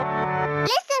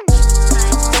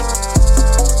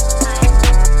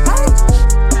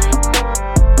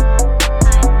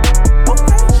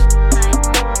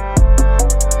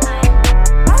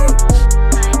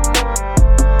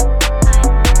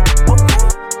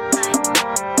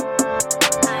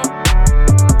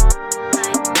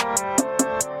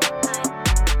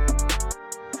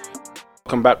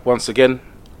welcome back once again.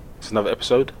 It's another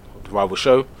episode of The Rival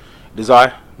Show. It is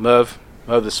I, Merv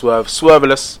the Swerve,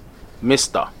 Swerveless,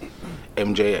 Mr.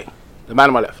 MJA. The man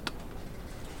on my left.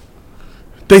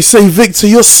 They say, Victor,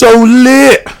 you're so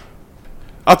lit.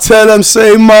 I tell them,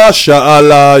 say,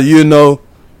 MashaAllah, you know.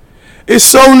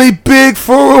 It's only big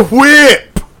for a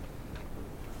whip.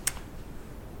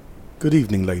 Good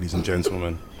evening, ladies and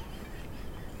gentlemen.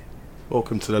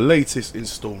 Welcome to the latest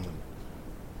installment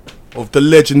of the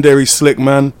legendary Slick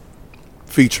Man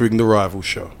featuring The Rival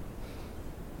Show.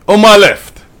 On my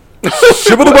left.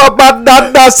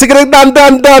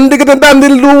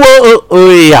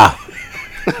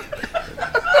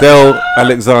 Del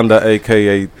Alexander,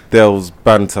 aka Del's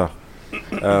Banter,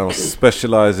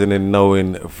 specialising in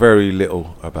knowing very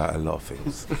little about a lot of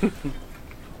things.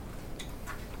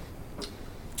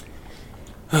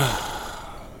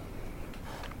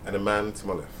 And a man to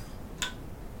my left.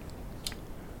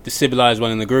 The civilized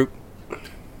one in the group,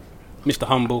 Mr.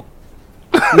 Humble,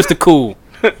 Mr. Cool,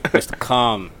 Mr.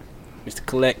 Calm, Mr.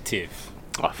 Collective.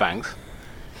 Oh, thanks.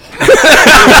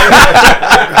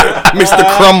 Mr.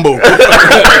 Crumble.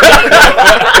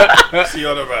 What's he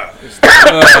on about?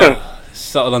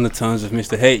 Subtle undertones of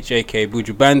Mr. H, aka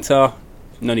Buju Banter.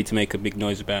 No need to make a big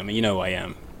noise about me. You know who I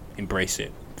am. Embrace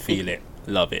it, feel it,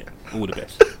 love it. All the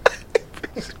best.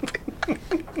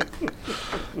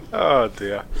 Oh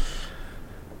dear.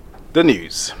 The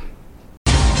news.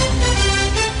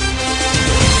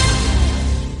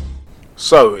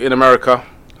 So, in America,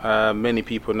 many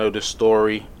people know the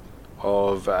story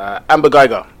of Amber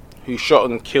Geiger, who shot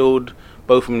and killed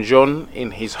Botham Jean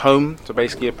in his home. So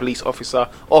basically a police officer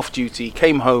off duty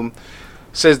came home,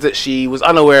 says that she was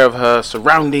unaware of her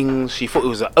surroundings, she thought it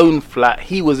was her own flat,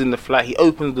 he was in the flat, he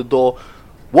opened the door.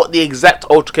 What the exact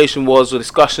altercation was, or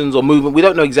discussions or movement, we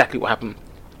don't know exactly what happened.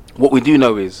 What we do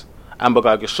know is Amber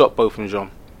Geiger shot Botham Jean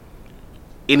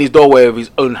in his doorway of his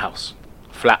own house,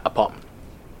 flat apartment.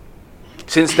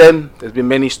 Since then, there's been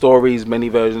many stories, many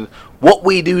versions. What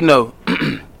we do know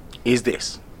is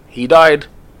this. He died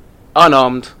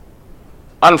unarmed,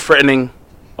 unthreatening,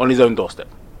 on his own doorstep.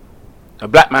 A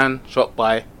black man shot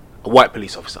by a white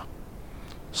police officer.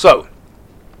 So,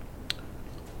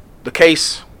 the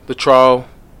case, the trial,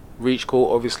 reached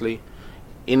court obviously.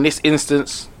 In this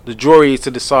instance, the jury is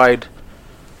to decide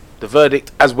the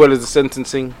verdict as well as the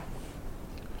sentencing.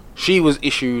 She was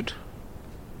issued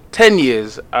 10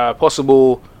 years,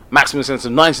 possible maximum sentence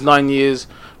of 99 years.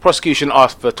 Prosecution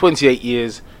asked for 28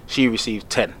 years. She received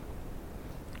 10.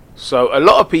 So a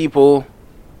lot of people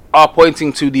are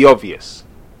pointing to the obvious.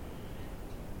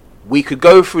 We could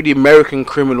go through the American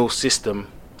criminal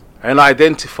system and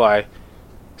identify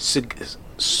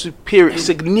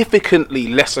significantly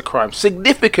lesser crimes,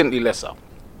 significantly lesser,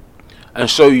 and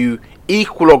show you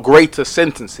equal or greater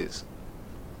sentences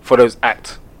for those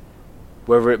acts,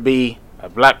 whether it be a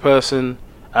black person,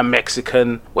 a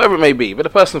Mexican, whatever it may be, but a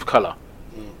person of colour.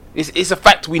 It's a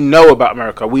fact we know about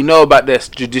America. We know about their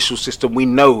judicial system. We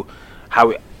know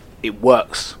how it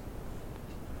works.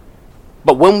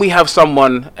 But when we have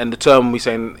someone, and the term we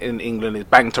say in England is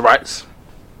bang to rights,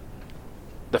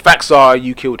 the facts are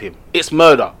you killed him. It's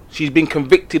murder. She's been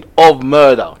convicted of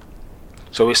murder.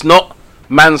 So it's not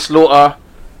manslaughter.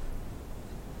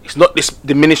 It's not this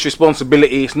diminished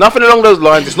responsibility. It's nothing along those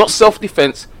lines. It's not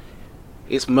self-defense.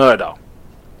 It's murder.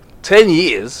 10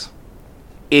 years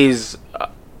is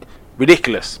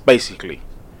ridiculous, basically.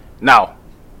 Now,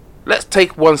 let's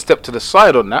take one step to the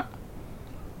side on that.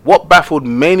 What baffled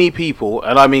many people,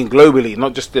 and I mean globally,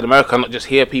 not just in America, not just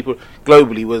here, people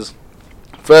globally, was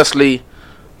firstly,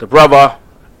 the brother,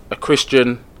 a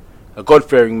Christian, a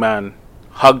God-fearing man,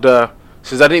 hugged her,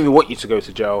 says, I didn't even want you to go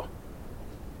to jail.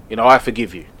 You know, I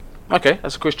forgive you. Okay,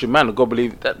 that's a Christian man, a God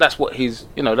believer. That's what his,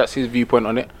 that's his viewpoint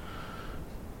on it.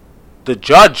 The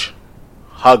judge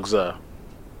hugs her.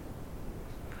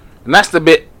 And that's the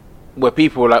bit where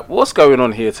people are like, what's going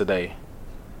on here today?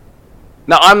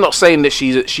 Now, I'm not saying that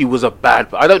she was a bad,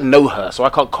 but I don't know her, so I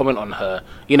can't comment on her.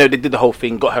 They did the whole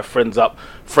thing, got her friends up,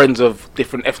 friends of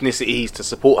different ethnicities to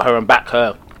support her and back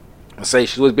her and say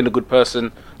she's always been a good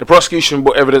person. The prosecution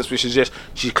brought evidence which suggests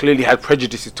she clearly had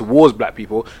prejudices towards black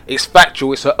people. It's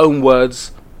factual, it's her own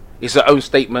words, it's her own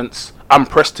statements. I'm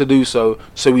pressed to do so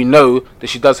we know that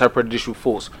she does have prejudicial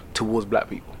thoughts towards black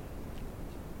people.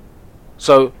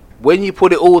 So, when you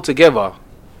put it all together,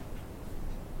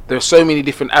 there are so many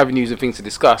different avenues and things to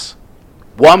discuss.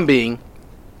 One being,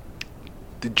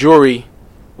 the jury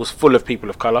was full of people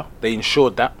of colour. They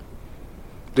ensured that.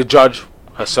 The judge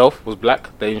herself was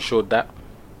black. They ensured that.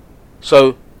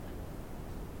 So,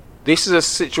 this is a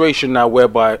situation now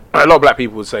whereby a lot of black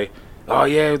people would say, oh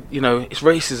yeah, it's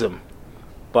racism.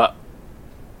 But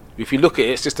if you look at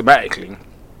it systematically,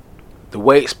 the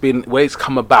way it's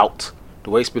come about, the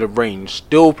way it's been arranged,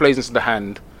 still plays into the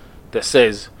hand that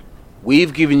says,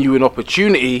 we've given you an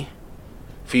opportunity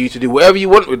for you to do whatever you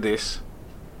want with this,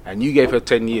 and you gave her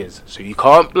 10 years. So you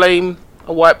can't blame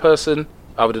a white person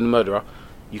other than the murderer.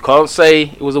 You can't say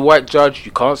it was a white judge.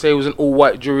 You can't say it was an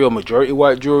all-white jury or majority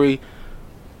white jury.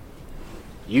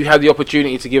 You had the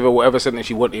opportunity to give her whatever sentence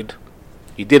you wanted.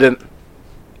 You didn't.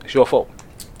 It's your fault.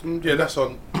 Yeah, that's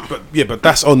on. But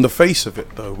that's on the face of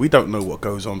it, though. We don't know what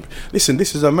goes on. Listen,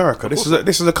 this is America. This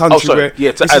is a country where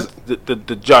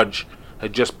the judge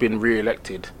had just been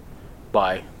re-elected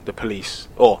by the police,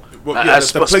 or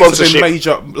as the police sponsorship,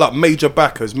 have been major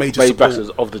backers, major backers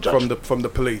of the judge from the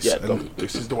police. Yeah, and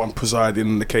this is the one presiding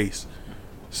in the case.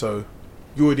 So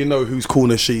you already know whose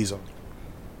corner she's on.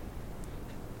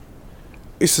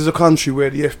 This is a country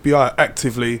where the FBI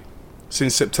actively,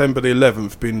 since September the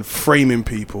 11th, been framing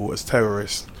people as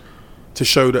terrorists to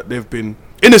show that they've been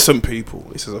innocent people.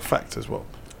 This is a fact as well.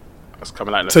 That's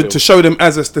coming out in the film. To show them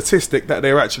as a statistic that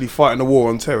they're actually fighting a war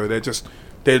on terror.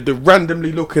 They're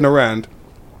randomly looking around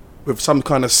with some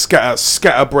kind of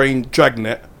scatterbrain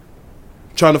dragnet,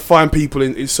 trying to find people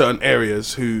in certain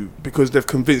areas who, because they've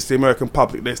convinced the American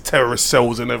public there's terrorist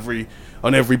cells on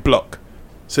every block.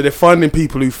 So they're finding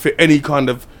people who fit any kind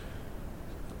of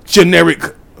generic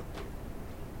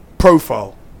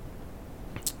profile,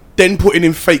 then putting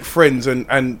in fake friends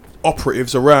and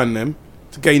operatives around them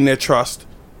to gain their trust,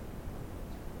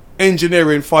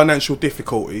 engineering financial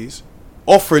difficulties,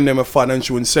 offering them a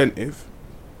financial incentive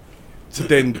to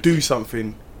then do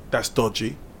something that's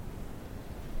dodgy,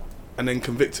 and then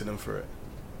convicting them for it.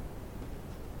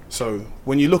 So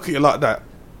when you look at it like that,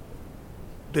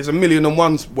 there's a million and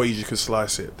one ways you could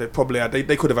slice it. They probably had,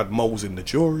 they could have had moles in the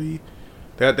jury.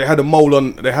 They had a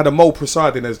mole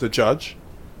presiding as the judge.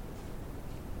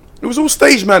 It was all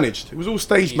stage managed.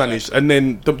 And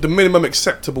then the minimum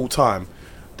acceptable time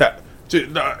that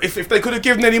if they could have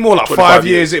given any more, like 5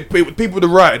 years, people would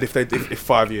have rioted if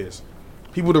 5 years.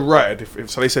 People would have rioted if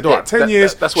so. They said, all right, 10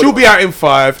 years. She'll be out in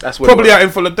 5. That's probably out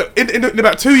in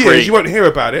about 2 years. 3. You won't hear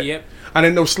about it. Yep. And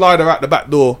then they'll slide her out the back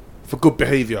door for good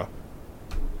behaviour.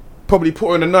 Probably put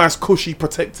her in a nice, cushy,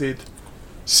 protected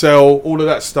cell. All of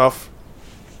that stuff.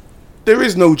 There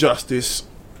is no justice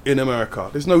in America.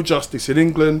 There's no justice in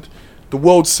England. The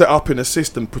world's set up in a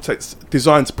system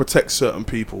designed to protect certain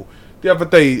people. The other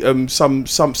day, some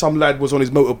lad was on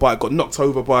his motorbike, got knocked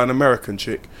over by an American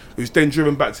chick, who's then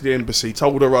driven back to the embassy,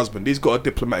 told her husband, he's got a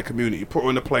diplomatic immunity, put her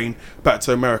on a plane back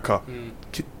to America.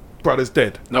 Brother's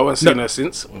dead. No one's seen her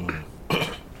since.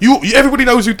 Everybody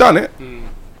knows who done it.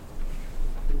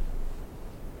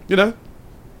 You know?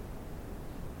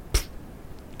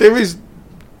 There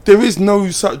is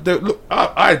no such... Look,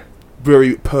 I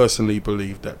very personally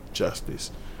believe that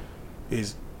justice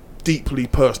is deeply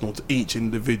personal to each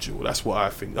individual. That's what I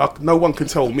think. No one can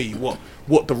tell me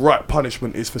what the right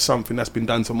punishment is for something that's been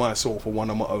done to my soul for one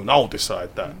of my own. I'll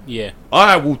decide that. Yeah.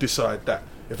 I will decide that.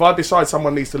 If I decide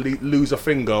someone needs to lose a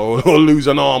finger or lose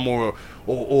an arm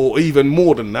or even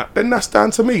more than that, then that's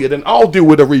down to me, and then I'll deal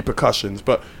with the repercussions.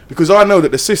 But because I know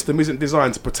that the system isn't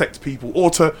designed to protect people or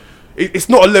to... It's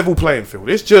not a level playing field.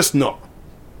 It's just not.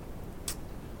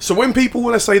 So when people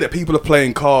want to say that people are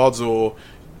playing cards or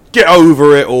get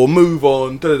over it or move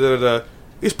on,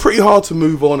 it's pretty hard to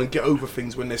move on and get over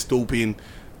things when they're still being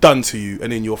done to you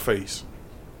and in your face.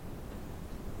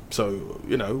 So,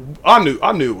 you know, I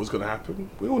knew it was going to happen.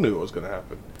 We all knew it was going to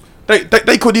happen.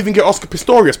 They couldn't even get Oscar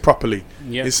Pistorius properly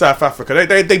in South Africa.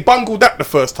 They bungled that the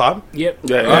first time. Yep.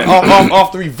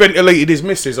 After he ventilated his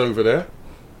missus over there,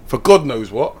 for God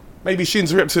knows what. Maybe she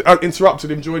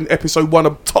interrupted him during episode 1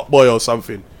 of Top Boy or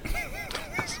something.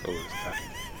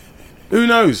 Who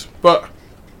knows? But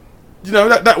you know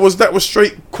that was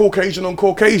straight Caucasian on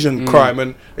Caucasian crime,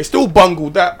 and they still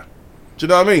bungled that. Do you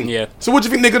know what I mean? Yeah. So what do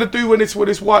you think they're gonna do when it's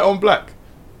white on black?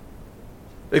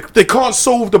 They can't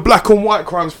solve the black on white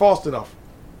crimes fast enough.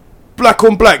 Black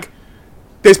on black,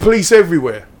 there's police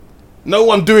everywhere. No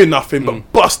one doing nothing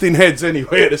but busting heads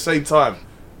anyway at the same time.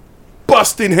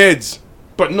 Busting heads,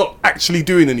 but not actually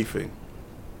doing anything.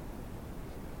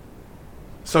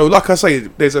 So like I say,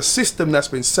 there's a system that's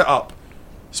been set up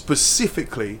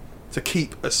specifically to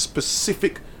keep a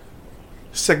specific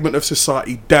segment of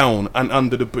society down and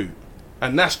under the boot.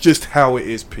 And that's just how it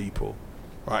is, people.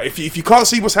 Right? If you can't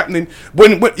see what's happening,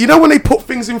 when you know when they put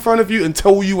things in front of you and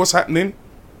tell you what's happening,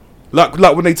 like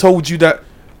when they told you that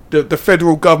the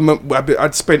federal government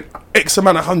had spent X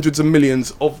amount of hundreds of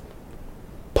millions of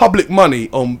public money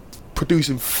on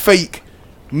producing fake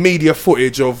media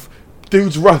footage of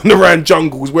dudes running around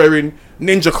jungles wearing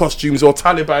ninja costumes or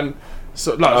Taliban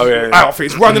So like Oh, yeah.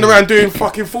 outfits, running around doing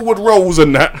fucking forward rolls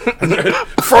and that, and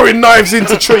throwing knives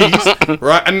into trees,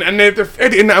 right? And they're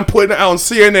editing that and putting it out on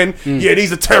CNN. Yeah,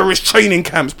 these are terrorist training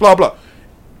camps, blah blah.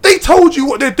 They told you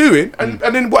what they're doing, and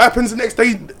then what happens the next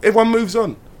day? Everyone moves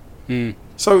on.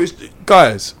 So it's,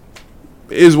 guys,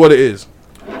 it is what it is.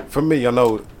 For me, I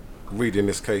know, reading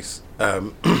this case, I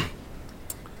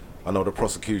know the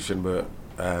prosecution were,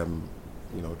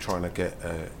 trying to get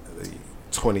the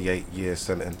 28-year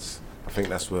sentence. I think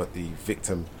that's what the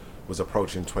victim was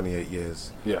approaching, 28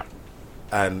 years. Yeah.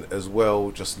 And as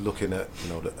well, just looking at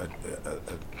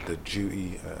the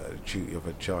duty of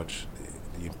a judge,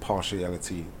 the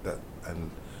impartiality that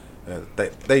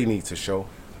they need to show.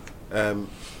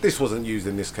 This wasn't used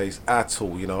in this case at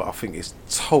all. I think it's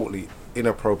totally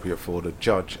inappropriate for the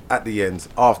judge at the end,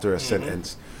 after a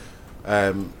sentence,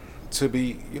 to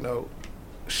be,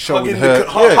 showing her,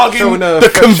 hugging the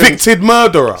affection. convicted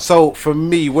murderer. So for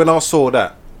me, when I saw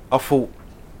that, I thought,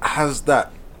 has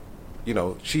that,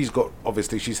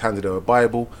 she's handed her a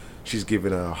Bible, she's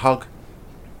given her a hug.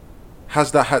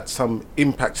 Has that had some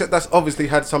impact? That's obviously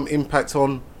had some impact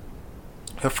on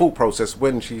her thought process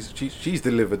when she's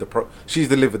delivered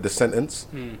the sentence.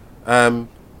 I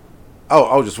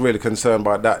was just really concerned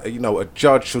by that. A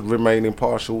judge should remain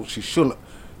impartial. She shouldn't,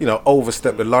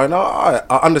 overstep the line. I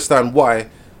understand why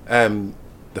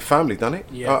the family done it.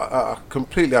 Yeah. I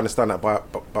completely understand that,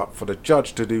 but for the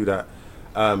judge to do that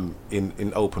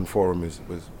in open forum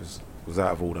was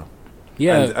out of order.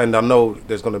 Yeah. And I know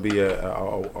there's going to be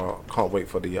I can't wait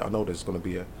for I know there's going to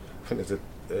be I think there's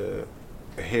a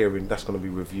hearing that's going to be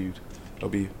reviewed. It'll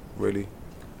be really,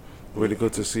 really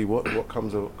good to see what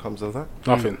comes of that.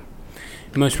 Nothing.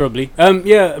 Most probably.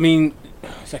 Yeah, I mean,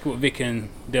 exactly what Vic and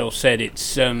Dale said.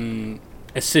 It's a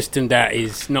system that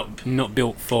is not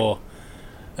built for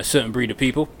a certain breed of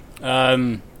people.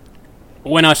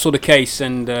 When I saw the case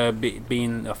and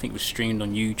being, I think it was streamed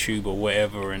on YouTube or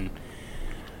whatever, and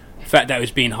the fact that it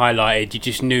was being highlighted, you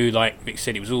just knew, like Vic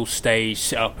said, it was all staged,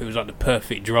 set up. It was like the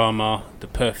perfect drama, the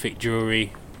perfect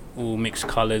jury, all mixed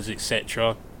colours,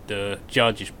 etc. The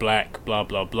judge is black, blah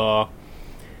blah blah.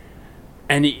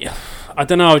 And I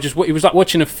don't know, it was like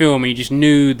watching a film and you just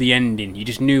knew the ending. You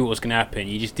just knew what was going to happen.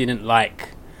 You just didn't like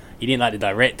the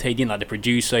director, you didn't like the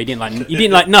producer, you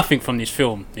didn't like nothing from this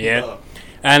film. Yeah.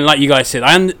 And like you guys said,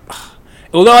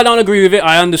 although I don't agree with it,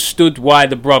 I understood why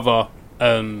the brother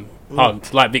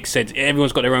hugged. Like Vic said,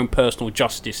 everyone's got their own personal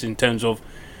justice in terms of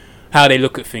how they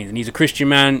look at things. And he's a Christian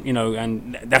man,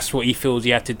 and that's what he feels he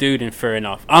had to do, then fair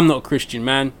enough. I'm not a Christian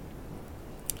man.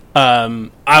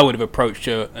 I would have approached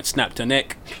her and snapped her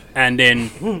neck, and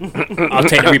then I'll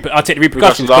take the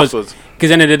repercussions because at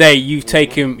the end of the day, you've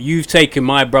taken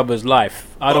my brother's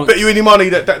life. I don't bet you any money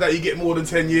that you get more than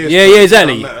 10 years. Yeah,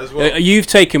 exactly. Well. You've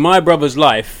taken my brother's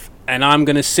life, and I'm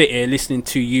gonna sit here listening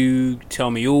to you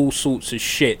tell me all sorts of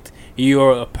shit.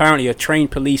 You're apparently a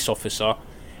trained police officer,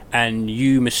 and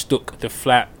you mistook the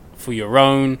flat for your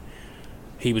own.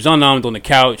 He was unarmed on the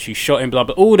couch. You shot him, blah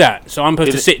blah, all that. So I'm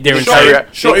supposed to sit there and carry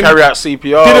out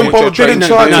CPR. Didn't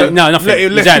try to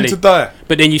nothing. Let him to die.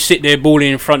 But then you sit there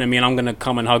bawling in front of me, and I'm gonna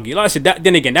come and hug you. Like I said,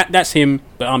 then again, that's him,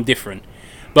 but I'm different.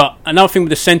 But another thing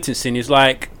with the sentencing is,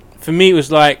 like, for me, it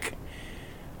was like,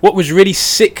 what was really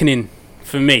sickening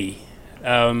for me,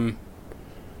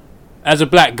 as a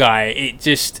black guy,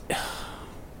 it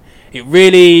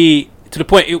really, to the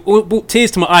point, it brought tears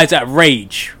to my eyes out of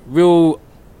rage, real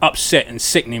upset and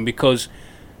sickening, because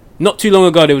not too long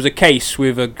ago there was a case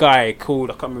with a guy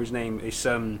called, I can't remember his name, I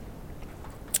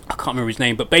can't remember his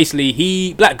name, but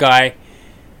basically black guy,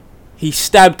 he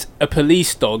stabbed a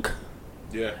police dog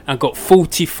and got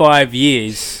 45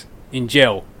 years in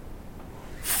jail.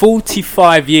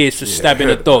 45 years for stabbing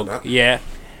a dog. Yeah.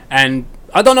 And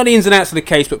I don't know the ins and outs of the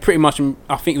case, but pretty much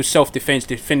I think it was self-defense,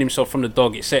 defend himself from the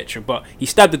dog, etc. But he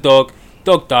stabbed the dog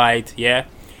died, yeah.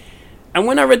 And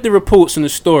when I read the reports and the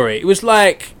story, it was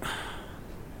like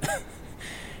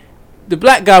the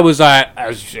black guy was like, I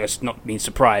was just not being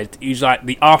surprised. He was like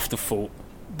the afterthought,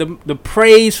 the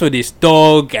praise for this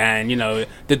dog, and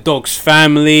the dog's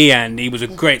family, and he was a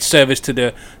great service to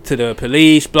the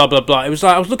police, blah blah blah. It was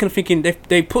like I was looking, thinking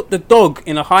they put the dog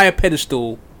in a higher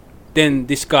pedestal than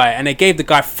this guy, and they gave the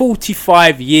guy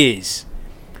 45 years.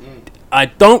 I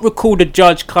don't recall the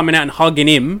judge coming out and hugging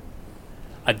him.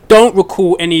 I don't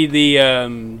recall any of the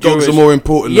dogs are more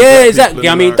important. Yeah, exactly.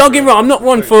 I mean, don't get me wrong. I'm not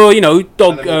one for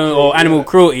dog or animal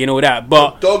cruelty and all that,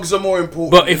 but dogs are more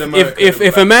important. But if a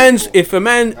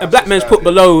black man's put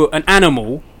below an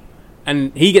animal,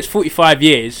 and he gets 45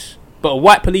 years, but a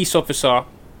white police officer,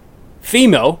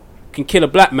 female, can kill a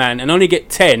black man and only get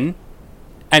 10,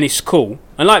 and it's cool.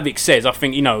 And like Vic says, I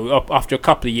think, after a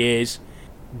couple of years,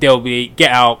 there'll be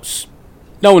get-outs.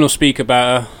 No one will speak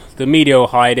about her. The media will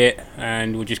hide it,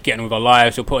 and we'll just get on with our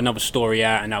lives. We'll put another story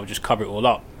out, and that will just cover it all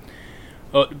up.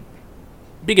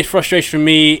 Biggest frustration for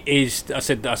me is, as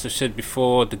I said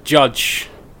before, the judge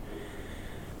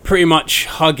pretty much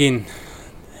hugging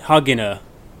her,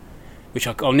 which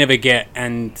I'll never get,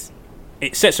 and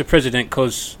it sets a precedent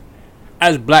because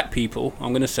as black people,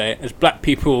 I'm going to say it, as black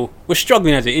people, we're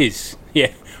struggling as it is.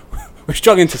 Yeah, we're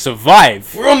struggling to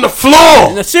survive. We're on the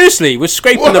floor. No, seriously, we're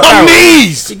scraping We're the on barrel. our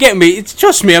knees. You get me?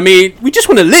 Trust me, I mean, we just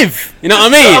want to live. You know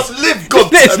what I mean? Let's live,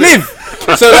 God. Let's live.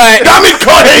 So like, damn it,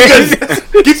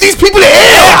 Cohen! Give these people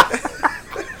air.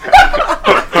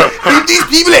 Give these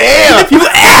people air. people,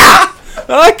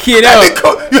 you know.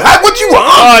 You have what you want.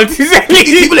 Oh, exactly. Give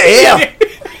these people air.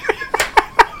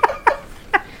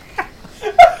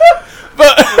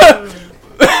 But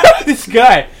this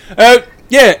guy,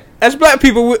 yeah, as black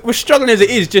people, we're struggling as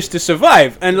it is just to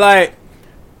survive. And like,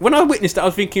 when I witnessed that, I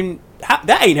was thinking,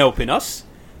 that ain't helping us.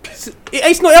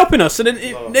 It's not helping us. So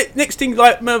then, next thing,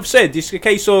 like Merv said, it's a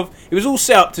case of it was all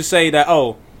set up to say that,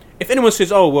 if anyone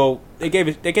says, well, they gave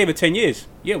her 10 years.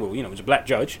 Yeah, well, it was a black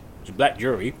judge, it was a black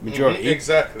jury, majority.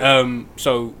 Exactly.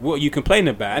 So what are you complaining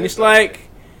about? And it's like,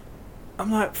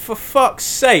 I'm like, for fuck's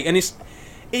sake, and it's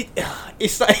like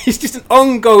it's just an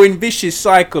ongoing vicious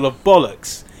cycle of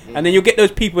bollocks. And then you'll get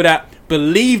those people that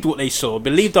believed what they saw,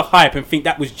 believed the hype, and think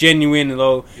that was genuine. And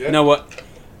you know what?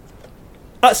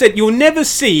 Like I said, you'll never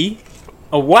see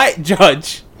a white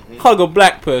judge hug a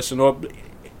black person or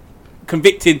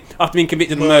convicted after being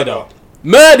convicted of murder.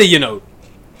 Murder,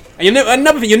 And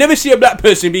another thing, you'll never see a black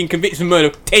person being convicted of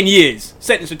murder 10 years,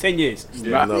 sentenced for 10 years.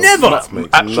 Yeah, Never. That makes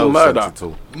Actual murder. sense at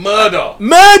all. Murder.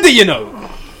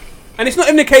 And it's not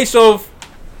even a case of,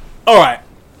 alright,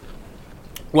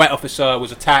 white officer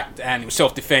was attacked and it was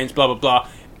self-defense, blah, blah, blah.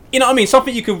 You know what I mean?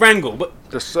 Something you can wrangle, but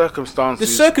The circumstances.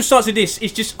 the circumstance of this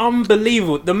is just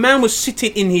unbelievable. The man was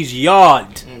sitting in his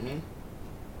yard.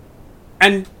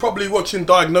 And Probably watching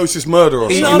Diagnosis Murder or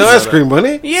Eating something. ice cream,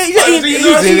 wasn't he? yeah, He's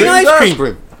he's eating ice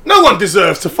cream. No one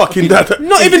deserves to fucking that.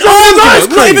 Not even Eat ice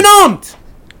armed. cream. Not even armed.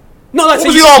 Not like What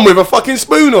was he armed with? A fucking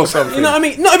spoon or something? You know what I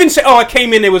mean? Not even say, I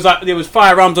came in. There was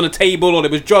firearms on the table, or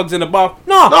there was drugs in the bar.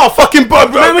 No, No, fucking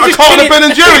Man, we're I just can't chilling. have Ben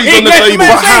and Jerry's on the Exactly, table.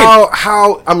 man. But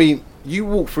how? I mean, you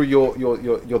walk through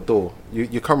your door.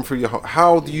 You come through your home.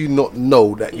 How do you not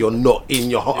know that you're not in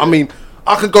your home? I mean,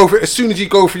 I can go through as soon as you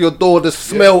go through your door. The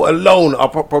smell alone, I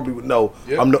probably would know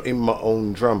I'm not in my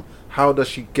own drum. How does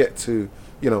she get to,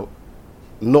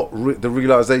 the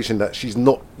realization that she's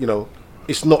not,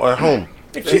 it's not her home?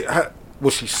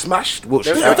 Was she smashed? Was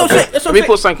she That's what I'm saying. That's what Let me I'm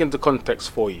put something into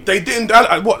context for you. They didn't.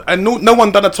 What? And no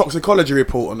one done a toxicology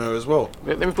report on her as well.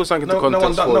 Let me put something into No one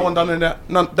context done. for No you. one done in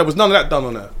that. There was none of that done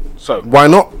on her. So, Why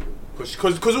not?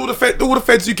 Because all the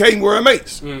feds who came were her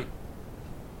mates. Come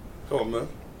on, man.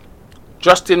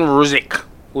 Justin Ruzik,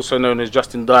 also known as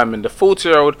Justin Diamond, a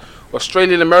 40-year-old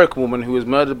Australian-American woman who was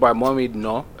murdered by Mohamed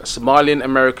Noor, a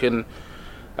Somalian-American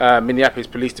Minneapolis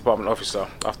Police Department officer,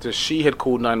 after she had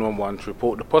called 911 to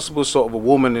report the possible assault of a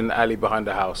woman in the alley behind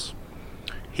the house.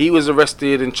 He was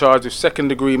arrested and charged with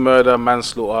second-degree murder,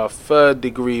 manslaughter,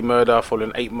 third-degree murder following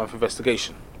an 8-month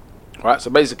investigation. Right, so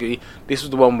basically, this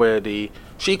was the one where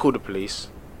she called the police,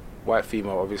 white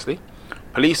female obviously,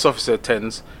 police officer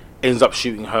attends, ends up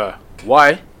shooting her.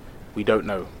 Why? We don't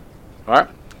know. Right?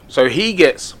 So he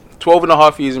gets 12 and a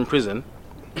half years in prison,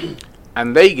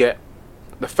 and the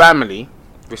family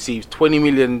receives $20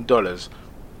 million,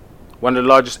 one of the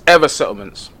largest ever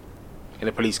settlements in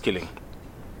a police killing.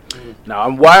 Now,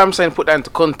 and why I'm saying put that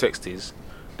into context is,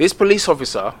 this police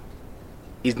officer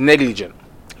is negligent.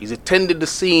 He's attended the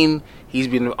scene, he's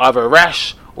been either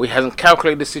rash, or he hasn't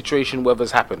calculated the situation,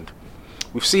 whatever's happened.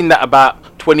 We've seen that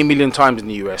about 20 million times in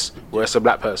the US, where it's a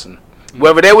black person.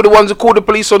 Whether they were the ones who called the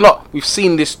police or not, we've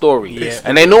seen this story. Yeah.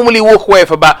 And they normally walk away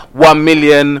for about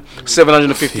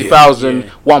 1,750,000,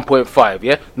 1.5,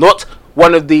 yeah? Not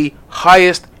one of the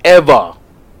highest ever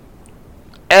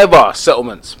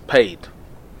settlements paid.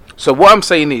 So what I'm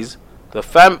saying is,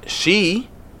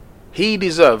 he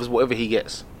deserves whatever he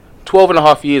gets. 12 and a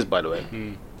half years, by the way.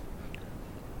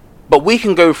 But we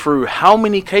can go through how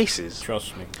many cases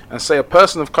Trust me. and say a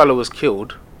person of colour was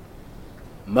killed,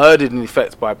 murdered in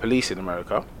effect by police in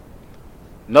America.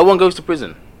 No one goes to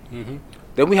prison.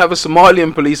 Then we have a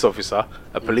Somalian police officer,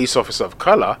 a police officer of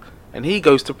colour, and he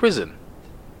goes to prison.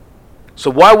 So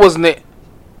why wasn't it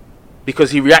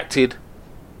because he reacted,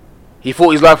 he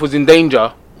thought his life was in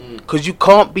danger? Because you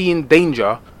can't be in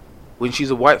danger when she's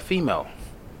a white female.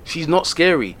 She's not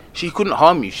scary. She couldn't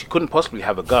harm you. She couldn't possibly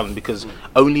have a gun because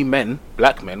only men,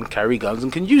 black men, carry guns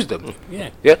and can use them.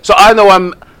 Yeah. Yeah. So I know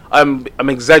I'm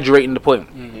exaggerating the point,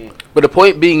 but the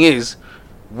point being is,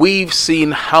 we've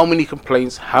seen how many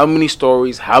complaints, how many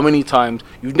stories, how many times.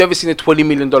 You've never seen a $20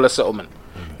 million settlement.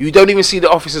 You don't even see the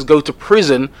officers go to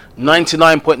prison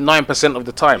 99.9% of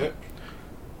the time. Yep.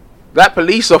 That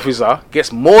police officer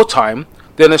gets more time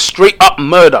than a straight up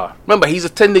murder. Remember, he's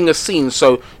attending a scene,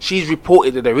 so she's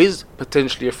reported that there is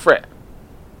potentially a threat.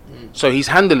 So he's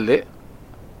handled it,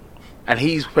 and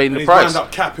he's paying And the he's price. wound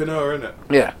up capping her, innit?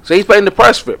 Yeah, so he's paying the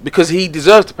price for it because he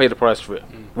deserves to pay the price for it.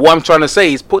 What I'm trying to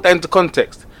say is put that into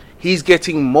context. He's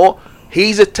getting more.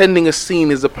 He's attending a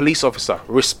scene as a police officer,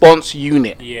 response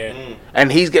unit, Yeah.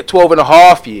 and he's get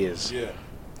 12.5 years. Yeah.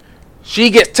 She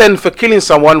gets 10 for killing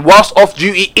someone whilst off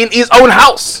duty in his own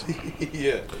house.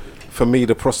 Yeah. For me,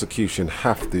 the prosecution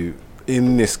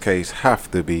in this case,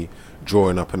 have to be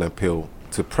drawing up an appeal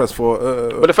to press for.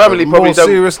 But the family probably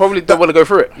serious. don't want to go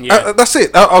through it. Yeah. That's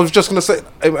it. I was just going to say.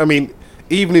 I mean,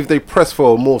 even if they press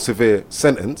for a more severe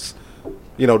sentence,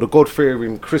 you know, the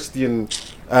God-fearing Christian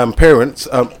parents,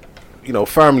 you know,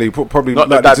 family probably Not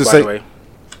the likely dad, to by say. the way.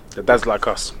 The dad's like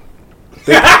us.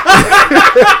 They're He's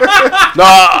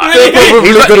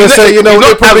probably going to say, you know, he's they're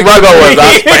not probably as raggo as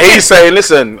us, but he's saying,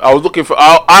 listen, I was looking for,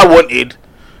 I wanted,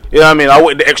 you know what I mean, I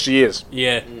wanted the extra years.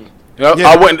 Yeah. You know, Yeah.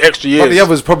 I wanted the extra years. But the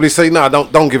others probably say, nah,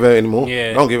 don't give it anymore.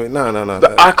 Yeah. Don't give it. No.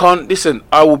 But I can't, listen,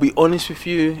 I will be honest with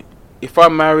you, if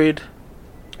I'm married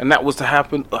and that was to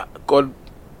happen, God,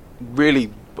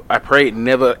 really, I pray it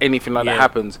never anything like that Yeah.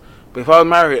 happens. But if I was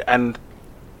married and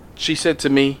she said to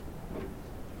me,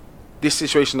 this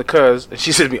situation occurs, and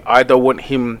she said to me, I don't want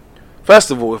him. First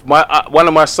of all, if one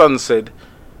of my sons said,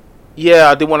 yeah,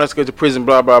 I didn't want us to go to prison,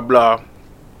 blah blah blah,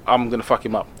 I'm gonna fuck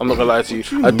him up. I'm not gonna lie to you.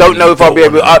 I don't know if I'll be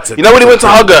able. You know when he went to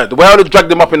hug her, the way I would have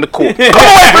dragged him up in the court. Come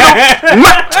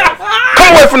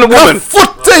away from the woman.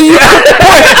 Exactly.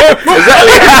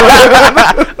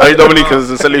 No, Dominica's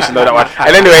the solution to that one.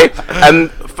 And anyway, and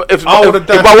if I would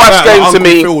have my wife's going to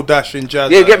me, Phil dashing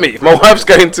jazz. yeah, get me. If my wife's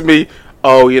going to me,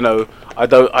 oh, you know,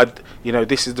 you know,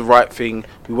 this is the right thing.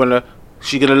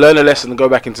 She's gonna learn a lesson and go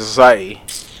back into society.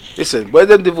 Listen, where's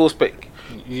them divorce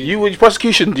you with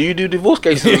prosecution, do you do divorce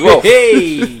cases as well?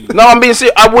 Hey. No, I'm being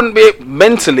serious. I wouldn't be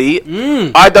mentally.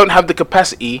 I don't have the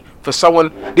capacity for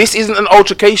someone. This isn't an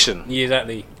altercation. Yeah,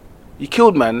 exactly. You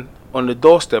killed man on the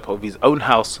doorstep of his own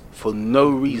house for no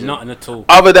reason, Nothing at all.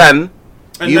 other than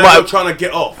And you now might you're have, trying to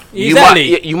get off.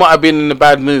 Exactly. you might have been in a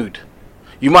bad mood.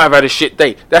 You might have had a shit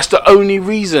day. That's the only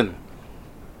reason.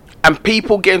 And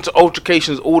people get into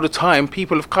altercations all the time.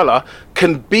 People of colour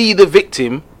can be the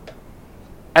victim,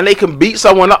 and they can beat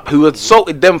someone up who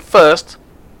assaulted them first,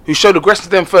 who showed aggression to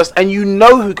them first, and you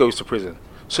know who goes to prison.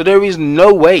 So there is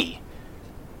no way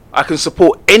I can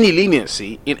support any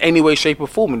leniency in any way, shape or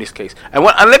form in this case. And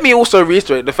let me also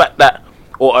reiterate the fact that,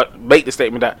 or make the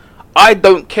statement that, I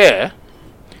don't care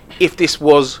if this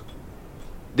was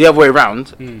the other way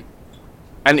around,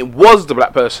 and it was the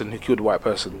black person who killed the white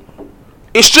person.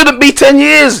 It shouldn't be 10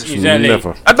 years. Exactly.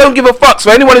 Never. I don't give a fuck.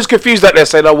 So anyone who's confused out there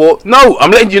saying, "Oh, well, no," I'm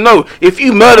letting you know. If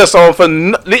you murder someone for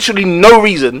literally no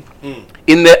reason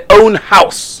in their own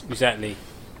house, Exactly.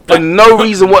 for no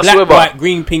reason whatsoever, Black, white,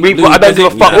 green, pink, blue, I don't give a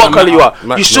doesn't- fuck what doesn't colour you are.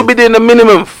 matter. You should be doing a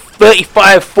minimum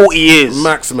 35, 40 years.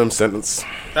 Maximum sentence.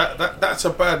 That's a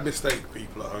bad mistake,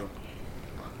 people at home.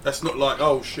 That's not like,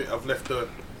 oh shit, I've left the.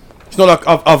 It's not like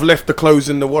I've left the clothes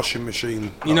in the washing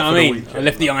machine. You know for what I the mean? weekend. I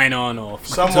left the iron on or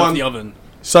Someone- off the oven.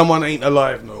 Someone ain't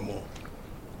alive no more.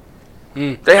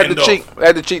 They had End the cheek. They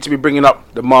had the cheek to be bringing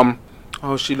up the mum.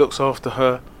 Oh, she looks after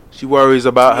her. She worries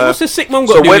about her. What's the sick mum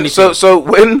got So to do when, anything? so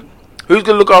when, who's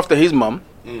gonna look after his mum?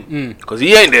 Because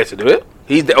he ain't there to do it.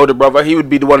 He's the older brother. He would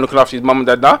be the one looking after his mum and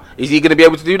dad. Now, is he gonna be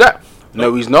able to do that?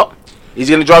 No, he's not. Is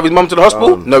he gonna drive his mum to the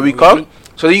hospital? No, he can't.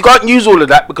 So you can't use all of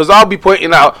that because I'll be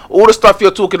pointing out all the stuff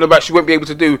you're talking about. She won't be able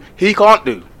to do. He can't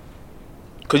do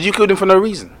because you killed him for no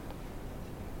reason.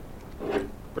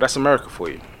 But that's America for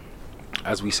you,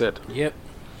 as we said. Yep.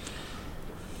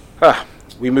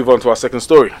 We move on to our second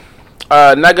story.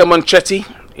 Naga Monchetti,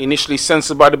 initially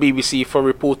censored by the BBC for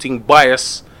reporting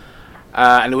bias,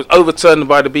 and it was overturned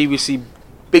by the BBC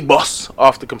Big Boss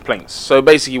after complaints. So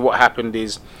basically what happened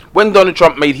is, when Donald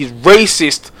Trump made his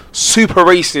racist, super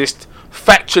racist,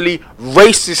 factually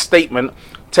racist statement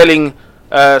telling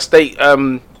what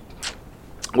are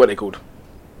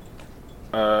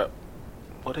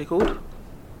they called?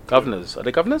 Governors. Are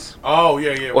they governors? Oh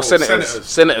yeah. Or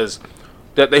senators,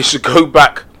 that they should go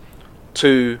back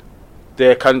to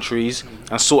their countries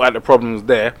and sort out the problems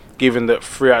there, given that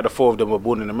 3 out of 4 of them were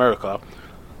born in America.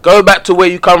 go back to where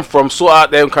you come from, sort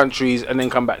out their own countries, and then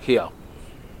come back here.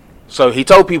 So he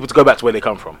told people to go back to where they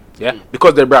come from, yeah,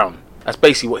 because they're brown. That's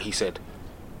basically what he said,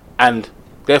 and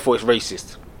therefore it's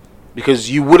racist, because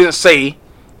you wouldn't say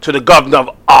to the governor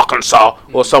of Arkansas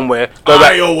or somewhere, go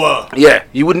back. Iowa. Yeah,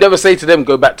 you would never say to them,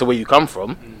 go back to where you come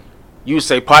from. You would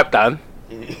say, pipe down,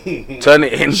 turn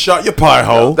it in. Shut your pie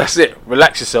hole. That's it.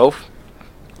 Relax yourself.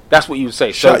 That's what you would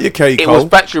say. Shut So your cake it hole. was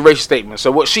factually racist statement.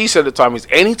 So what she said at the time is,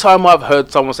 anytime I've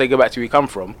heard someone say, go back to where you come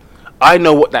from, I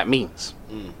know what that means.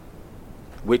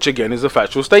 Which again is a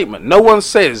factual statement. No one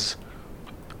says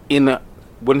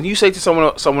when you say to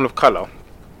someone of colour,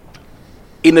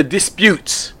 in a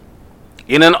dispute,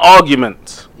 in an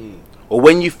argument, or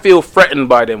when you feel threatened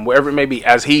by them, whatever it may be,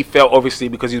 as he felt obviously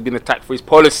because he's been attacked for his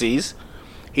policies,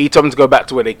 he told them to go back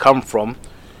to where they come from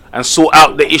and sort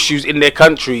out the issues in their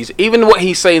countries. Even what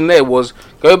he's saying there was,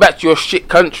 go back to your shit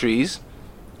countries,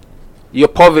 your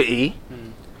poverty,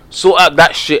 sort out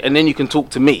that shit, and then you can talk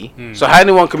to me. So how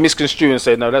anyone can misconstrue and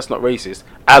say, no, that's not racist,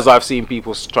 as I've seen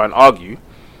people try and argue,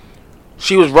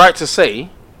 she was right to say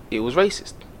it was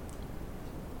racist.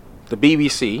 The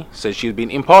BBC said she was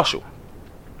being impartial.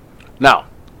 Now,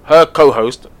 her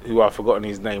co-host, who I've forgotten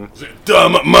his name. Is it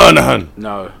Dermot Murnahan?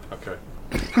 No. Okay.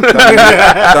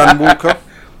 Dan Walker.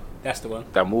 That's the one.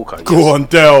 Dan Walker. Go on,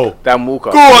 Del. Dan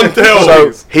Walker. Go on,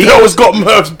 Del. So he Del's got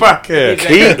Merv's back here.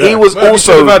 he was Merv, you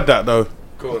should also... have had that, though.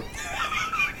 Go on.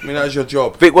 I mean, that's your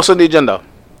job. Vic, what's on the agenda?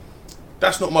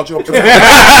 That's not my job. Pussy.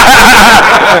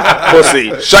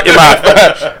 Shut your mouth.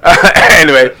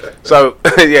 Anyway, so,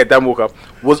 yeah, Dan Walker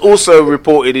was also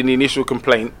reported in the initial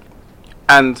complaint,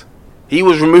 and he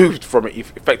was removed from it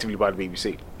effectively by the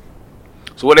BBC.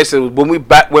 So what they said was, when we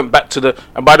went back to the...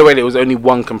 And by the way, there was only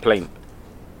one complaint.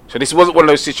 So this wasn't one of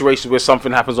those situations where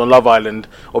something happens on Love Island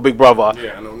or Big Brother.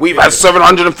 Yeah, I know. We've had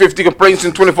 750 complaints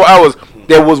in 24 hours.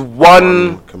 There was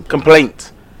one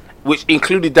complaint, which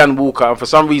included Dan Walker. And for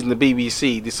some reason, the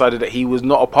BBC decided that he was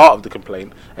not a part of the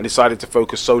complaint and decided to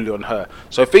focus solely on her.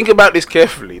 So think about this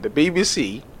carefully. The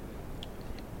BBC,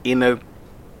 in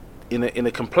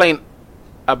a complaint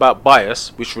about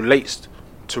bias, which relates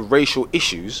to racial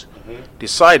issues,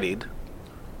 decided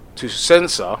to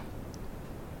censor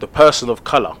the person of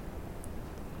colour.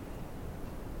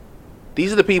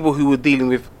 These are the people who were dealing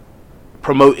with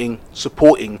promoting,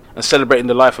 supporting and celebrating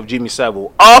the life of Jimmy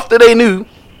Savile after they knew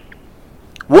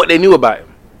what they knew about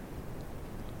him.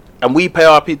 And we pay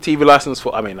our TV license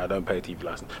for... I mean, I don't pay a TV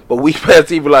license, but we pay a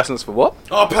TV license for what?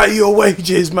 I'll pay your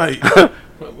wages, mate.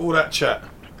 All that chat.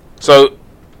 So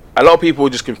a lot of people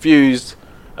were just confused.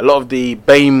 A lot of the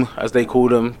BAME, as they call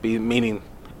them, meaning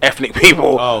ethnic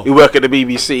people who work at the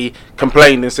BBC,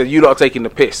 complained and said, you lot are taking the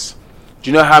piss. Do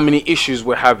you know how many issues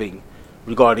we're having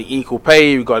regarding equal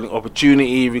pay, regarding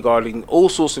opportunity, regarding all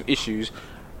sorts of issues?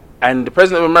 And the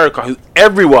President of America, who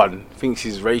everyone thinks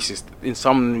is racist in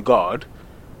some regard,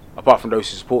 apart from those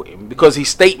who support him, because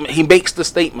he makes the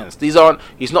statements. He's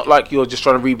not like you're just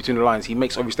trying to read between the lines. He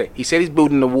makes every statement. He said he's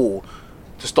building a wall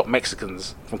to stop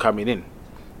Mexicans from coming in,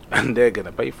 and they're going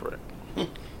to pay for it.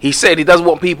 He said he doesn't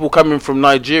want people coming from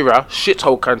Nigeria,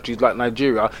 shithole countries like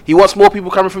Nigeria. He wants more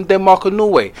people coming from Denmark and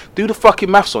Norway. Do the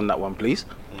fucking maths on that one, please.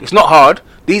 It's not hard.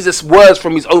 These are words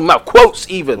from his own mouth, quotes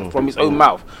even from his own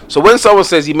mouth. So when someone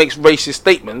says he makes racist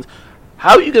statements,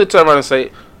 how are you going to turn around and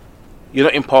say, you're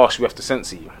not impartial, we have to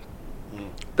censor you?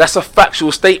 That's a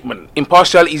factual statement.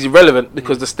 Impartiality is irrelevant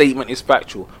because the statement is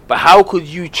factual. But how could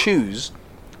you choose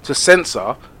to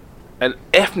censor an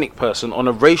ethnic person on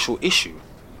a racial issue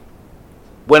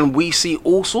when we see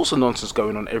all sorts of nonsense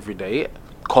going on every day?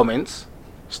 Comments,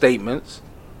 statements,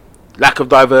 lack of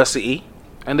diversity,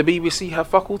 and the BBC have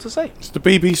fuck all to say. It's the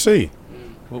BBC.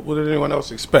 What did anyone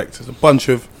else expect? It's a bunch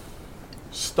of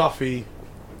stuffy,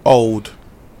 old,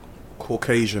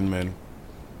 Caucasian men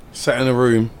sat in a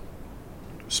room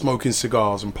smoking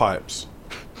cigars and pipes,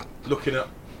 looking at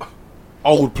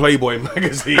old Playboy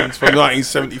magazines from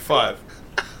 1975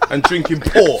 and drinking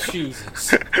port,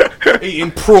 Jesus.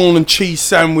 eating prawn and cheese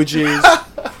sandwiches,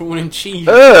 Prawn and cheese.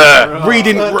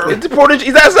 reading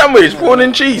Is that a sandwich? Prawn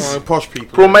and cheese? posh people.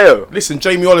 Prawn mayo? Listen,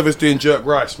 Jamie Oliver's doing jerk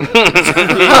rice. Man.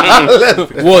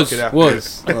 Was. Yeah.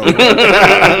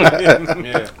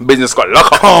 Business got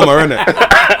locked up. Karma, innit?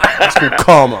 It's called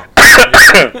karma.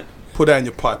 Put that in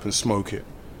your pipe and smoke it.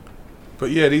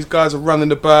 But yeah, these guys are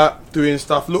running about, doing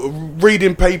stuff,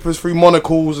 reading papers through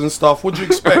monocles and stuff. What do you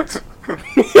expect?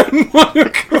 What do you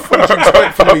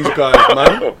expect from these guys,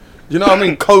 man? You know what I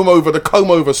mean? The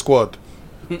comb over squad.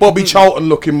 Bobby Charlton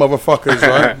looking motherfuckers,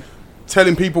 right?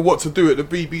 Telling people what to do at the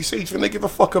BBC. Do you think they give a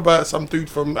fuck about some dude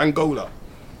from Angola?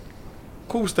 Of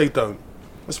course they don't.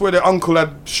 That's where their uncle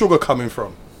had sugar coming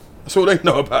from. That's all they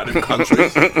know about them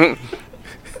countries.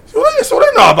 That's all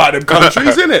they know about them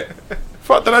countries, innit?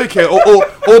 Fuck, they don't care.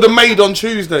 Or the maid on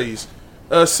Tuesdays,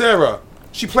 Sarah.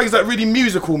 She plays that really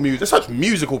musical music. They're such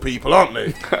musical people, aren't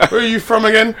they? Where are you from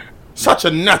again? Such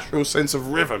a natural sense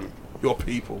of rhythm, your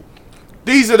people.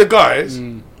 These are the guys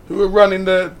who are running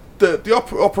the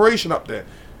operation up there.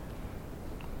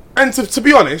 And to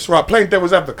be honest, right, playing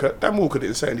devil's advocate, Dan Walker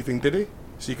didn't say anything, did he?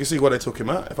 So you can see why they took him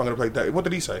out. If I'm going to play that, what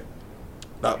did he say?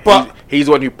 Like, but he's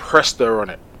the one who pressed her on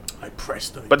it. I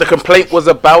pressed her. But the complaint was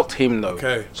about him, though.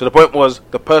 Okay. So the point was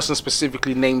the person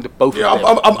specifically named both Yeah, of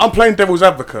them. I'm playing devil's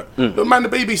advocate. Look, man, the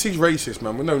BBC's racist,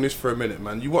 man. We've known this for a minute,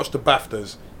 man. You watch the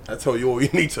BAFTAs, I tell you all you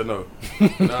need to know. You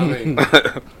know what I mean?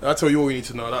 I tell you all you need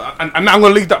to know. And now I'm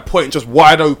going to leave that point just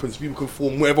wide open so people can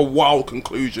form whatever wild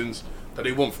conclusions that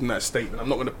they want from that statement. I'm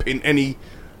not going to pin any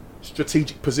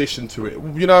strategic position to it.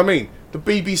 You know what I mean? The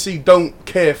BBC don't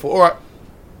care for. All right,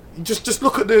 just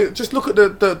look at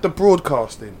the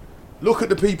broadcasting. Look at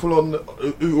the people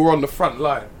who are on the front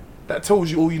line. That tells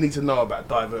you all you need to know about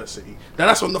diversity. Now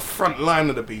that's on the front line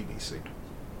of the BBC.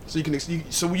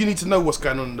 So you need to know what's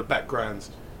going on in the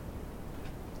backgrounds.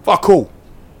 Fuck all.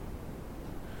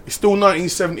 It's still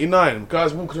 1979.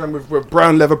 Guys walking around with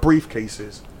brown leather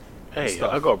briefcases. Hey,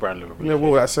 stuff. I got a brand new Yeah,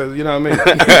 well, that's you know what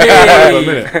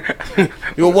I mean.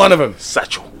 You're one of them.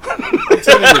 satchel. I'm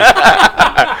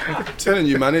telling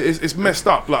you, man, it's messed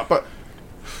up. Like, but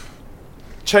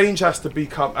change has to be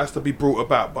brought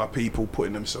about by people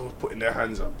putting their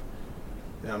hands up.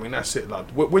 Yeah, I mean that's it. Like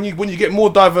when you get more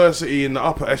diversity in the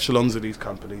upper echelons of these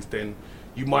companies, then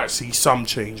you might see some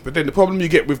change. But then the problem you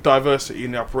get with diversity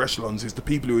in the upper echelons is the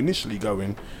people who initially go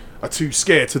in are too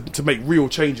scared to make real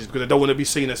changes because they don't want to be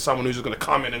seen as someone who's going to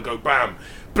come in and go, bam,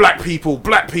 black people.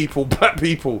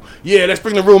 Yeah, let's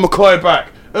bring the real McCoy back.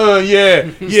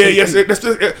 Yes.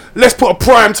 Let's put a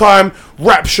prime time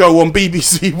rap show on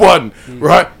BBC One,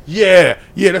 right? Yeah.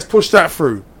 Let's push that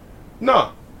through.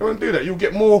 No, I won't do that. You'll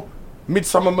get more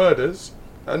Midsummer Murders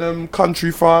and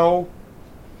Country File.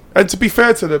 And to be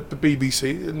fair to the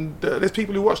BBC, and there's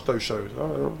people who watch those shows.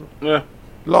 Yeah.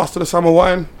 Last of the Summer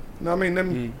Wine. You know what I mean?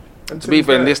 Them. To be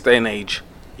fair, in this day and age,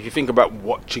 if you think about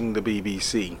watching the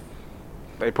BBC,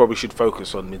 they probably should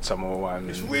focus on Midsummer Wine.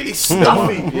 It's really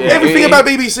stuffy. Yeah, Everything about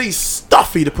BBC is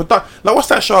stuffy. The like, what's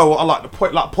that show I like?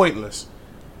 Pointless.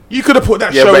 You could have put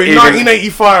that show in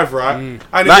 1985, right? And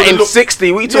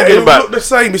 1960. What are you talking it about? Look the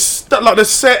same. It's like the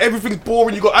set. Everything's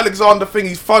boring. You got Alexander Thing.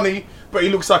 He's funny, but he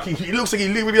looks like he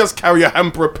literally does carry a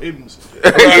hamper of pins.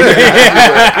 and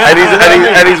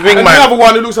he's wingman. And the other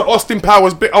one who looks like Austin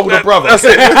Powers' bit older brother. That's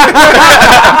it. Do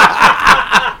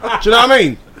you know what I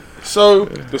mean? So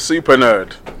the super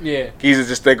nerd. Yeah. He's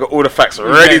just they got all the facts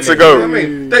ready to go. You know what I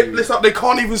mean? They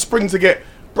can't even spring to get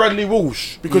Bradley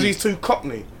Walsh because he's too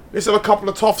cockney. Let's have a couple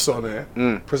of toffs on there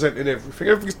presenting everything.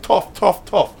 Everything's toff.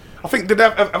 I think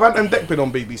have Ant and Dec been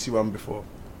on BBC One before?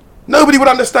 Nobody would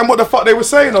understand what the fuck they were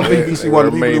saying on BBC One.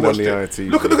 The people who watched it.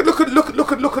 Look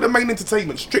at the main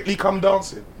entertainment. Strictly Come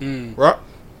Dancing, right?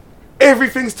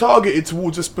 Everything's targeted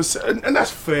towards a specific, and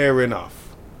that's fair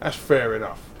enough.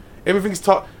 Everything's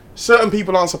certain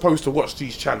people aren't supposed to watch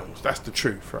these channels. That's the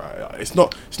truth, right? It's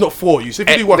not for you. So if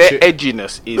you do watch their it,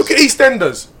 edginess is. Look at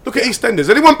EastEnders.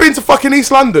 Anyone been to fucking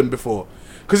East London before?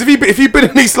 Because if you've been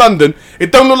in East London,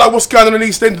 it don't look like what's going on in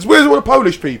EastEnders. Where's all the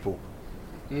Polish people?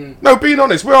 No, being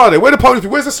honest, where are they? Where are the Polish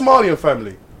people? Where's the Somalian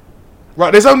family?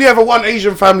 Right, there's only ever one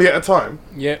Asian family at a time.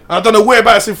 Yeah. I don't know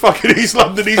whereabouts in fucking East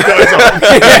London these guys are.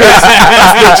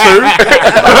 That's not true.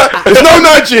 There's no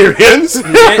Nigerians,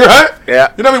 right?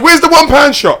 Yeah. You know what I mean? Where's the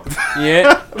 £1 shop?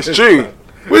 Yeah. It's true.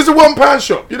 Where's the £1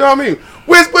 shop? You know what I mean?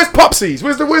 Where's Popsies?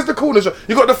 Where's the corner shop?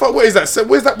 You got the what is that? So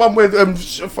where's that one where and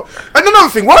another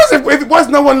thing? Why does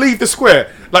no one leave the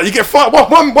square? Like you get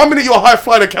one minute you're a high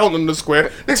flying accountant in the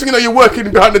square. Next thing you know you're working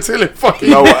behind the till in fucking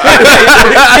No, in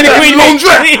the Queen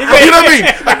laundrette. You know what I mean?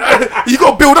 You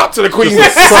got to build up to the Queen's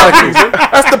cycles.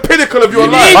 That's the pinnacle of your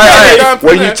life.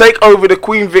 When you take over the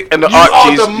Queen Vic and the You are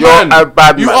Archies, the you're man. a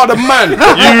bad man. You are the man. You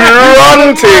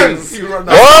run things.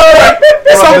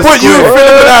 At some point, you and Phil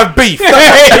are gonna have beef.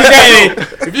 Exactly.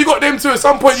 If you got them two, at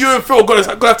some point, you and Phil are gonna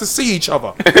have to see each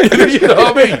other. You know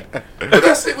what I mean? But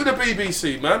that's it with the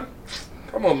BBC, man.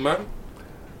 Come on, man.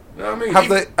 You know what I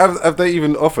mean? Have they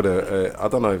even offered I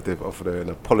don't know if they've offered her an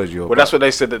apology or. Well, that's what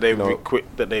they said that they quit.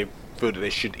 That they feel that they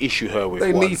should issue her with.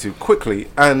 They one. need to quickly,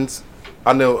 and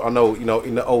I know. You know,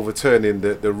 in the overturning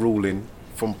the ruling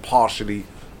from partially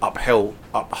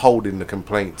upholding the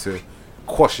complaint to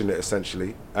quashing it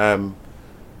essentially.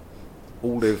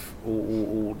 All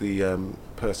the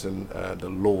person, the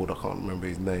Lord, I can't remember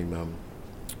his name,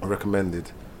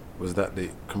 recommended was that the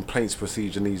complaints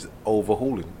procedure needs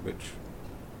overhauling, which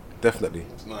definitely.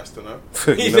 It's nice to know.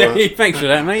 You know, Thanks for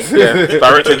that, mate. Yeah,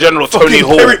 Director General Tony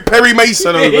Fucking Hall. Perry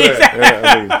Mason over there. yeah,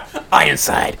 I mean,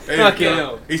 Ironside. There you Fucking go.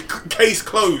 hell. His case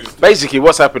closed. Basically,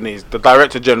 what's happened is the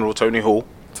Director General Tony Hall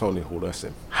Tony Hall, that's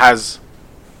him. has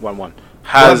 1-1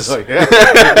 has Hey.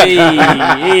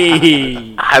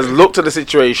 has looked at the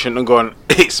situation and gone,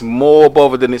 it's more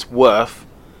bother than it's worth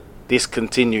this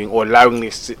continuing or allowing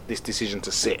this decision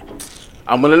to sit.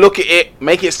 I'm going to look at it,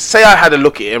 make it, say I had a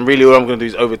look at it, and really all I'm going to do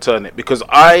is overturn it, because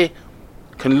I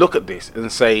can look at this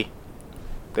and say,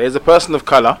 there's a person of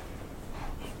colour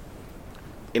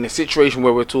in a situation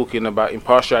where we're talking about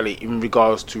impartiality in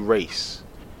regards to race.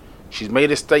 She's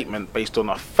made a statement based on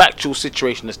a factual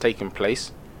situation that's taken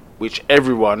place, which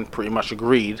everyone pretty much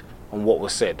agreed on what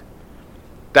was said.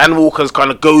 Dan Walker's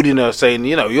kind of goading her, saying,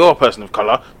 you know, you're a person of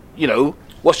colour, you know,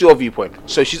 what's your viewpoint?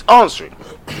 So she's answering.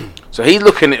 So he's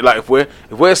looking at it like,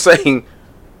 if we're saying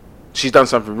she's done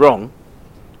something wrong,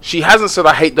 she hasn't said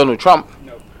I hate Donald Trump.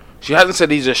 No. She hasn't said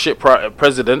he's a shit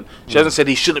president. She hasn't said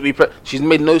he shouldn't be she's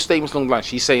made no statements along the line.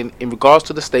 She's saying, in regards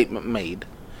to the statement made,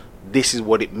 this is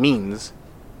what it means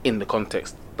in the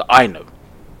context that I know.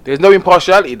 There's no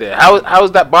impartiality there. How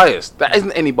is that biased? That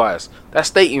isn't any bias. That's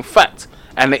stating fact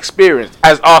and experience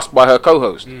as asked by her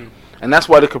co-host. And that's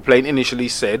why the complaint initially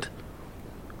said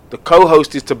the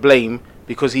co-host is to blame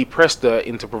because he pressed her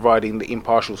into providing the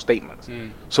impartial statements.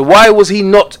 So why was he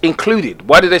not included?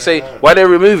 Why did they say, why did they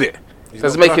remove it?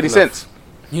 Doesn't make any sense.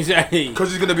 Exactly. Because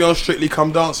he's going to be on Strictly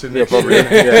Come Dancing. Yeah, next probably. year.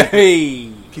 Yeah.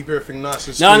 Hey. Keep everything nice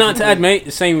and No, smooth. not to add, mate.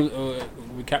 The same.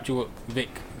 We capture what Vic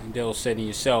and Dale said in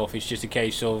yourself. It's just a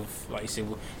case of, like you said,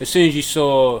 as soon as you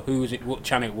saw who was it, what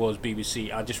channel it was,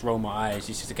 BBC, I just rolled my eyes.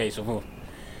 It's just a case of, oh,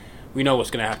 we know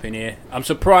what's going to happen here. I'm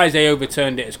surprised they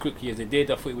overturned it as quickly as they did.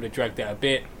 I thought it would have dragged out a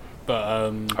bit, but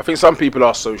I think some people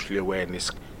are socially aware in this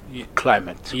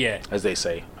climate, yeah. as they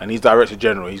say. And he's Director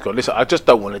General. He's gone, listen, I just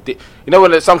don't want to you know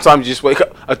when sometimes you just wake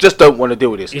up, I just don't want to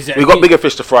deal with this. Exactly. We've got bigger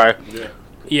fish to fry.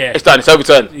 Yeah, It's done. It's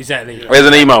overturned. exactly. There's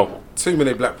an email. Too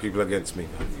many black people against me.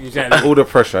 Exactly. All the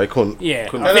pressure, I couldn't. Yeah.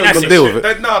 couldn't, I think that's couldn't it. deal with it.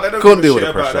 They don't Couldn't give deal a with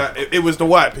shit the about pressure. that. It was the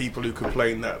white people who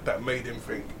complained that made him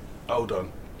think, hold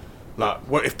on. Like,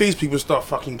 what if these people start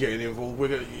fucking getting involved?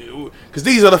 Because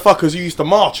these are the fuckers who used to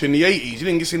march in the 80s. You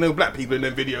didn't see no black people in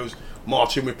them videos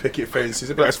marching with picket fences.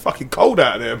 They'd be like, it's fucking cold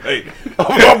out there, mate.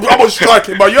 I'm on strike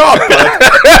in my yard, man.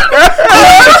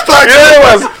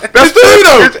 That's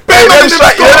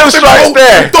the strikes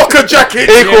there. Docker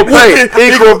jackets. Equal pay.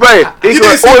 Equal pay. You Equal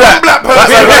didn't see all one that. black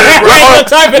person. Ain't no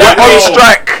time for that. We're on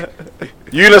strike.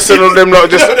 Unison of them lot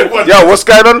just, yo, what's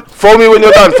going on? Phone me when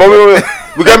you're done. Phone me when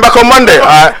we're going back on Monday.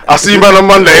 Alright, I'll see you man on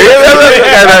Monday.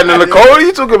 And in the cold, what are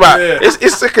you talking about? Yeah.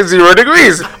 It's sick at 0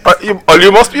 degrees.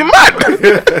 You must be mad.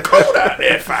 Cold out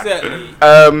there,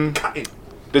 fam. Exactly.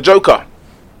 The Joker,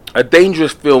 a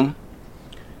dangerous film,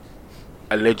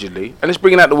 allegedly, and it's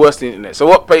bringing out the worst in the internet. So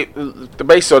what the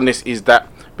base on this is that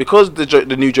because the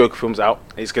new Joker film's out,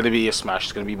 it's going to be a smash,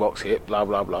 it's going to be box hit, blah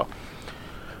blah blah.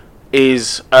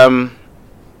 Is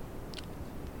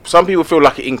some people feel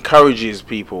like it encourages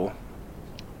people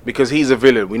because he's a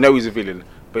villain. We know he's a villain,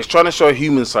 but it's trying to show a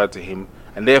human side to him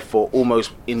and therefore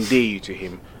almost endear you to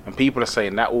him. And people are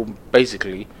saying that will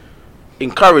basically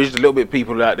encourage a little bit of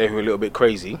people out there who are a little bit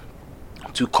crazy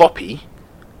to copy,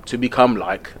 to become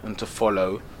like, and to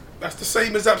follow. That's the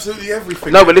same as absolutely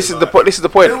everything. No, but this is the point. This is the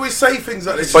They point. always say things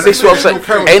like this. But this is what I'm saying.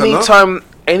 character,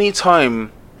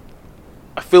 Anytime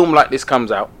a film like this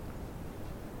comes out,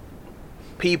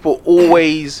 people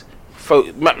always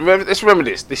let's remember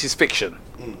this. This is fiction,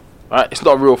 right? It's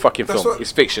not a real fucking That's film. what-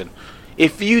 It's fiction.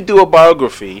 If you do a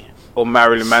biography on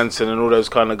Marilyn Manson and all those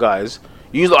kind of guys,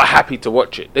 you lot are happy to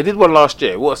watch it. They did one last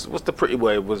year. What's the pretty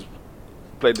boy was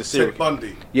played the serial? Ted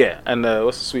Bundy. Yeah, and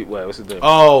what's the sweet boy? What's his name?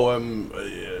 Oh,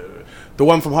 the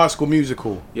one from High School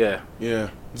Musical. Yeah. Yeah,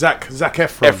 Zac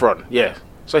Efron. Efron, yeah.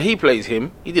 So he plays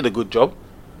him. He did a good job.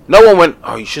 No one went,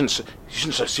 oh, you shouldn't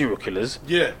say serial killers.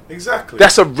 Yeah, exactly.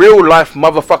 That's a real life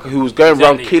motherfucker who was going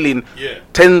around Exactly. killing Yeah.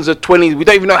 tens of 20s. We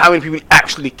don't even know how many people he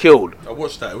actually killed, I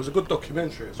watched that. It was a good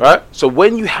documentary as well. right? So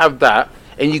when you have that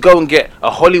and you go and get a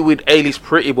Hollywood A-list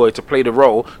pretty boy to play the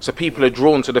role so people are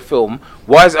drawn to the film,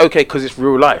 why is it okay? Because it's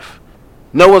real life.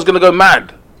 No one's going to go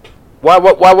mad. Why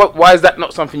is that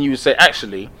not something you would say,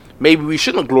 actually, maybe we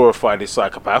shouldn't glorify this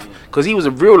psychopath because he was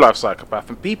a real life psychopath,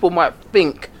 and people might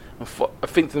think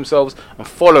to themselves and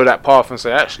follow that path and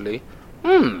say, actually,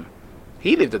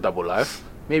 he lived a double life.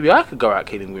 Maybe I could go out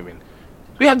killing women.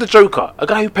 We have the Joker, a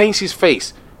guy who paints his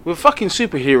face. We're a fucking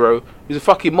superhero who's a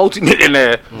fucking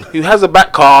multi-millionaire who has a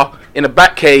back car in a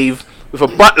back cave with a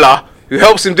butler who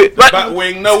helps him do like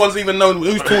Batwing. No one's even known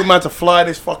who's taught man to fly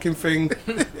this fucking thing.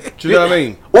 Do you know what I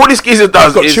mean? all this geezer He's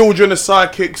does got is children as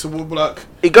sidekicks and we're like.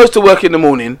 he goes to work in the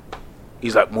morning.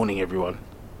 He's like, morning everyone.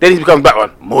 Then he becomes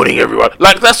Batman. Morning everyone.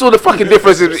 Like that's all the fucking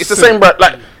difference. It's the same, but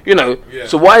like you know. Yeah.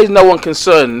 So why is no one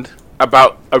concerned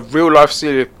about a real life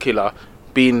serial killer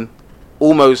being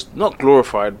almost not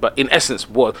glorified, but in essence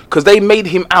was because they made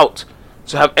him out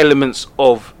to have elements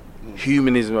of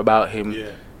humanism about him.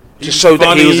 Yeah. Just showed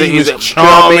that funny, he was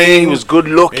charming, charming, he was good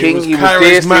looking, he he was was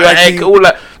this, he was charismatic. that, all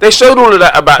that. They showed all of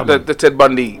that about the Ted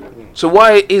Bundy. So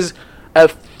why is a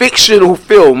fictional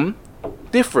film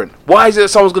different? Why is it that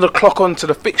someone's going to clock on to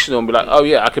the fictional and be like, oh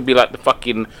yeah, I could be like the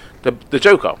fucking the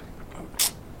Joker?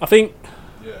 I think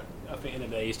Yeah. in the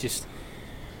day it's just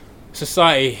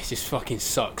society just fucking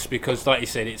sucks because like you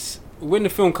said, it's when the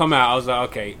film come out I was like,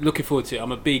 okay, looking forward to it.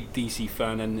 I'm a big DC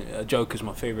fan and Joker's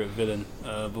my favourite villain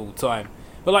of all time.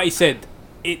 But like you said,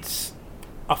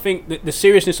 I think that the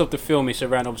seriousness of the film is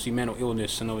around obviously mental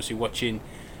illness and obviously watching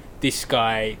this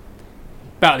guy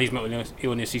battle his mental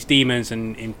illness, his demons,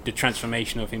 and in the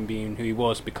transformation of him being who he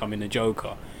was, becoming the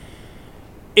Joker.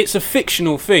 It's a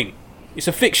fictional thing. It's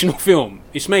a fictional film.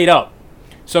 It's made up.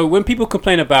 So when people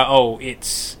complain about, oh,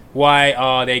 it's why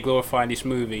are they glorifying this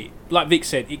movie? Like Vic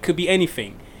said, it could be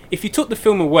anything. If you took the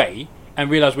film away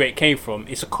and realised where it came from,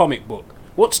 it's a comic book.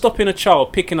 What's stopping a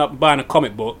child picking up and buying a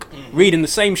comic book, reading the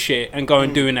same shit and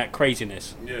going doing that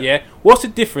craziness? Yeah. What's the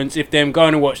difference if them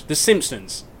going to watch The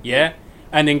Simpsons? Yeah.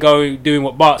 And then go doing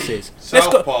what Bart says.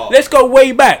 Park. Let's go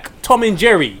way back. Tom and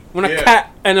Jerry, when a Yeah.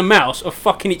 cat and a mouse are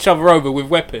fucking each other over with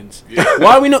weapons.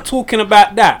 Why are we not talking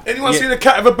about that? Anyone seen a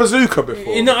cat with a bazooka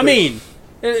before? You know what I mean?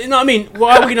 You know what I mean?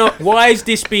 Why are we not? Why is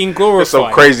this being glorified?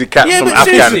 Some crazy cat Yeah, from but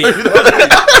seriously.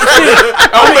 Afghan.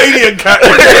 Albanian cat.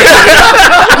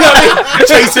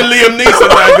 Chasing Liam Neeson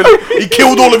man, 'cause he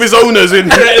killed all of his owners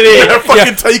in a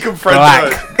fucking Taken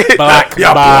franchise. Black,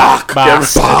 Yeah, black,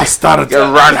 Bastard. Get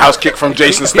a roundhouse kick from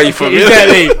Jason Statham.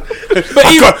 Exactly. But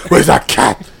even, Where's that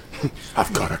cat?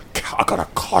 I've got a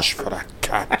cosh for that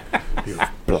cat. You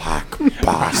black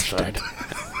bastard.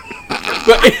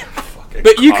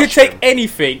 but you could take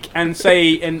anything and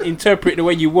say and interpret it the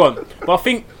way you want. But I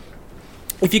think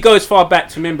if you go as far back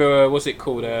to remember, what's it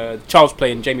called? Child's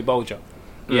Play and Jamie Bolger.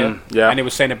 Yeah. Yeah. And it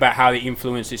was saying about how they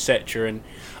influence, etc. And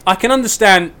I can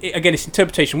understand, again, it's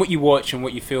interpretation, what you watch and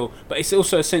what you feel, but it's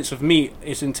also a sense of me,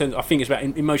 it's in terms, I think it's about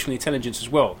emotional intelligence as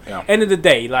well. Yeah. End of the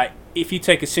day, like, if you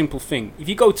take a simple thing, if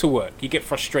you go to work, you get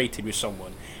frustrated with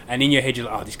someone, and in your head you're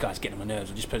like, oh, this guy's getting on my nerves,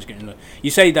 or this person's getting on my nerves.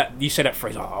 You say that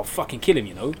phrase, oh, I'll fucking kill him,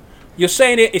 you know? You're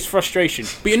saying it's frustration,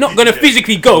 but you're not going to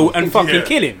physically go and fucking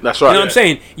kill him. That's right. You know what I'm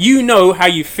saying? You know how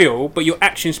you feel, but your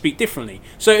actions speak differently.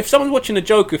 So if someone's watching a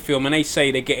Joker film and they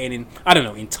say they're getting,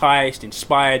 enticed,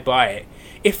 inspired by it,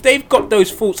 if they've got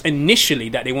those thoughts initially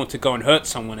that they want to go and hurt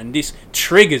someone and this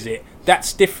triggers it,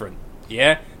 that's different.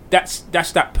 Yeah? That's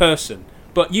that person.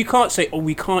 But you can't say, oh,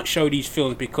 we can't show these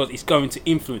films because it's going to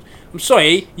influence. I'm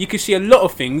sorry, you can see a lot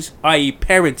of things, i.e.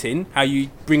 parenting, how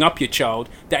you bring up your child,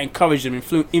 that encourage them,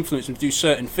 influence them to do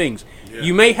certain things. Yeah.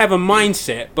 You may have a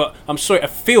mindset, but I'm sorry, a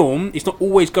film is not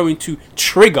always going to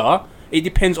trigger. It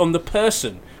depends on the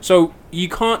person. So you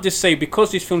can't just say,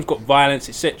 because this film's got violence,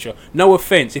 etc. No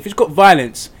offence, if it's got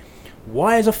violence,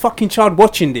 why is a fucking child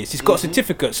watching this? It's got a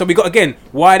certificate. So we got, again,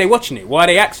 why are they watching it? Why are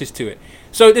they access to it?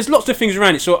 So there's lots of things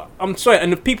around it. So I'm sorry,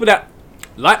 and the people that,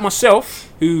 like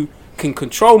myself, who can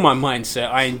control my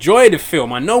mindset, I enjoy the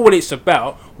film, I know what it's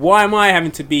about, why am I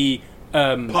having to be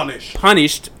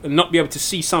punished and not be able to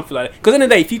see something like that? Because at the end of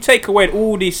the day, if you take away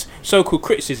all this so-called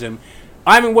criticism,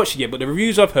 I haven't watched it yet, but the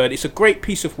reviews I've heard, it's a great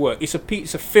piece of work. It's a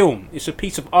film. It's a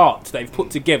piece of art that they've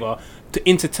put together to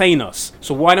entertain us.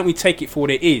 So why don't we take it for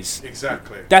what it is?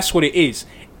 Exactly. That's what it is.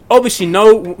 Obviously,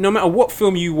 no matter what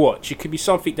film you watch, it could be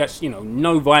something that's,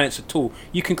 no violence at all.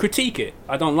 You can critique it.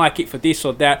 I don't like it for this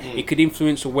or that. It could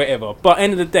influence or whatever. But at the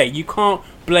end of the day, you can't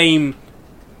blame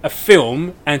a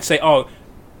film and say, oh,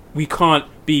 we can't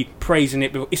be praising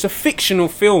it. It's a fictional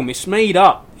film. It's made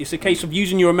up. It's a case of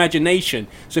using your imagination.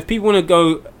 So if people want to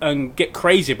go and get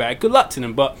crazy about it, good luck to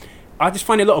them. But I just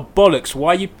find it a lot of bollocks.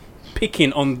 Why are you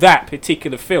picking on that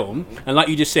particular film? And like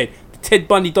you just said, the Ted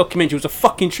Bundy documentary was a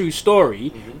fucking true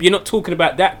story. But you're not talking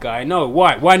about that guy. No,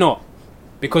 why? Why not?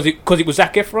 Because it was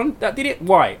Zac Efron that did it?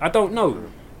 Why? I don't know.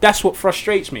 That's what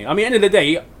frustrates me. I mean, at the end of the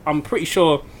day, I'm pretty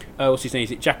sure, what's his name?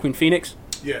 Is it Joaquin Phoenix?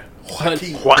 Yeah.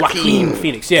 Joaquin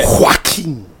Phoenix, yeah.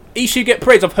 Joaquin. He should get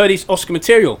praised. I've heard he's Oscar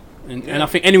material. And I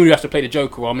think anyone who has to play the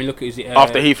Joker, I mean, look at his...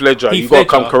 After Heath Ledger, you've got to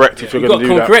come correct if you're going to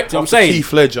do that. Correct, I'm saying.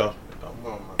 Heath Ledger.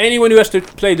 Anyone who has to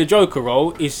play the Joker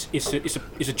role is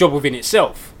a job within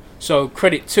itself. So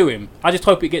credit to him. I just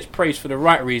hope it gets praised for the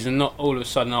right reason, not all of a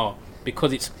sudden,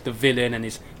 because it's the villain and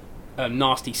there's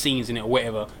nasty scenes in it or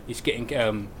whatever, it's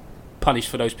getting punished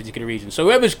for those particular reasons. So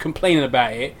whoever's complaining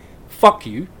about it, fuck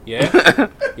you, yeah,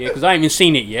 because I haven't even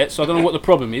seen it yet, so I don't know what the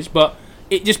problem is, but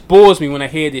it just bores me when I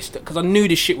hear this, because I knew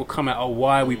this shit would come out. Oh,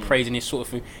 why are we praising this sort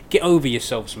of thing? Get over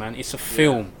yourselves, man. It's a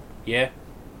film, yeah.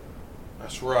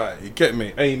 That's right. You get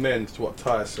me? Amen to what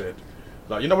Ty said.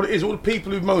 Like, you know what it is? All the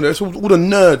people who moan, it's all the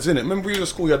nerds, innit? Remember we was at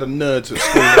school, you had the nerds at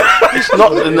school. It's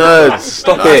not the nerds.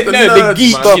 Stop it. The No, nerds, the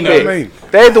geeks, man. Stop you know it. what I mean?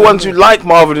 They're the ones who like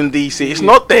Marvel and DC. It's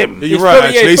not them. Yeah, you're It's right,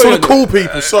 probably- actually. It's all the probably- cool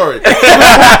people, sorry. Man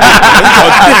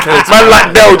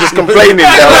like Dell just complaining.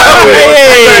 Dell.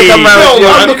 Hey, Come around Dell, with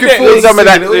you. I'm looking forward to Come with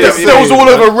that. seeing it. There was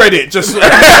all over Reddit, just... Them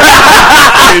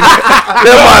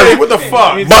Hey, ones. what the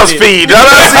fuck? BuzzFeed. I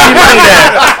don't see you man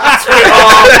there.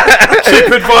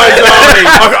 Chip advisor.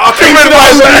 I came to the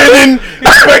opening,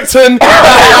 expecting the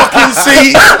fucking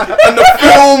seat and the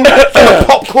film and the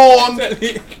popcorn.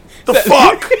 The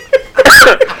fuck?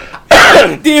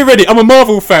 Dear Reddit, I'm a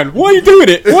Marvel fan. Why are you doing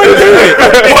it? Why are you doing it?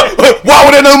 Why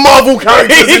were there no Marvel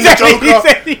characters in the Joker?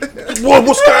 Exactly.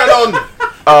 What's going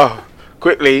on?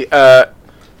 Quickly.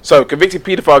 So, convicted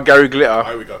paedophile Gary Glitter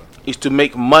Here we go. is to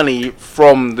make money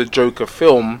from the Joker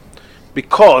film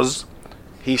because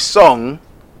his song.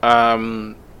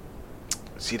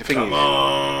 See, the thing Come is.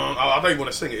 on. I don't even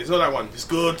want to sing it. It's not that one. It's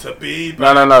good to be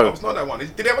No, back. no. It's not that one.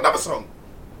 Did he have another song?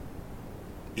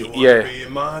 You want Yeah. to be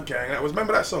in my gang. That was,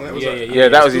 remember that song? That was Yeah, like, yeah,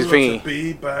 that was it's his good thingy. to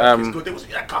be back. Um, It's good.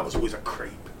 That guy was always a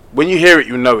creep. When you hear it,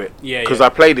 you know it. Yeah, Because yeah. I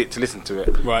played it to listen to it.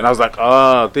 Right. And I was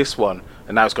like, this one.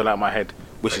 And now it's gone out of my head,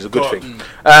 which is a good God.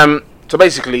 thing. So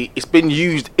basically, it's been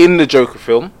used in the Joker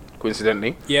film,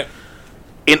 coincidentally, Yep.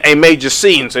 in a major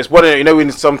scene. So it's one of,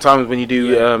 when sometimes when you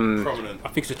do... Prominent.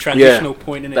 I think it's a transitional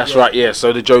point in it. That's yeah. right, yeah.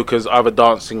 So the Joker's either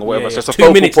dancing or whatever. Yeah, So yeah. it's a 2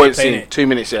 focal minutes point they play scene. it. 2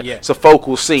 minutes, yeah. Yeah. It's a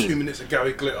focal 2 scene. minutes of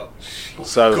Gary Glitter.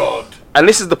 So, God. and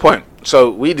this is the point. So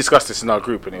we discussed this in our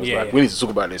group, and it was Yeah, like, yeah. we need to talk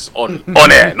about this on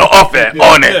air, not off air,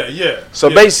 on air. Yeah. So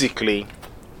yeah. basically,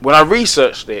 when I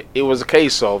researched it, it was a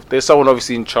case of there's someone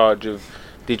obviously in charge of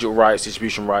digital rights,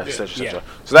 distribution rights, etc., etc.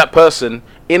 Yeah. So that person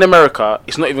in America,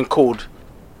 it's not even called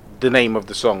the name of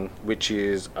the song, which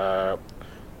is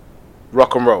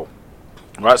Rock and Roll.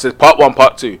 Right? So it's part 1,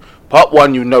 part 2. Part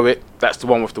 1, you know it. That's the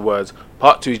one with the words.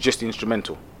 Part 2 is just the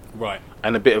instrumental Right.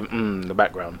 and a bit of in the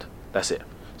background. That's it.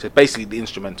 So it's basically the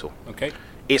instrumental. Okay.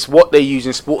 It's what they use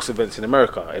in sports events in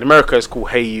America. In America, it's called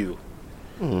Hey You,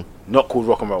 not called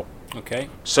Rock and Roll. Okay.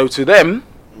 So to them,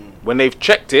 when they've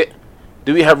checked it,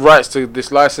 do we have rights to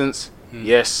this license?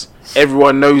 Yes.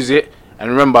 Everyone knows it. And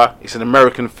remember, it's an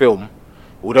American film.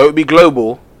 Although it be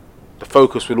global, the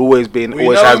focus will always be in We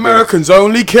always know has Americans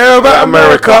only care about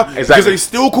America. America Exactly. because they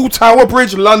still call Tower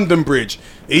Bridge London Bridge,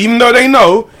 even though they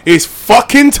know it's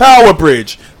fucking Tower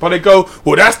Bridge. But they go,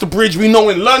 well, that's the bridge we know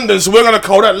in London, so we're gonna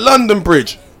call that London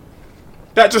Bridge.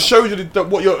 That just shows you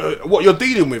what you're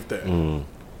dealing with there. been.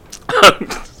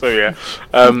 So yeah.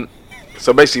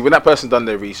 So basically, when that person done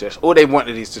their research, all they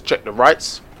wanted is to check the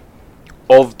rights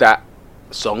of that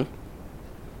song.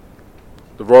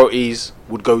 The royalties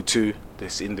would go to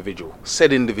this individual,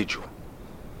 said individual.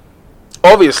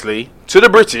 Obviously, to the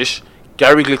British,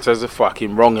 Gary Glitter's a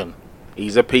fucking wrong'un.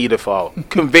 He's a paedophile,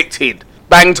 convicted,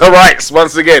 banged to rights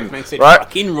once again, Man said right?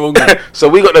 fucking wrong. So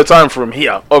we got no time for him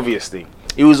here. Obviously,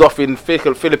 he was off in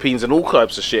Philippines and all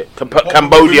types of shit.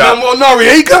 Cambodia. Remember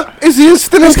Noriega? Is he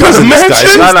still in prison? man, this guy?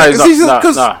 shit. No, Is he- he's not.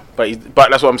 'cause- No. But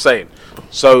that's what I'm saying.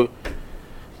 So,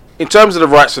 in terms of the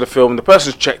rights of the film, the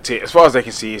person's checked it. As far as they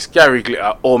can see, it's Gary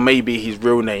Glitter, or maybe his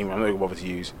real name. I'm not going to bother to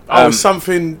use.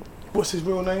 Something. What's his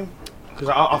real name? Because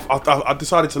I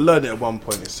decided to learn it at one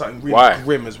point. It's something really Why?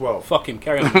 grim as well. Fuck him.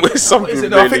 Carry on. With something Is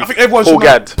it? really. I think everyone Paul should know.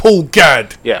 Gadd. Paul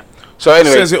Gadd Yeah. So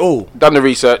anyway, says it all. done the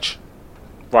research.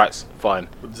 Rights, fine.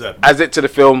 What does that mean? Adds it to the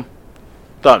film.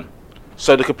 Done.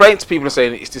 So the complaints people are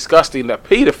saying it's disgusting that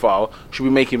paedophile should be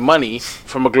making money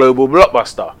from a global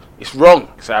blockbuster. It's wrong.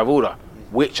 It's out of order.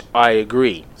 Which I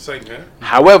agree. Same here.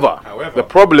 However, However. the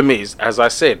problem is, as I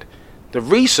said, the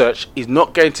research is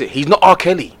not going to. He's not R.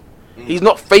 Kelly. He's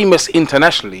not famous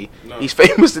internationally. No. He's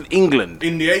famous in England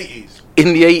In the 80s.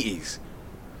 in the 80s.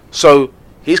 So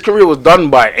his career was done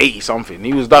by 80 something.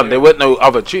 He was done. There weren't no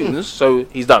other tunes, so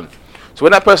he's done. So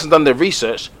when that person done their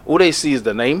research, all they see is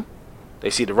the name.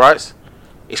 They see the rights.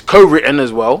 It's co-written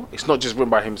as well. It's not just written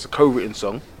by him. It's a co-written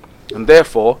song. And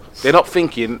therefore, they're not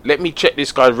thinking, let me check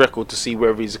this guy's record to see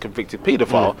whether he's a convicted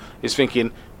paedophile. It's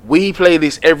thinking, we play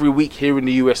this every week here in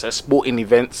the US at sporting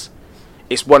events.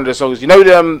 It's one of the songs, you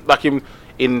know, like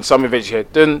in some events you hear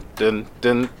dun dun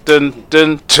dun dun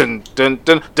dun dun dun dun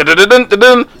dun dun dun dun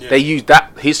dun. They use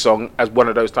his song as one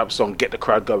of those type of songs, get the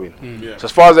crowd going. Yeah. So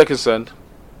as far as they're concerned,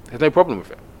 there's no problem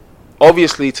with it.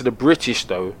 Obviously, to the British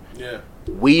though,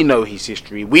 we know his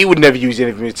history. We would never use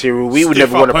any material. We would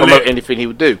never want to promote anything he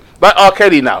would do. Like R.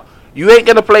 Kelly now. You ain't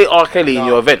going to play R. Kelly in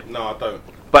your event. No, I don't.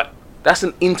 But that's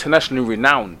an internationally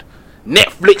renowned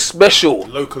Netflix special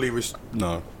Locally,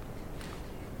 no.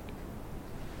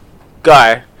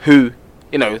 guy who,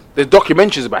 you know, there's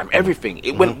documentaries about him, everything.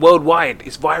 It went worldwide.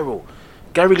 It's viral.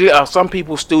 Gary Glitter, some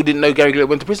people still didn't know Gary Glitter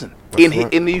went to prison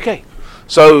in the UK.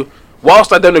 So,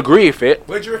 whilst I don't agree with it...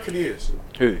 Where do you reckon he is?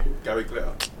 Who? Gary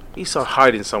Glitter. He's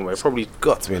hiding somewhere. Probably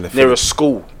Got to be in the near film. a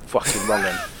school. Fucking wrong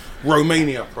end.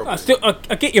 Romania, probably.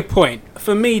 I get your point.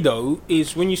 For me, though,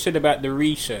 is when you said about the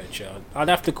researcher, I'd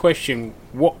have to question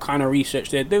what kind of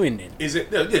research they're doing then. Is it?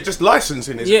 Yeah, just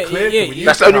licensing. Is Yeah, it clear? yeah, Can we use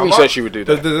That's the it? only How research much? you would do.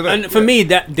 That. And for me,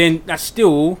 that's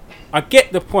still, I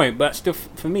get the point, but still,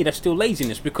 for me, that's still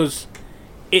laziness because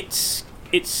it's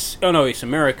oh no, it's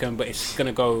American, but it's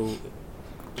gonna go.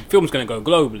 The film's gonna go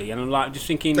globally, and I'm like just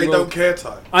thinking. They well, don't care,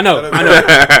 Ty. I know.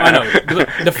 I know.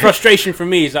 The frustration for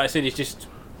me is, like I said, it's just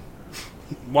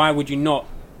why would you not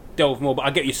delve more? But I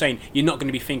get what you're saying. You're not going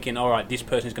to be thinking, all right, this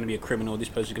person's going to be a criminal, this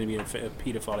person's going to be a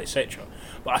paedophile, etc.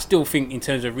 But I still think, in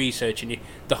terms of researching,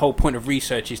 the whole point of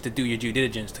research is to do your due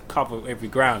diligence to cover every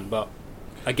ground. But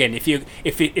again,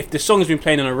 if the song has been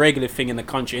playing on a regular thing in the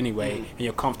country anyway, and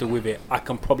you're comfortable with it, I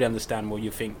can probably understand where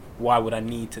you think, why would I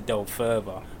need to delve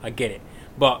further? I get it.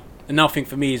 But another thing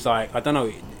for me is like, I don't know,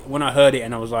 when I heard it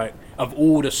and I was like, of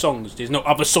all the songs, there's no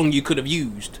other song you could have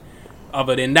used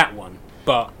other than that one.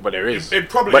 But there is. It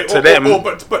probably, but to them,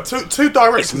 but two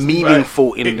directors. it's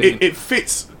meaningful right? in it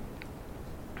fits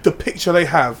the picture they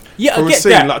have. Yeah, for I a get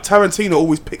scene. that. Like Tarantino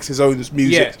always picks his own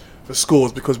music Yeah. for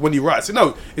scores because when he writes it,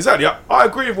 no, exactly. I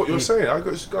agree with what you're saying. I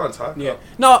go on, Ty. yeah,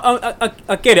 no,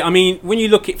 I get it. I mean, when you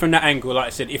look at it from that angle, like I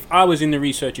said, if I was in the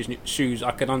researcher's shoes,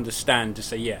 I could understand to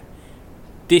say, yeah,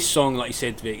 this song, like you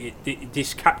said, Vic,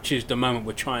 this captures the moment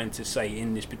we're trying to say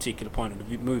in this particular point of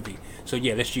the movie. So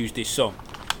yeah, let's use this song.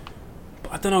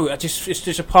 But I don't know. It's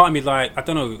just a part of me like, I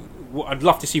don't know. I'd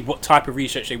love to see what type of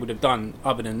research they would have done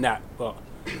other than that. But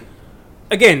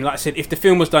again, like I said, if the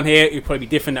film was done here, it would probably be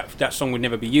different. That song would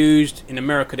never be used. In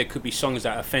America, there could be songs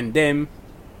that offend them,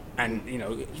 and you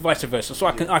know, vice versa. So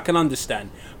I can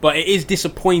understand. But it is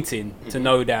disappointing to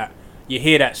know that you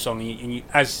hear that song and you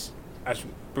as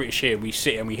British here, we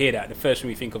sit and we hear that. The first thing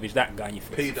we think of is that guy. And you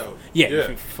think, Pedo. yeah, you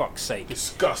think, for fuck's sake.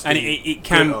 Disgusting. And it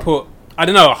can Glitter. put. I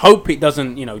don't know. I hope it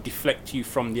doesn't, deflect you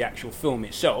from the actual film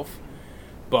itself.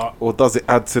 But Or does it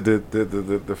add to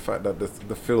the fact that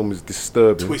the film is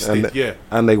disturbing? Twisted, yeah.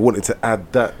 And they wanted to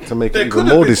add that to make There it could even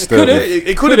have more been. disturbing.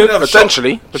 It could have been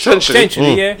potentially.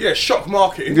 potentially, yeah, Yeah, shock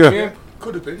marketing. Yeah.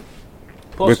 Could have been.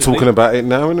 We're possibly. talking about it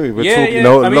now, aren't we? We're Yeah, talking, yeah.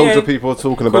 No, I mean, loads yeah. of people are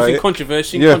talking about Causing it.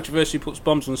 controversy. Yeah. Controversy puts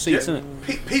bombs on seats, Yeah. isn't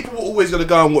it? People were always going to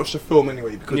go and watch the film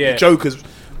anyway because Yeah. the Joker's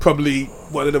probably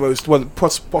one of the most,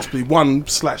 possibly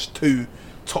 1/2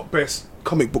 top best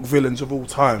comic book villains of all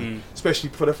time. Especially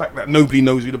for the fact that nobody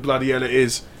knows who the bloody hell it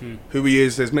is, who he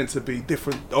is. There's meant to be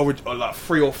different, or like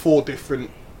 3 or 4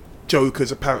 different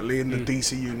Jokers apparently in the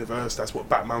DC universe. That's what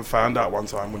Batman found out one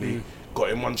time when he got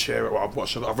in one chair. Well,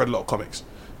 I've read a lot of comics.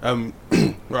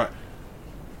 Right.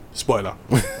 Spoiler.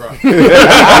 Right.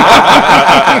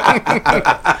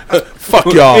 Fuck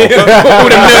y'all.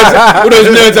 all those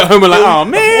nerds at home are like, oh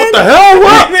man, What the hell?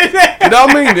 What? You know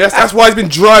what I mean? That's why he's been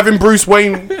driving Bruce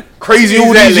Wayne crazy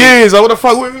all these Exactly. years. Like, what the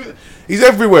fuck? He's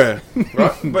everywhere.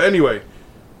 Right? But anyway,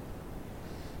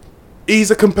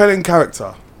 he's a compelling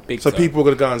character. Big So time. people are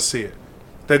going to go and see it.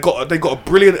 They got a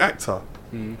brilliant actor.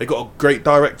 They got a great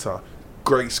director.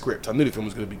 Great script. I knew the film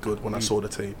was going to be good when I saw the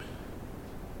team.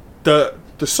 The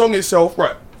song itself,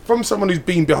 right, from someone who's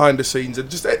been behind the scenes, and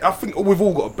just I think we've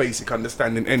all got a basic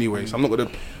understanding anyway, so I'm not going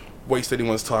to waste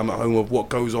anyone's time at home of what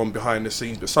goes on behind the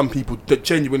scenes, but some people that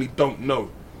genuinely don't know.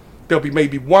 There'll be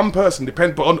maybe one person,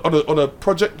 but on a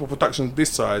project or production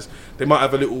this size, they might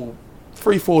have a little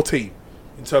 3-4 team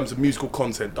in terms of musical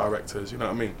content directors, you know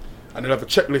what I mean? And they'll have a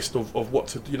checklist of what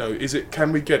to,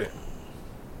 can we get it?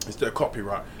 Is there a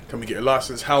copyright? Can we get a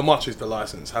license? How much is the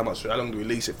license? How long do we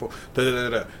lease it for?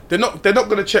 They're not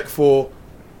going to check for.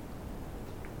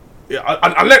 Yeah,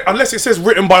 unless it says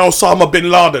written by Osama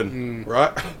bin Laden,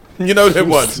 right? You know them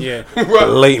ones. Yeah. Right.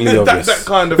 Blatantly that, obvious. that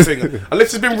kind of thing.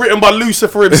 Unless it's been written by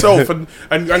Lucifer himself and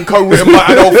co-written by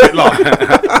Adolf Hitler.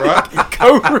 Right?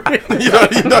 Co-written. You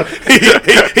know,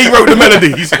 he wrote the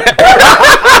melodies.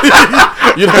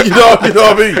 you know what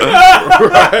I mean?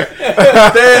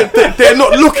 Right? They're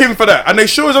not looking for that, and they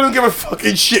sure as I don't give a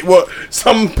fucking shit what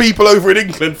some people over in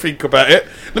England think about it.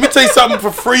 Let me tell you something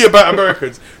for free about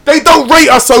Americans. They don't rate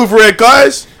us over here,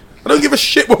 guys. I don't give a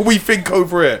shit what we think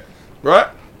over here, right?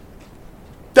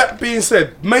 That being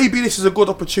said, maybe this is a good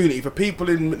opportunity for people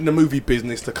in the movie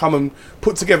business to come and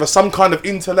put together some kind of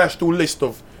international list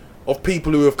of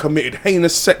people who have committed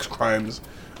heinous sex crimes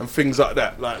and things like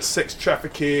that, like sex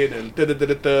trafficking and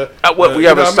da-da-da-da-da. At work, we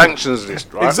have you a know what I mean? sanctions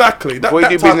list, right? Exactly. Before you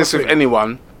do type of business with thing.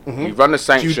 anyone, you run a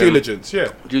sanction. Due diligence,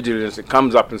 yeah. Due diligence. It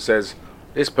comes up and says,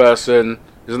 this person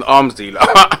is an arms dealer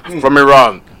from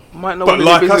Iran. Might not But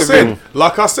wanna do business with him.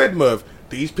 like I said, Merv,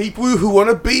 these people who want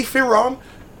to beef Iran,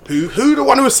 who the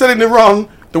one who was selling Iran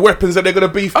the weapons that they're going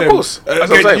to beef Of them, course. That's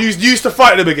what I'm saying. used to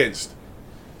fight them against.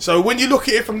 So when you look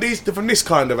at it from this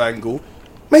kind of angle,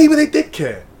 maybe they did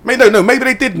care. Maybe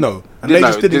they did know, and Did they know,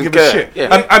 just didn't didn't give a care, shit.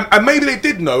 yeah. And maybe they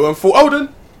did know and thought, hold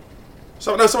on.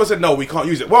 Someone said, no, we can't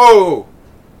use it. Whoa!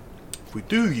 If we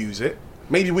do use it,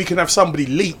 maybe we can have somebody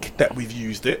leak that we've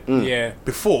used it Yeah.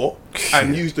 before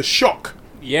and use the shock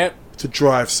Yep. to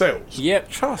drive sales. Yep.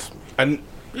 Trust me. And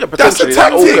Yeah, that's the potentially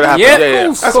that all tactic. could happen. Yeah, Yeah, yeah. of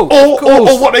course. That's Cool,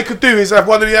 or what they could do is have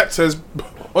one of the actors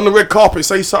on the red carpet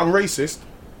say something racist.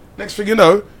 Next thing you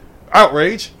know,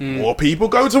 outrage. More people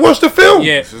go to watch the film.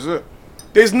 Yeah. This is it.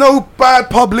 There's no bad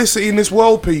publicity in this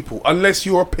world, people, unless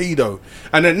you're a pedo.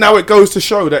 And then now it goes to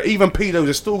show that even pedos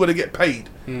are still going to get paid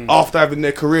after having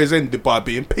their careers ended by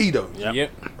being pedos. Yeah.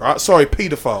 Yep. Right? Sorry,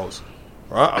 pedophiles.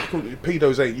 Right?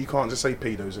 Pedos ain't. You can't just say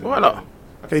pedos anymore. Why not?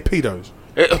 Okay, pedos.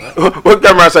 What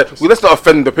camera I say? Well, let's not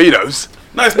offend the pedos.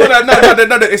 No, it's not that.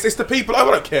 No, it's the people. I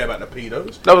don't care about the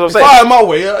pedos. No, what I'm if saying. I had my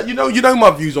way, you know my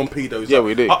views on pedos. Yeah,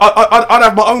 we do. I'd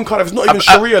have my own kind of. It's not even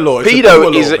Sharia law. It's a Pedo Pure law,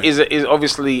 mate. is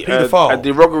obviously Paedophile. a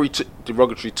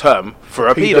derogatory term for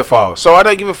a Paedophile. paedophile. So I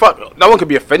don't give a fuck. No one can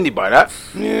be offended by that.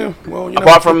 Yeah, well, you know,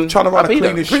 Apart from trying to run a a pedo.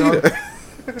 cleanest show.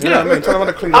 Yeah, I mean, trying to run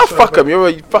a cleanest I'll show. fuck them. You're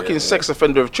a fucking sex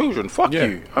offender of children. Fuck Yeah,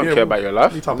 you. I don't yeah, care about your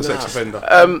life. Any type of sex offender.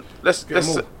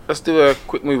 Let's do a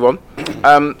quick move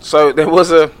on. So there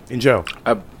was a In jail.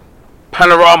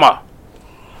 Panorama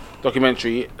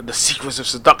documentary, The Secrets of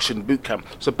Seduction Boot Camp.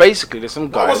 So basically, there's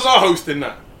some Why guys. wasn't I hosting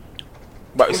that?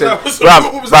 But it Was said, that-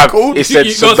 what was that called? It said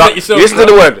You gotta say it yourself, listen to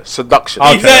bro. the word seduction.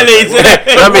 Exactly.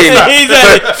 I mean,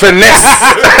 finesse.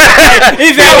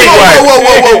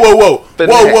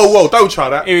 Whoa! Don't try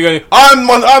that. Here we go.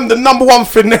 I'm the number one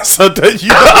finesser that you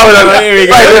know. Oh, no, no. Here we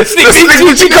go. Right, the Sneaky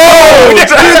Code.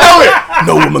 You know it.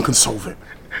 No woman can solve it.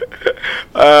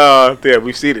 Yeah,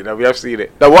 we've seen it. Now we have seen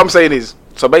it. Now what I'm saying is,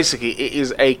 so basically, it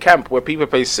is a camp where people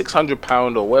pay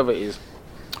 £600 or whatever it is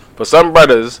for some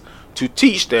brothers to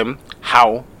teach them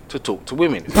how to talk to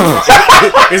women. Is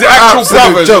it actual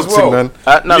brothers as Joking, well? man.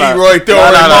 No, no. Leroy,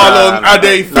 Delroy, Marlon,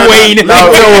 Ade, Dwayne,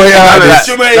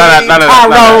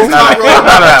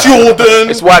 Jordan.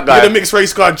 It's white guys. You're the mixed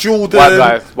race guy, Jordan.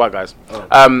 White guys.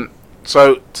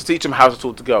 So to teach them how to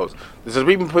talk to girls.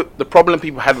 The problem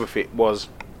people had with it was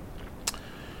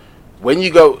when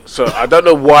you go. So I don't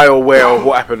know why or where or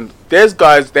what happened. There's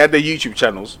guys. They had their YouTube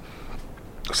channels.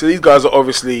 So these guys are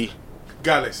obviously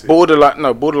Galaxy.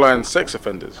 borderline sex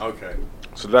offenders. Okay.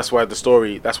 So that's why that's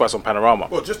why it's on Panorama.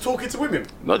 What, just talking to women?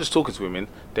 Not just talking to women.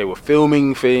 They were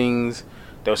filming things.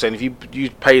 They were saying if you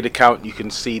pay the count, you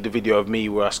can see the video of me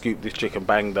where I scooped this chick and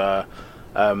banged her.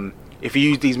 If you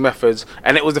use these methods,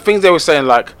 and it was the things they were saying,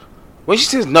 like when she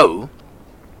says no,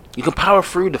 you can power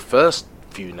through the first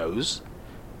few no's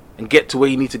and get to where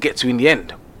you need to get to in the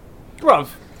end. Bruv.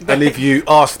 And if you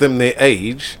ask them their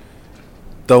age,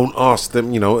 don't ask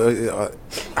them.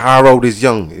 How old is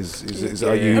young?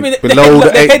 Are you I mean, below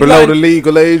the headline- below the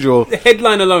legal age or? The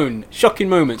headline alone, shocking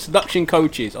moment. Seduction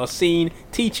coaches are seen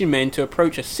teaching men to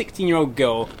approach a 16-year-old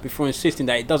girl before insisting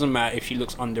that it doesn't matter if she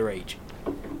looks underage.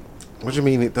 What do you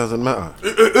mean it doesn't matter?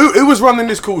 Who was running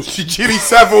this course? Jimmy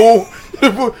Savile.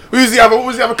 Who's the other? What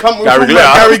was the other company? Gary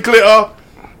Glitter. Gary Glitter.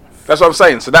 That's what I'm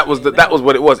saying. So that was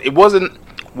what it was. It wasn't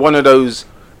one of those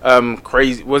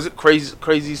crazy. Was it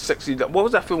crazy sexy? What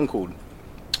was that film called?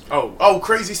 Oh,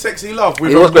 Crazy Sexy Love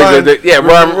with It was crazy. Yeah,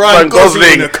 Ryan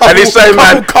Gosling. And he's saying,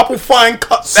 man, couple fine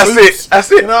cut That's suits. it. That's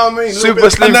it. You know what I mean? Super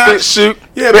slim fit suit.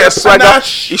 Yeah, bit of swagger.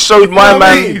 panache. He showed You my know what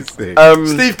I man. mean?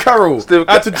 Steve Carroll Steve-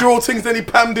 had to draw things. Then he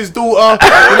pammed his daughter. You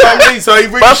know what I mean? So he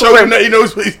really That's showed what him that he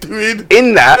knows what he's doing.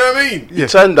 In that, You know what I mean? he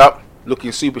turned up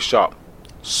looking super sharp,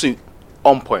 suit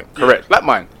on point, correct, like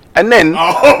mine. And then,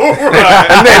 Oh,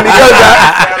 right. and then he goes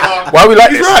out. why we like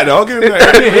He's this? right, though. I'll give him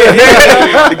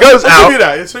that. It goes I'll give you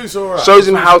out, that. It's all right. shows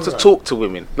him how to It's all talk to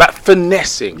women, like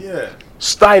finessing, right.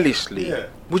 stylishly. Yeah.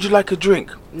 Would you like a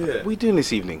drink? Yeah. What are we doing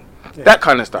this evening? That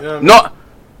kind of stuff. Yeah. Not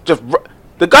just.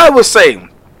 The guy was saying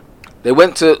they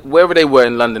went to wherever they were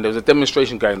in London. There was a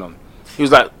demonstration going on. He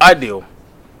was like, ideal,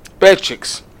 bare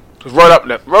chicks, just roll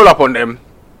up on them.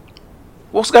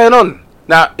 What's going on?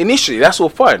 Now, initially, that's all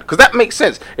fine because that makes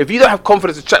sense. If you don't have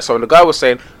confidence to chat someone, the guy was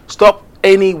saying, stop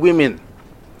any women,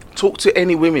 talk to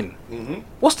any women.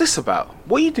 What's this about?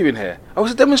 What are you doing here? Oh,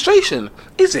 it's a demonstration.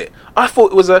 Is it? I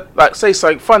thought it was say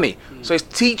something funny. So it's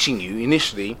teaching you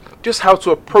initially just how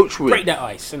to approach women. Break that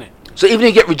ice, innit? So even if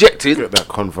you get rejected, Get that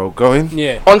convo going.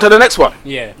 Yeah. on to the next one.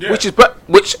 Yeah. Which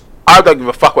I don't give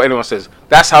a fuck what anyone says.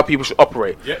 That's how people should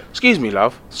operate. Yeah. Excuse me,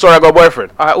 love. Sorry, I got a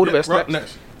boyfriend. All right, all the best. Right,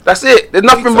 Next. next. That's it. There's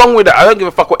nothing wrong with that. I don't give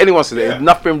a fuck what anyone says. Yeah. There's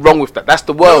nothing wrong with that. That's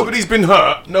the world. Nobody's been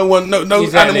hurt. No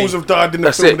Exactly. animals have died in the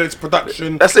That's film. it. It's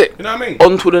production. That's it. You know what I mean?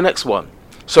 On to the next one.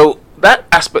 So that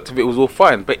aspect of it was all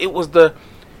fine, but it was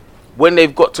when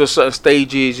they've got to certain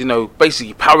stages,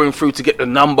 basically powering through to get the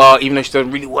number, even though she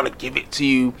doesn't really want to give it to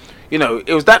you.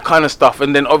 It was that kind of stuff.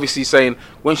 And then obviously saying,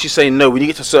 when she's saying no, when you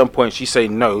get to a certain point, she's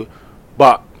saying no,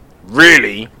 but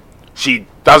really, she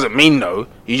doesn't mean no.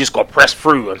 You just got to press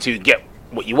through until you get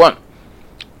what you want.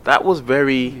 That was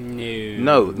very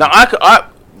no. Now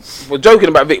we're joking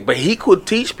about Vic, but he could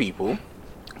teach people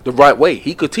the right way.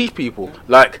 He could teach people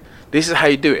like, this is how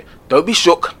you do it. Don't be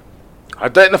shook.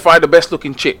 Identify the best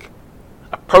looking chick.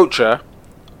 Approach her.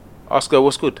 Ask her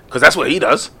what's good, because that's what he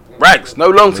does. Rags, no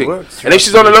long thing. works. And if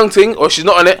she's on a long thing or she's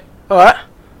not on it, all right.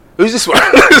 Who's this one?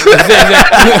 Nothing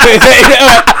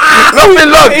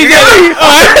long. You get me?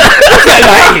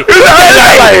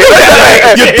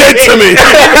 You're dead to me.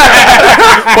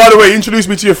 By the way, introduce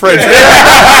me to your friends.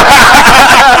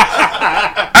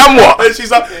 And what? And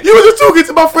she's like, you were just talking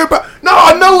to my friend, but no,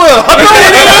 I know her.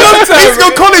 I used to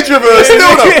go college with her.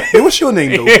 Still though. Hey, what's your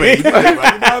name though, babe?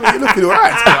 You're looking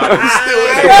alright.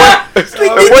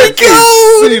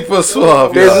 Super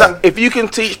suave. There's if you can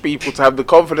teach people to have the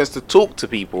confidence to talk to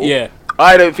people, Yeah.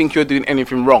 I don't think you're doing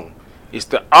anything wrong. It's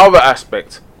the other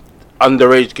aspect.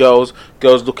 Underage girls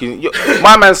looking.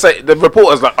 My man said, the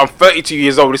reporter's like, I'm 32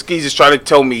 years old. This geezer's trying to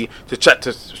tell me to chat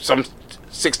to some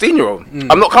 16-year-old.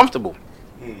 I'm not comfortable.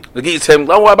 The geezer's saying,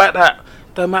 don't worry about that.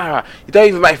 Don't matter. It don't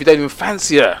even matter if you don't even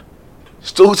fancy her.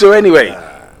 Just talk to her anyway.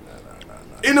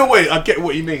 In a way, I get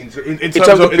what he means. In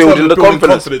terms of building the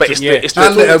confidence, but it's Yeah. it's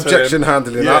And the the objection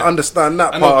handling. Yeah. I understand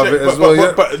that And part of it as well,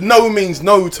 yeah. but no means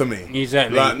no to me.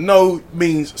 Exactly. Like no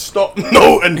means stop,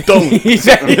 no and don't.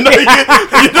 Exactly. you know,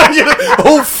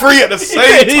 all three at the same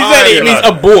time. Exactly. It means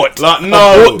like, abort. Like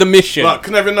no, Abort the mission. Like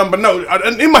can every number no.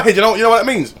 And in my head, you know what that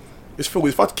means. It's feel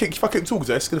if I keep talking to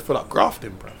her, it's gonna feel like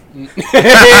grafting, bro.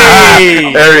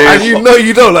 Hey. And you know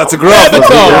you don't like to graft.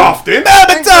 Grafting.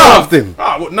 Grafting.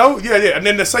 Ah, well, no, yeah. And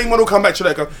then the same one will come back to you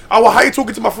like, oh, well, how you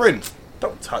talking to my friend?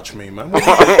 Don't touch me, man.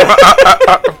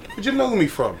 Where'd you know me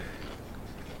from?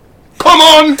 Come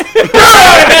on!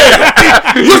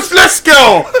 Useless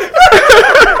girl!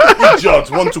 You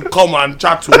judge want to come and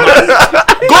chat to me.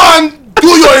 Go and do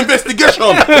your investigation!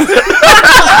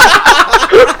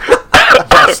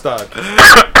 Bastard.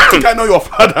 I think I know your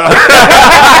father.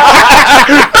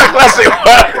 classic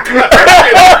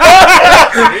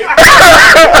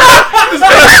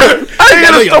I'm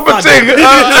gonna stop a thing.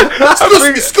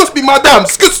 Excuse me, madam.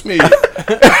 Excuse me.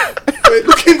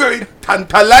 Looking very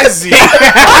tantalizing. I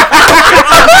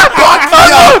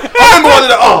remember one of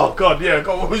the. Oh God, yeah.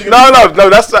 God, what was you gonna No,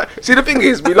 that's like, see the thing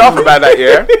is, we laugh about that,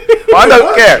 yeah. But I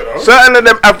don't care. Certain of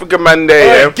them African man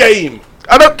there, yeah. game?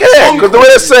 I don't care because the way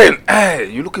they're saying, "Hey,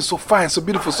 you're looking so fine, so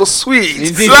beautiful, so sweet."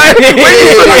 It's like, when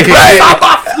you look like,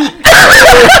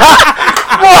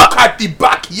 Look at the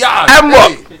backyard. and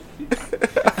what?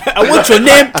 I want your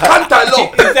name.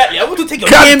 Cantaloupe. Exactly. I want to take your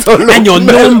name and your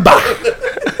number.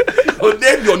 Your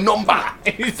name, your number.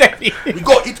 Exactly. We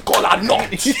got it cola nut.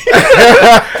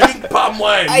 Drink palm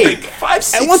wine. Hey, Make 5,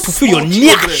 6. I want to feel your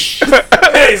nyash.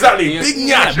 Hey, exactly. Big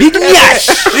nyash. Big nyash.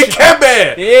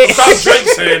 Ikebe. Yeah. Stop Drake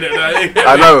saying it. Like,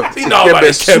 I know. You know about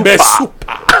Ikebe Ikebe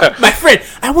super. My friend,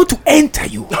 I want to enter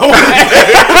you. Let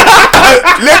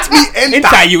me enter.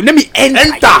 Enter you. Let me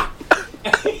enter.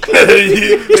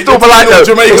 Still polite though.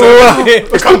 Jamaican.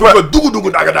 We come to a dugu dugu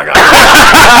daga daga.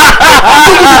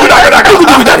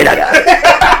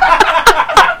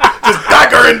 Just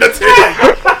dagger in the thing.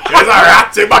 There's a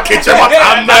rat in my kitchen. What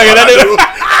I'm not gonna do.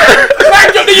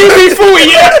 Mind you, the UB40,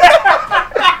 yeah.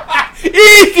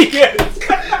 Idiot.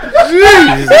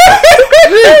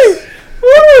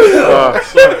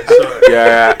 Sorry.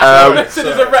 Yeah. There's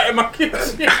a rat in my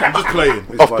kitchen. I'm just playing.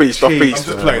 Off piece. I'm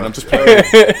just playing. I'm just playing.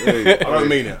 I don't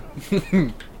mean it.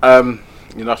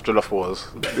 Your nostril off was.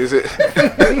 Is it?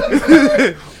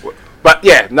 But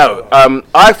yeah, no.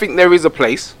 I think there is a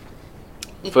place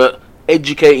for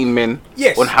educating men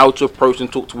Yes. on how to approach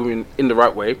and talk to women in the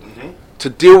right way, to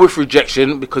deal with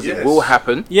rejection because it will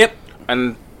happen, Yep.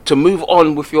 and to move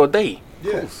on with your day.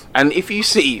 Yes. And if you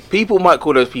see, people might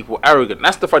call those people arrogant.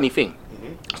 That's the funny thing.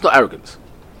 It's not arrogance.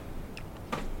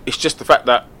 It's just the fact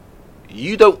that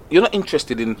you're not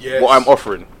interested in Yes. what I'm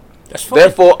offering. That's fine.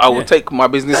 Therefore, I will Yeah. take my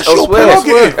business That's your elsewhere.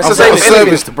 prerogative. It's the I've same got a with anything.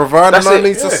 service to provide, That's and I it.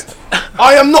 need to.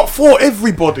 I am not for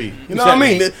everybody. You know what I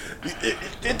mean? Exactly.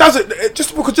 It doesn't.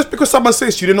 Just because someone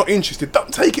says to you they're not interested,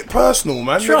 don't take it personal,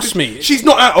 man. Trust me. She's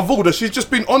not out of order. She's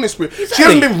just been honest with you. She Exactly.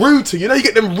 hasn't been rude to you. You know, you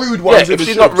get them rude Yeah, ones. in if the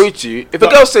she's not shops. rude to you, if a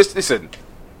girl says, listen,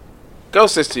 girl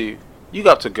says to you, you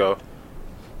go up to a girl,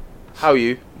 how are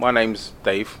you? My name's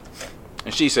Dave.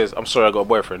 And she says, I'm sorry, I got a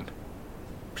boyfriend.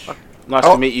 Nice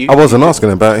to meet you. I wasn't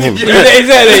asking about him.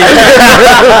 Exactly.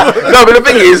 No, but the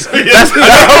thing is,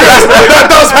 that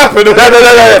does happen. no.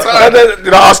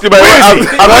 Did I ask you about it?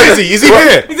 Where is he? Is he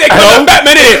here? Hello?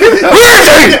 Batman, innit?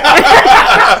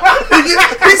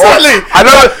 Exactly. I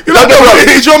know. Don't get me wrong.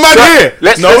 Is your man here?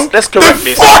 Let's correct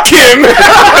this. Fuck him.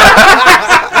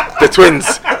 The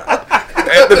twins.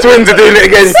 The twins are doing it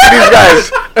again. These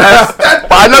guys.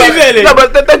 But I know. Exactly. No,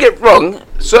 but don't get wrong.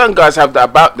 Certain guys have that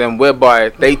about them whereby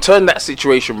they turn that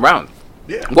situation round.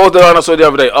 Yeah. What was the one I saw the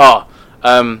other day?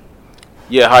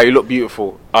 Yeah, hi, you look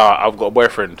beautiful. I've got a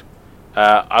boyfriend.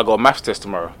 I got a maths test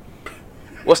tomorrow.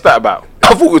 What's that about?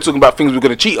 I thought we were talking about things we were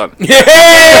going to cheat on. Hey!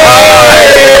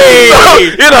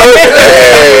 You know,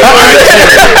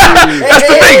 that's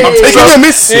the thing. I'm taking a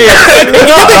miss.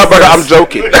 No, brother, I'm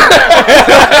joking.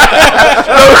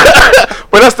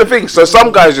 But that's the thing. So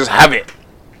some guys just have it.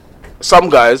 Some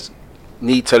guys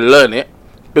need to learn it,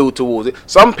 build towards it.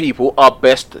 Some people are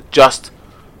best just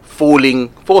falling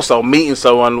for someone, meeting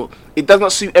someone. It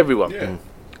doesn't suit everyone. Yeah.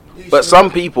 But some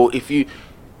people, if you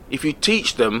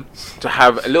teach them to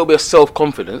have a little bit of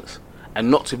self-confidence and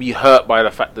not to be hurt by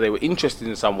the fact that they were interested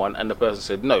in someone and the person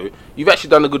said no, you've actually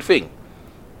done a good thing.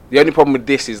 The only problem with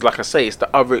this is, like I say, it's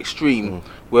the other extreme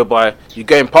whereby you're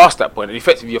going past that point and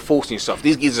effectively you're forcing yourself.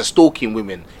 These guys are stalking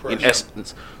women in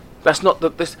essence. That's not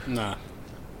this. Nah.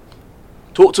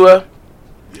 Talk to her.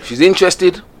 If she's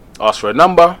interested, ask for a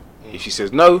number. If she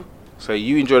says no, say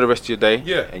you enjoy the rest of your day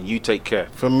and you take care.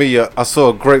 For me, I saw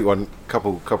a great one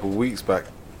couple weeks back.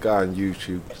 Guy on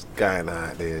YouTube, this guy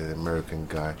out there, an American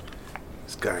guy.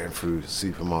 He's going through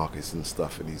supermarkets and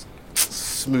stuff, and he's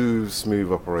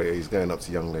smooth operator. He's going up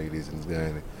to young ladies and he's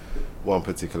going. One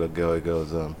particular girl, he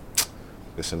goes,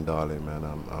 "Listen, darling, man,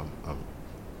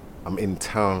 I'm in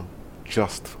town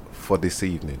just for this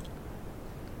evening.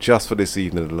 Just for this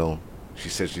evening alone." She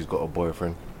said she's got a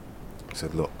boyfriend. He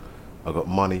said, "Look, I got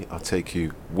money. I'll take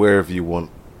you wherever you want.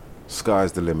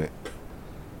 Sky's the limit."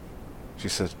 She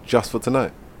says, "Just for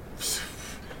tonight."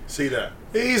 See that?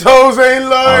 These hoes ain't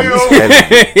loyal.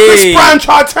 Couldn't Chris Brown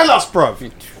tried to tell us,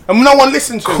 bruv. And no one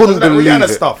listened to him. 'cause of that believe Rihanna it.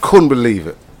 stuff. Couldn't believe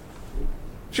it.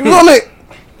 She was on it.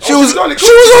 She was on it. She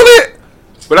was on it.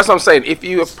 But that's what I'm saying. If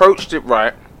you approached it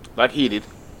right, like he did,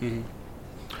 and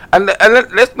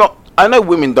let's not. I know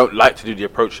women don't like to do the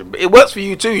approaching, but it works for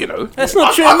you too. You know. That's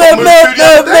not true. I No, got moved through the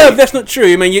other day. that's not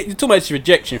true. I mean, you're talking about this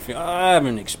rejection thing. I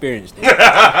haven't experienced it,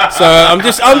 so I'm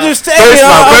just saying. I'm just saying.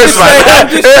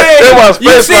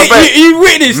 You see, you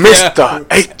witnessed it. Mr.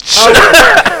 H.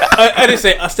 I just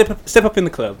say, I step up in the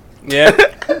club. Yeah,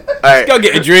 Hey. go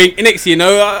get a drink. And next thing you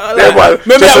know, Yeah, well,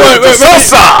 remember just that one?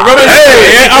 salsa.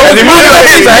 Hey, I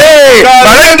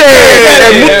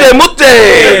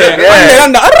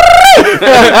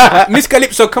was Miss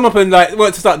Calypso come up and like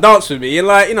wanted to start dancing with me, and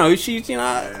like she's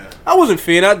I wasn't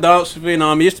feeling that dance with me.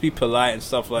 I used to be polite and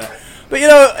stuff like that. But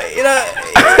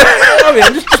I mean,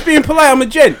 I'm just being polite. I'm a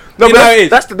gent. No, you but know it is.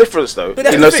 that's the difference, though. But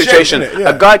that's In the those thing, situations, isn't it? Yeah.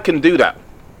 a guy can do that.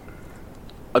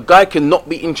 A guy can not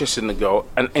be interested in the girl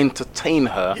and entertain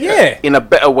her Yeah. in a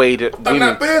better way that Done women.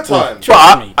 that bare time.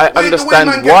 Trust But me. I Where the way understand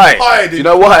man get why. hired Do in you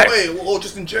know why? way, or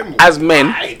just in general. As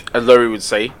men, Hired. as Laurie would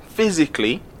say,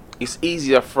 physically, it's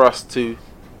easier for us to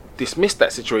dismiss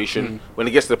that situation when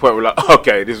it gets to the point where we're like,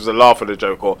 okay, this was a laugh or a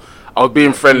joke, or I was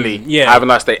being friendly, yeah. have a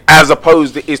nice day, as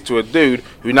opposed it is to a dude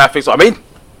who now thinks,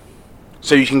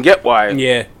 so you can get why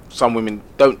Yeah. some women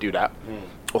don't do that,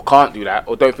 or can't do that,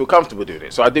 or don't feel comfortable doing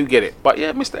it. So I do get it. But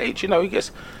yeah, Mr. H, he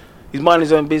He's minding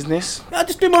his own business. I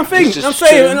just do my thing. He's just I'm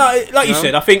saying, chilling, like you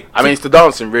said, I think. I mean, it's the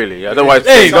dancing, really. I don't know why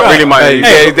Hey, he's not right. really minding.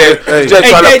 Hey, They're just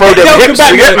trying to throw they'll them come hips.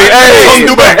 back You get with me? it. Hey,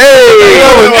 Come back.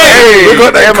 hey, We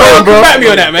got that coming, bro. Back me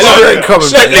on that, man.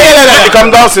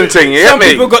 Come dancing thing. You get Some me?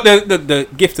 people got the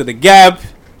gift of the gab.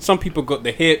 Some people got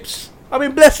the hips. I've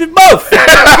been blessed with both. What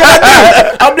can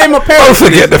I do? I blame my parents.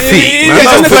 Don't forget the feet, man.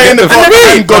 Don't forget the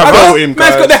feet. And God brought him,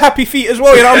 Man's got the guys. happy feet as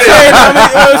well. You know what I'm saying? I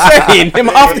mean, you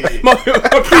know what I'm saying? My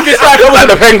previous life, I was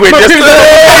Like the penguin. Just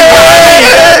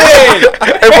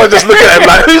everyone just looking at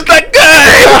him like, who's that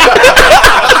guy?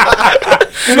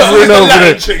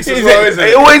 Latin chicks as well, isn't It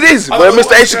it? always is. Where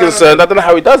Mr. H is concerned, I don't know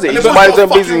how he does it. He There's just minds his own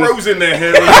fucking business. rose in their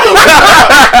hair.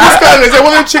 What's going on? Is there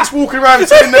one of them chicks walking around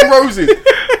selling them roses?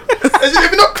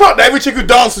 Have you not clocked that every chick who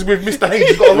dances with Mr. Haynes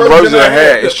has got a rose in her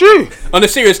hair? It's true. On a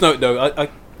serious note, though, I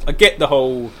get the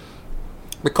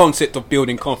concept of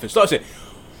building confidence. Like I said,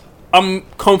 I'm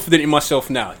confident in myself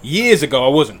now. Years ago, I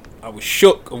wasn't. I was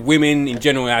shook of women in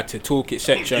general how to talk,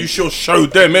 etc. You sure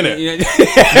showed them, innit?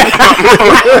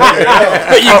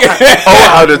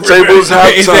 How the tables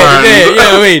have You know turned.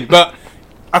 what I mean? But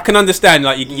I can understand,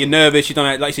 like, you're nervous, you don't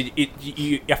know, like I said,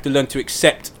 you have to learn to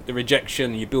accept the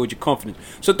rejection and you build your confidence.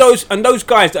 So those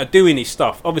guys that are doing this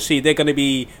stuff, obviously they're going to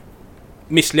be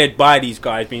misled by these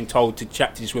guys being told to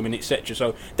chat to these women, etc.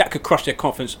 So that could crush their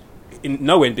confidence in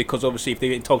no end, because obviously if they're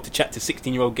getting told to chat to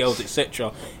 16-year-old girls,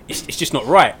 etc., it's just not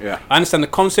right. Yeah. I understand the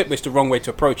concept, but it's the wrong way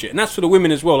to approach it. And that's for the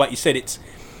women as well. Like you said, it's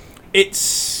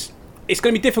going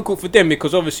to be difficult for them,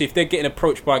 because obviously if they're getting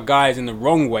approached by guys in the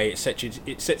wrong way, etc.,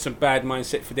 it sets a bad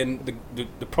mindset for them,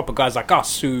 the proper guys like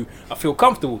us who feel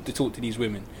comfortable to talk to these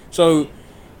women. So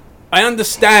I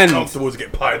understand. Comfortable to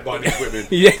get pied by these women.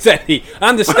 Yeah, exactly. I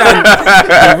understand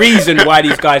the reason why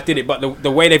these guys did it, but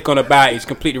the way they've gone about it is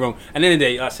completely wrong. And then the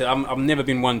day, like I said, I've never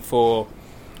been one for.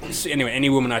 Anyway, any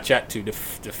woman I chat to, the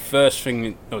first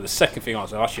thing, no, the second thing I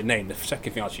ask your name. The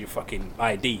second thing I ask your fucking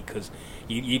ID, because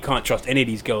you can't trust any of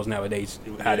these girls nowadays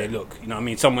how they look. You know what I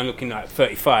mean? Someone looking like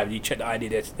 35, you check the ID,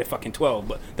 they're fucking 12,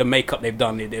 but the makeup they've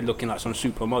done, they're looking like some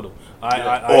supermodel.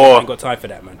 I ain't got time for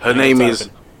that, man. Her name is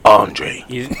Andre.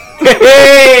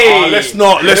 Let's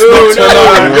not. No.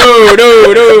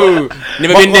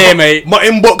 Never been there, mate. My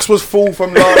inbox was full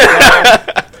from last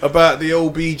time about the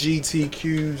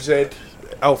LBGTQZ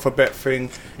alphabet thing.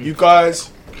 You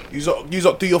guys, you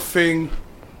do your thing.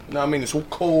 You know what I mean? It's all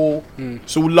cool.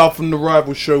 It's all love from the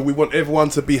rival show. We want everyone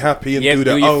to be happy and do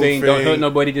their your own thing. Don't hurt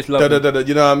nobody, just love them.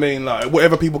 You know what I mean? Like,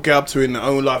 whatever people get up to in their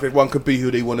own life, everyone can be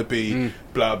who they want to be.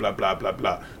 Blah, blah, blah, blah,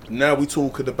 blah. Now we're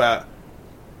talking about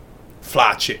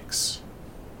fly chicks.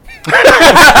 That's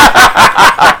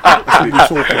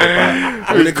what we're talking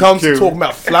about. When it comes to talking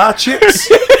about fly chicks,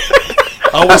 I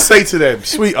always say to them,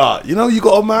 sweetheart, you know you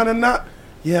got a man and that?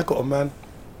 Yeah, I got a man.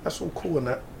 That's all cool and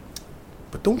that.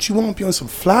 But don't you want to be on some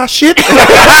fly shit? Don't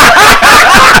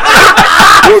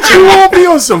you want to be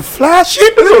on some fly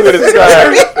shit?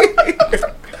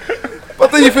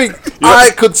 But then you think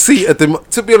I could see a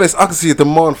to be honest, I could see a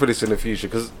demand for this in the future,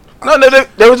 because No,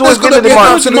 there was always been a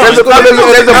demand. There's a book, There's a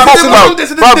bruv.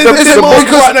 there's a Bruv, demand the books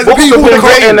because have people been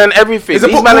can't- written and everything. There's a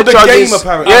These book man called The charges- Game,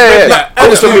 apparently. Yeah.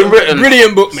 Books have been written.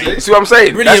 Brilliant book, mate. See what I'm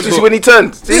saying? Brilliant That's just book. when he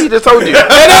turned. See, he just told you. No.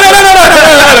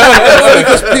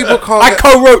 because people can't. I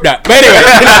co-wrote that. But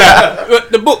anyway,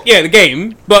 the book, the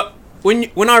game. But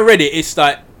when I read it, it's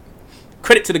like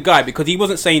credit to the guy, because he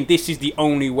wasn't saying this is the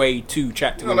only way to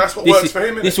chat to No, women. that's what This works is- for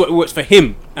him, innit? This is what works for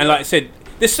him. And like I said,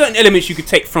 there's certain elements you could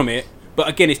take from it. But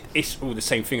again, it's all the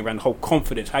same thing around the whole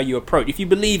confidence, how you approach. If you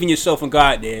believe in yourself and go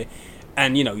out there,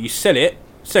 and you know you sell it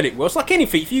well. It's like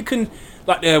anything. If you can,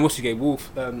 like what's the game?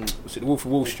 The Wolf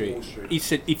of Wall Street. He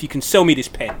said, if you can sell me this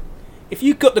pen, if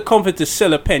you got the confidence to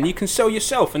sell a pen, you can sell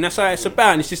yourself, and that's how it's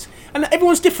about. And it's just, and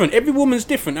everyone's different. Every woman's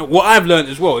different. And what I've learned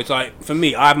as well, it's like for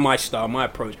me, I have my style, my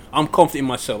approach. I'm confident in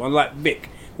myself. I'm like Vic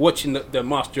watching the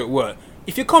master at work.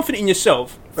 If you're confident in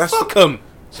yourself, fuck them.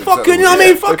 Fuck you know what I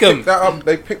mean? Fuck them.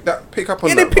 They pick up on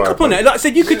Yeah, that. they pick up vibe, on man. it. Like I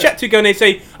said, you could chat to a girl and they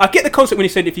say, I get the concept when he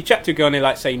said if you chat to a girl and they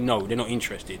like say no, they're not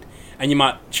interested, and you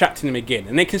might chat to them again,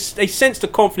 and they sense the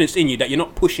confidence in you that you're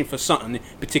not pushing for something in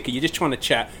particular, you're just trying to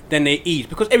chat, then they ease,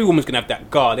 because every woman's gonna have that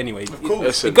guard anyway. Of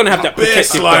course. You're gonna have that Bare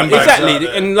protective slime guard. bags out Exactly,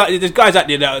 there. and like there's guys out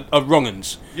there that are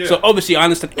wrong-uns. Yeah. So obviously I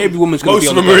understand every woman's gonna Most be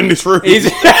of on them the are guard. in this room.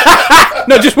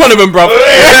 No, just one of them, bro.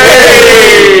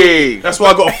 Hey! That's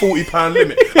why I got a £40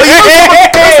 limit. Like, you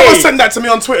know, someone sent that to me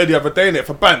on Twitter the other day, innit?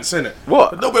 For Bants, innit?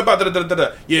 What? A little bit about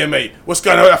da. Yeah, mate. What's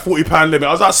going on with that £40 limit?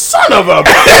 I was like, son of a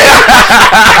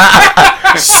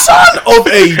son of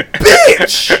a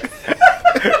bitch.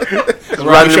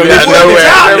 Randomly Show out this of one is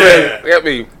out nowhere. there. Get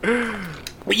me?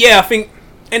 But yeah, I think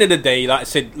end of the day, like you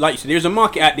said, there's a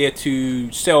market out there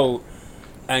to sell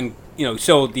and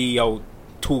sell the old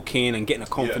talking and getting the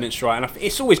confidence right, and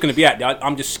it's always going to be out there.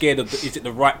 I'm just scared of is it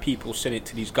the right people selling it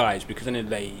to these guys, because at the end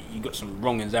of the day you got some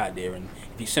wrongins out there, and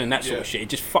if you're selling that sort of shit, it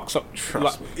just fucks up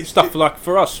stuff like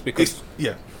for us, because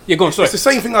go on, sorry. It's the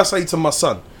same thing I say to my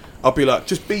son. I'll be like,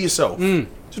 just be yourself.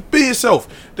 Just be yourself.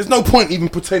 There's no point even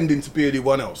pretending to be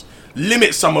anyone else.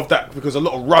 Limit some of that, because a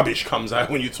lot of rubbish comes out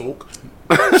when you talk.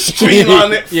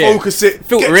 Streamline it, focus it,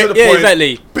 filter get to it. the point.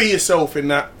 Exactly. Be yourself in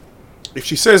that. If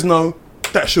she says no,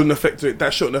 that shouldn't affect it.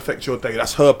 That shouldn't affect your day.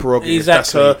 That's her prerogative. Exactly.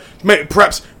 That's her. Mate,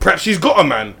 perhaps she's got a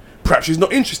man. Perhaps she's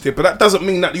not interested, but that doesn't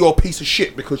mean that you're a piece of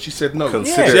shit because she said no.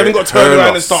 Consider So you haven't got to her turn around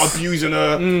and loss. start abusing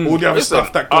her, all the other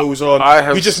stuff that goes on. I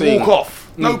have you just seen- walk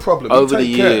off. No problem. Over the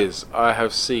Take care. years, I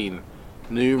have seen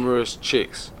numerous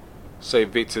chicks say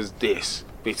Victor's this,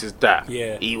 Victor's that.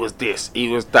 Yeah. He was this, he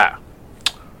was that.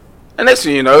 And next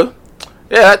thing you know,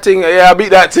 that thing, I beat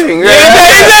that thing.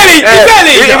 Exactly.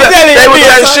 They were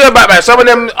chatting shit about that. Some of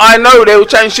them, I know, they were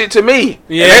chatting shit to me.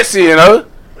 Yeah. And next thing you know,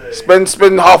 spend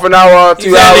half an hour, 2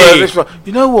 Exactly. hours.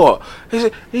 You know what?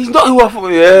 He's not who I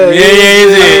thought. Easy.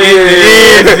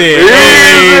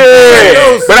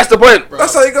 But that's the point.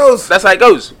 That's how it goes. That's how it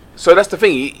goes. So that's the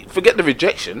thing. Forget the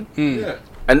rejection. Yeah.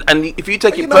 And if you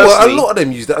take You it know what? personally, A lot of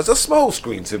them use that as a smoke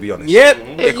screen, to be honest.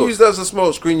 Yep. They use that as a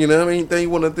smoke screen, you know what I mean? They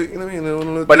want to do, you know what I mean? They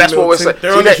wanna But do that's what little we're thing. saying.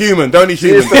 They're See, only that- human. They're only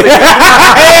human.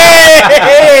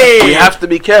 we have to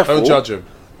be careful. Don't judge them.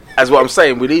 As what I'm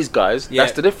saying with these guys, Yeah.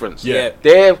 that's the difference. Yeah.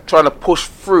 They're trying to push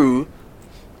through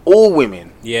all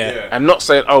women Yeah. and not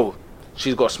saying, oh,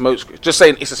 she's got a smoke screen. Just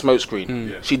saying it's a smoke screen.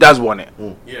 Yeah. She does want it.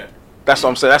 Yeah. That's what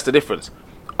I'm saying. That's the difference.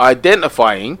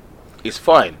 Identifying is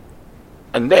fine,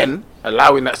 and then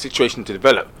allowing that situation to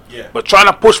develop. Yeah. But trying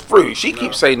to push through, she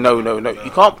keeps saying no.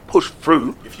 You can't push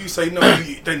through. If you say no,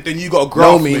 then you got to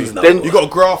graft me. means no. Then- You got to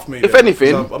graft me. If then.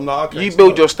 anything, So I'm like, okay, you so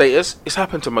build no. your status. It's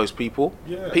happened to most people.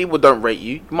 Yeah. People don't rate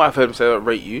you. You might have heard them say they don't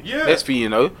rate you. Yeah. Next thing you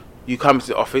know, you come to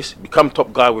the office, become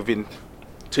top guy within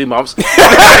 2 months.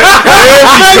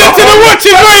 I looked at the watch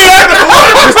as well.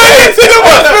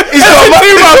 He's got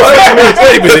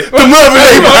The Mervyn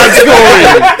Abraham story.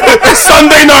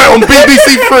 Sunday night on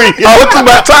BBC Three. I was talking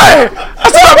about Ty. I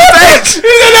was talking about Mr. H.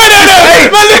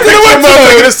 No. Man, look at the watch.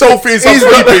 Mervyn with a Sophie's on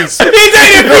three piece. He's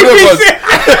ain't a was.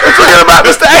 I'm talking about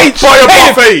Mr. H. Buy a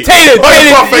buffet. Buy a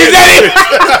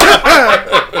buffet.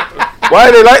 Why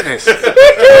are they like this?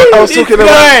 I was talking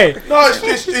about. No,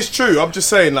 it's true. I'm just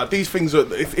saying, like, these things are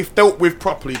if dealt with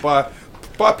properly by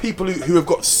people who have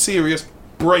got serious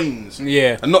brains,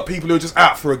 Yeah. and not people who are just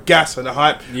out for a gas and a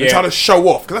hype and Yeah. trying to show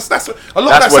off. Because that's a lot That's of that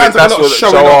what sounds it- like a that's lot of what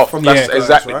showing show off off. from That's these guys,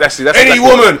 exactly- right? that's any exactly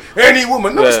woman.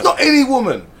 No, Yeah. it's not any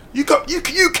woman. You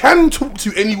can talk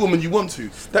to any woman you want to.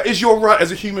 That is your right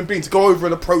as a human being to go over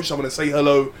and approach someone and say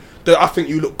hello. That I think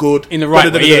you look good In the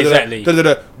right way, yeah, exactly.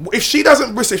 If she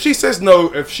doesn't, if she says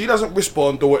no, if she doesn't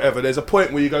respond or whatever, there's a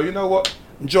point where you go, you know what,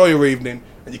 enjoy your evening,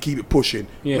 and you keep it pushing.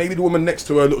 Yeah. Maybe the woman next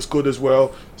to her looks good as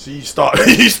well, so you start there.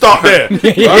 Right?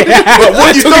 But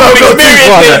what you don't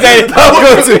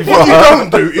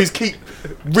do is keep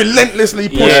relentlessly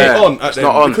pushing Yeah, on at it's them,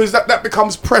 not on. because that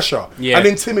becomes pressure Yeah. and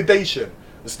intimidation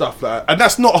and stuff like that, and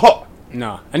that's not hot.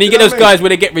 No, and you You get know those what I mean? guys where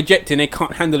they get rejected and they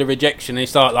can't handle the rejection. They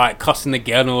start like cussing the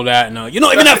girl and all that. No, you're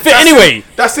not even that fit That's- anyway.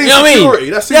 That's You know what I mean? insecurity.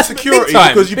 That's insecurity big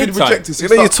time, because you've been big time. rejected. So You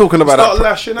know, you're talking about start that.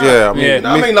 lashing out. Yeah, I mean, Yeah. You know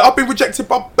what I mean? Like, I've been rejected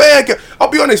by bare girls. I'll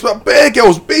be honest, but bare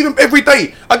girls, even every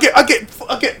day, I get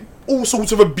all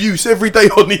sorts of abuse every day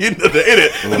on the internet,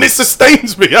 innit? And it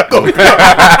sustains me. I don't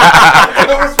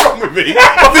know what's wrong with me.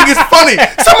 I think it's funny.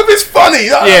 Some of it's funny.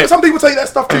 Yeah. Some people take that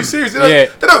stuff too serious. Yeah.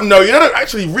 They don't know you. They don't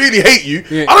actually really hate you.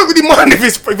 Yeah. I don't really mind if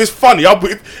it's funny.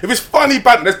 If it's funny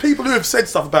banter, there's people who have said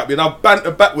stuff about me and I'll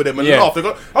banter back with them and Yeah. laugh. They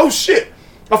go, oh shit.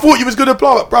 I thought you was gonna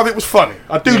blow up, bruv. It was funny.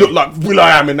 I do look like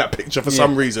Will.i.am in that picture for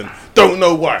some reason. Don't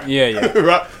know why. Yeah.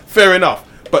 Right? Fair enough.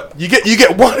 But you get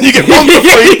one for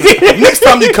free. Next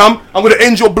time you come, I'm gonna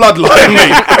end your bloodline,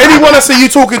 mate. Anyone I see you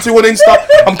talking to on Insta,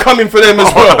 I'm coming for them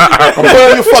as well. I'm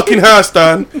burning your fucking house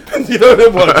down. You know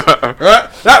them ones, right?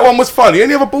 That one was funny.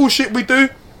 Any other bullshit we do?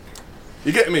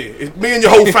 You get me? It's me and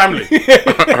your whole family. You know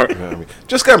what I mean?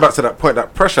 Just going back to that point,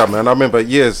 that pressure, man. I remember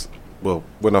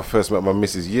when I first met my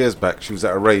missus years back, she was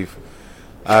at a rave.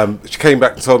 She came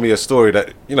back and told me a story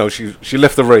that, you know, she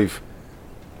left the rave.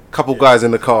 Couple guys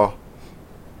in the car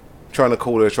trying to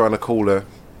call her.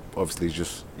 Obviously,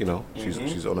 just, you know,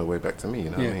 she's on her way back to me, you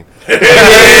know what I mean? But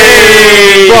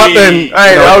then,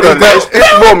 Hey, hold on.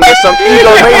 It's wrong. There's some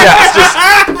egomaniacs just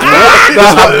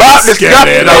about this guy.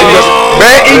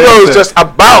 Their ego is just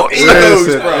about.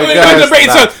 Egos, bro.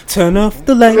 Guys, Turn off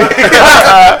the light.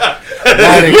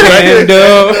 Light a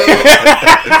candle.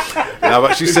 Yeah,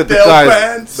 but she said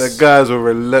the guys were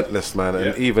relentless, man,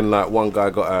 and even like one guy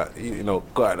got out,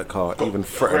 got out of the car, even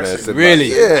threatened her. Said, Really?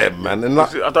 Like, yeah, man, and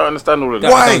like, I don't understand all of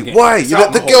that. why? You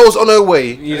let the girl's on her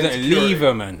way. You don't leave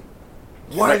her, man.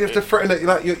 Why do you have to threaten it?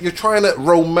 Like you're trying to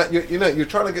you're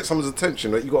trying to get someone's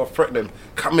attention. Like you got to threaten them.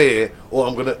 Come here, or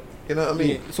I'm gonna. You know what I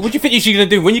mean? So what do you think she's gonna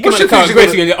do when you come What out the she car? think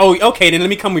she's Basically, oh, okay, then let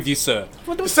me come with you, sir.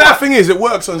 The sad thing is, it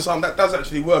works on some. That does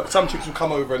actually work. Some chicks will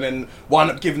come over and then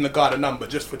wind up giving the guy the number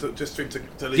just for him to leave. Just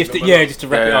to, them yeah, alone. just to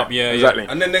wrap it up. Yeah, exactly.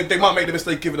 And then they might make the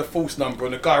mistake giving a false number,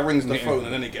 and the guy rings the phone,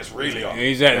 and then it gets really up. Yeah.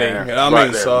 Exactly. Yeah. You know what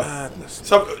I mean?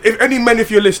 So if any men, if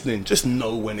you're listening, just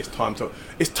know when it's time to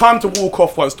walk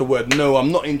off. Once the word no,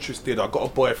 I'm not interested. I got a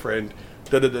boyfriend.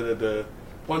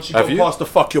 Once you Have go you? past the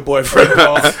fuck your boyfriend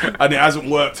part and it hasn't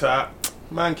worked out,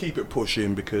 man, keep it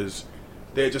pushing because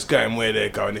they're just going where they're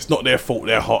going. It's not their fault.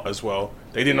 They're hot as well.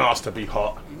 They didn't ask to be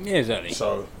hot. Yeah, exactly.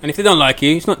 So And if they don't like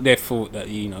you, it's not their fault that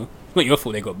it's not your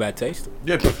fault they got bad taste.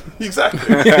 yeah,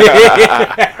 exactly.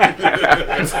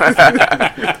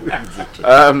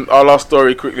 Our last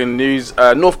story, quickly in the news.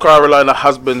 North Carolina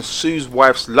husband sues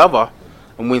wife's lover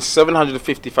and wins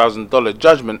 $750,000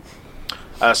 judgment.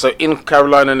 So in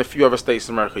Carolina and a few other states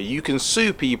in America, you can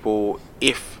sue people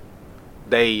if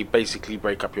they basically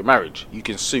break up your marriage. You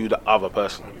can sue the other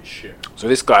person. Holy shit. So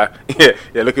this guy, yeah,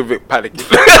 look at Vic panicking.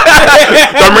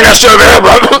 Don't bring that shit over here,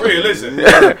 bro. Really, listen.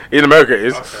 In America it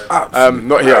is.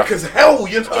 Not here. Because hell,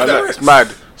 you know I know, it's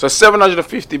mad. So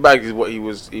 750 bags is what he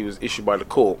was issued by the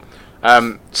court.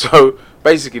 So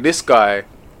basically, this guy,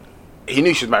 he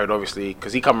knew she was married, obviously,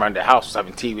 because he come around their house, was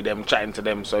having tea with them, chatting to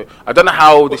them. So I don't know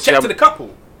how this. Check to the couple.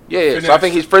 Yeah. So I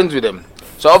think he's friends with them.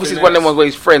 So obviously, it's one of them ones where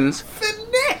he's friends.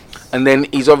 And then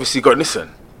he's obviously got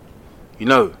listen.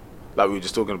 Like we were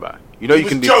just talking about. You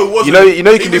can do. Joe, wasn't you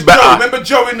can do better. Joe. Remember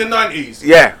Joe in the 90s?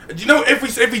 Yeah. Do you know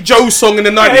every Joe song in the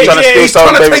 90s? He's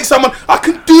trying to take someone. I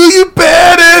can do you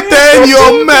better than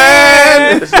your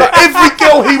man. Like every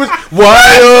girl he was.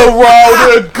 Why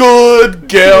around a good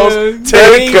girls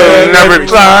take another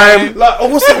time. Like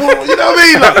what's it? You know what I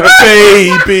mean? Like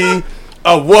baby,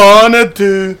 I wanna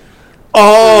do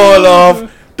all of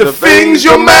the things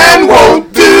your man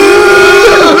won't do.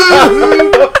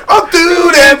 I'll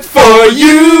do them for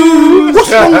you.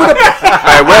 What's wrong with that?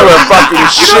 Hey, we're a fucking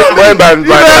shit boy band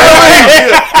right now.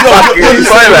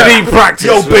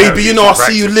 Yo, baby, I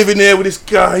see you living there with this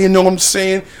guy, you know what I'm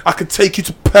saying? I could take you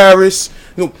to Paris,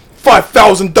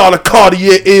 $5,000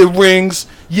 Cartier earrings,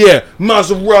 yeah,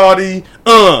 Maserati,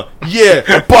 yeah,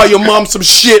 I'll buy your mom some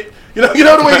shit. You know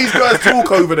the way these guys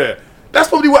talk over there. That's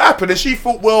probably what happened, and she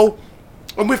thought, well,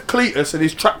 I'm with Cletus and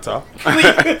his tractor.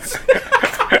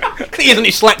 Cletus and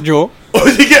his slack jaw. Or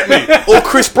you get me? Or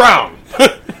Chris Brown.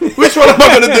 Which one am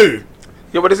I going to do?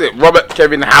 Yeah, what is it? Robert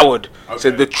Kevin Howard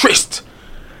said the tryst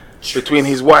between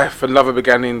his wife and lover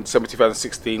began in December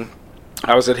 2016.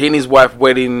 Howard said he and his wife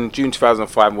wed in June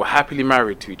 2005 and were happily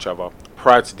married to each other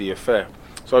prior to the affair.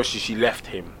 So obviously she left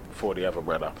him for the other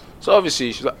brother. So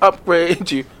obviously she's like, upgrade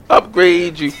you.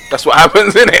 That's what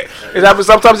happens, isn't it? It happens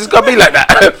sometimes. It's got to be like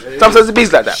that. Sometimes it be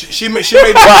like that. She made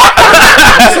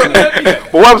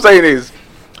But what I'm saying is,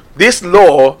 this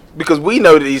law, because we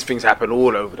know that these things happen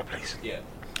all over the place. Yeah.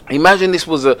 Imagine this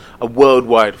was a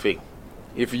worldwide thing.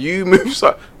 If you move,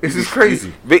 This is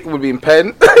crazy. Vic would be in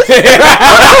pen because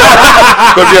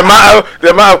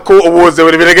the amount of court awards that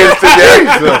would have been against it.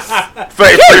 Yeah,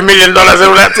 $33 million and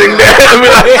all that thing there.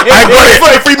 I got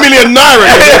it. 33 million naira.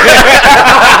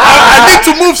 I need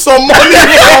to move some money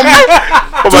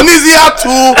from Tunisia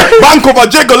to Bank of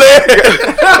Ajegole.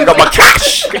 I got my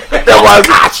cash. That was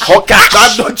hot cash.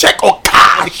 Check or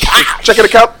cash. Checking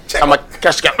account and my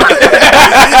cash account.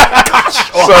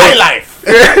 Cash or high life.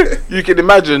 You can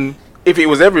imagine if it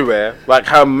was everywhere, like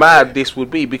how mad this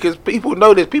would be, because people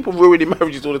know this. People ruining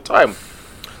marriages all the time.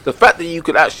 The fact that you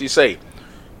could actually say,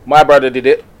 my brother did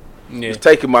it, he's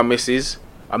taking my missus,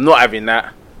 I'm not having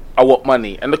that, I want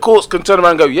money. And the courts can turn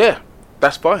around and go, yeah,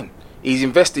 that's fine. He's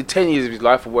invested 10 years of his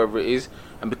life or whatever it is,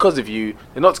 and because of you,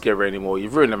 they're not together anymore,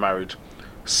 you've ruined the marriage.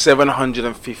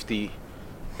 750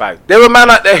 bags. There are men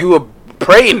out there who are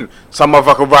praying some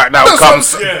motherfucker right now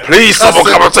comes. Please, someone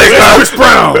come and take her. Chris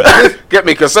Brown. Get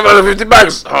me, because 750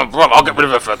 bags. I'll get rid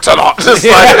of it for $10. Just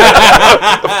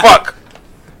like, the fuck.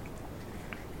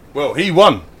 Well, he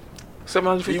won.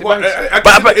 750 He won.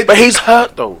 bags. But he's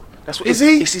hurt though. That's what Is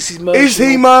he? It's Is emotional.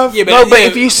 he, Merv? Yeah, No, but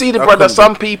if you see the brother,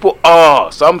 some people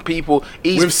are. Some people.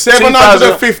 He's With 2000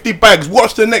 750 bags,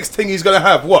 watch the next thing he's gonna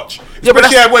have. Watch, Yeah, but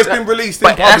especially where it's been released in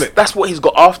but public. that's what he's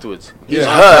got afterwards. He's Yeah.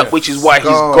 hurt, which is why he's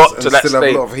Scars got to and that still have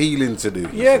state. a lot of healing to do.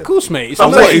 Yeah, of course, mate. It's So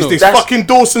What is emotional. this That's- fucking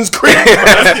Dawson's Creek?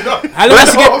 Man, you know? How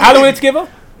long were they together?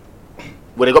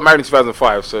 Well, they got married in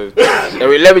 2005, so they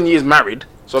were 11 years married.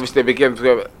 So obviously they began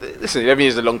together. Listen, 11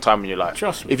 years is a long time in your life.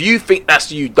 Trust me. If you think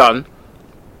that's you done,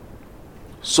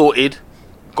 sorted,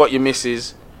 got your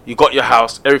missus, you got your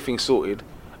house, everything sorted,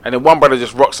 and then one brother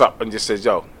just rocks up and just says,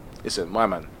 "Yo, listen, my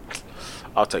man,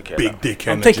 I'll take care of Big that." dick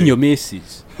I'm energy. taking your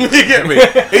missus. You get me?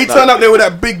 He turned up there with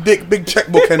that big dick, big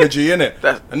checkbook energy, innit?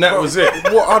 And that was it.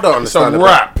 What I don't understand. It's a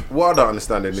wrap. What I don't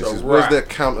understand in this It's a is where's wrap. the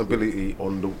accountability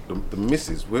on the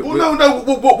missus? Well,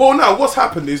 no. What's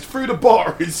happened is through the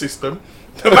bartering system,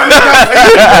 the man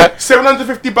got paid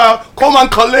 750 pounds. Come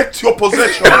and collect your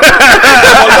possession.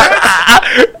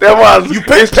 There was. You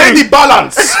pay It's true. the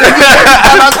balance.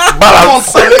 Balance. Come and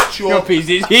collect your.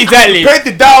 Exactly. Pay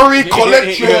the dowry.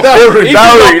 Collect your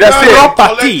Dowry, that's it.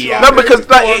 Property. No, because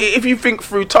like, if you think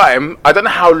through time, I don't know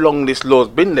how long this law's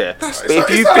been there. But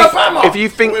it's Alabama.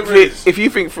 Whatever it is. if you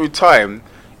think through time,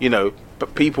 you know,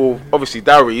 but people obviously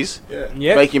dowries,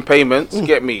 Yeah. making payments.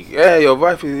 Get me? Yeah, your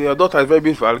daughter is very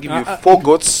beautiful. I'll give you 4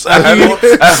 goats. 6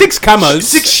 camos.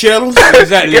 6 shells.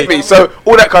 Exactly. Get me? So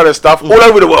all that kind of stuff, all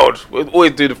over the world. We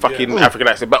always do the fucking African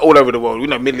accent, but all over the world. You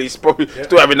know, Middle East probably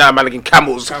still having now man like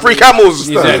camels, free camels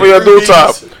Exactly. for your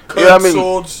daughter. You know what I mean?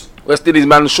 Swords. West Indies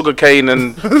man, sugar cane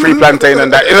and free plantain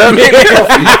and that. You know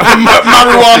what I mean?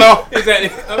 Marijuana.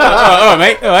 Exactly. All right,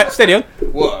 mate. All right, steady on.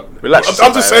 What? Relax.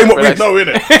 I'm just saying what we Relax. know,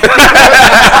 innit?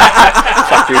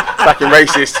 Fucking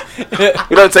racist.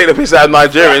 We don't take the piss out of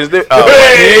Nigerians, do? Oh,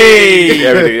 Hey!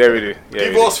 yeah, we do. Yeah, we do. Yeah, we do.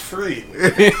 Divorce free.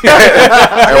 Hey,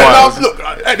 Now, what? look,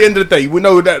 at the end of the day, we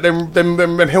know that them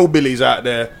hillbillies out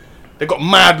there, they got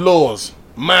mad laws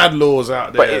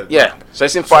out there. But yeah, so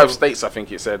it's in 5 states, I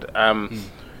think it said.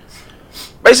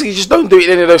 Basically, just don't do it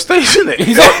in any of those states, innit?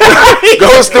 Go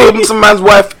and steal some man's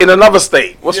wife in another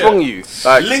state. What's Yeah. wrong with you?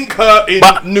 Like, Link her in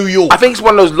but New York. I think it's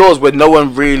one of those laws where no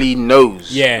one really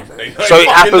knows. Yeah. So They it fucking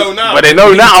happens, know now. but they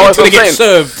know now. That's Until what they I'm get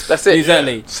saying. served. That's it.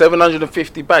 Exactly.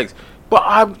 750 bags. But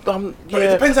I'm But yeah.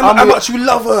 it depends on I'm how with- much you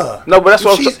love her. No, but that's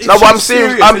what If no, she's but I'm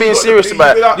serious. I'm then being you gotta serious be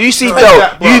about without- it. You see like Del,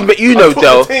 that, bro. you know I'm talking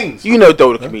Del, things. you know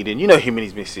Del the comedian, you know him and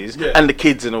his missus Yeah. and the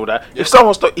kids and all that. If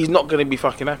someone's he's not going to be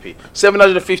fucking happy.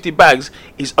 750 bags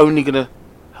is only going to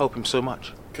help him so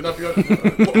much. Can I be honest?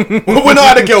 When I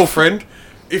had a girlfriend,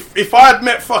 if I had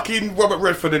met fucking Robert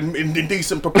Redford in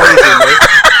Decent Proposal, mate,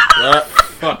 right?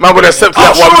 Man would accept I'm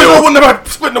that sure 1 I mil. wouldn't have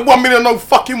spent the 1 million on no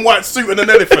fucking white suit and an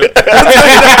elephant. The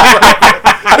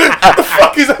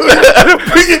fuck is that?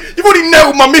 You've already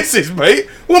nailed my missus, mate.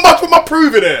 What am I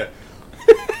proving here?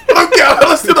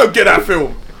 I still don't get that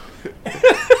film.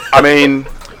 I mean,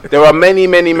 there are many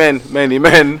men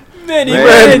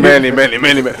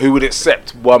who would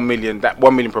accept 1 million, that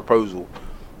 1 million proposal,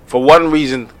 for one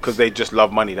reason, because they just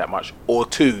love money that much, or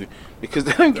two, because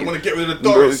they don't want to get rid of the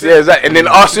Doris. Yeah, exactly. And then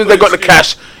as soon as they got the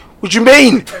cash, what do you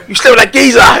mean? You slept with that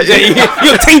geezer?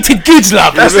 You're tainted goods,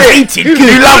 love. That's it. You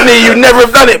love me. You never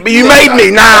have done it, but you made me.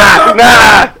 Nah.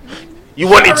 You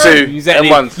wanted to. Exactly.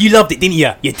 And once. You loved it, didn't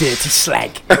you? You dirty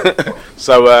slag.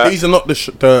 So These are not the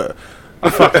fuck,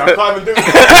 I can't even do it.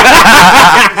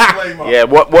 yeah,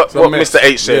 what a mess. Mr.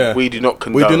 H said, Yeah. we do not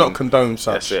condone. We do not condone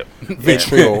such That's it.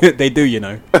 vitriol. They do, you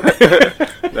know.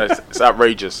 It's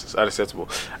outrageous. It's unacceptable.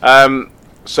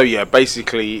 So yeah,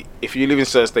 basically, if you live in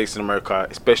certain states in America,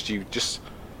 it's best you just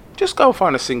go and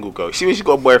find a single girl. See, if you've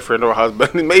got a boyfriend or a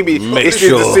husband, maybe this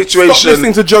is the Stop situation.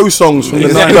 listening to Joe songs from the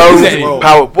 90s. No Exactly.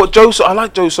 power. What Joe? I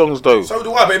like Joe songs though. So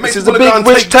do I, but it makes This is me a wanna go big and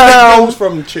rich take town. girls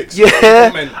from chicks.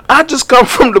 Yeah, I just come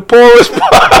from the poorest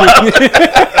part.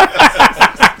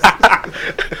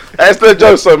 That's the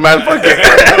Joe song, man. Fuck it.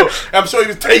 I'm sure he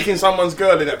was taking someone's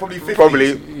girl in that, probably 50s.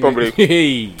 Probably.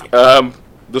 Hey.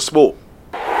 The sport.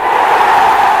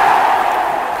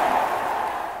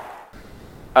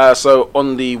 So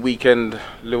on the weekend,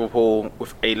 Liverpool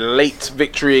with a late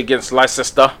victory against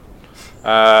Leicester.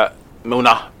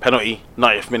 Milner penalty,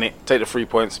 90th minute. Take the 3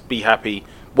 points. Be happy.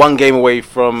 1 game away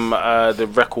from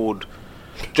the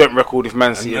joint record if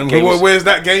Man City. And games- where's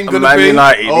that game going to Man be?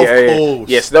 United, Of yeah. course.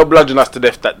 Yes, they'll bludgeon us to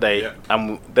death that day, Yeah.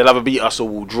 and they'll either beat us or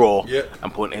we'll draw Yeah.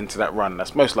 and put an end to that run.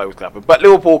 That's most likely to happen. But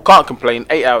Liverpool can't complain.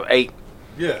 8 out of 8.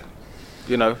 Yeah.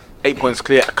 You know, 8 points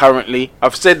clear currently.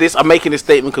 I've said this. I'm making this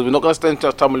statement because we're not going to spend too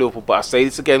much time with Liverpool. But I say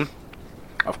this again.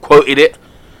 I've quoted it.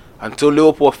 until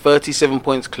Liverpool are 37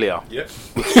 points clear. Yep.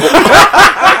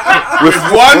 With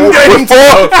one game to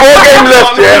go. four games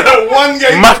left, yeah. One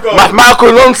game to go.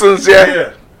 Mathematical nonsense, yeah.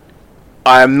 Yeah.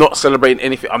 I am not celebrating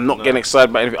anything. I'm not getting excited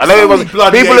about anything. I know only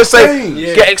bloody people are 8 saying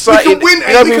games. get excited. We can win You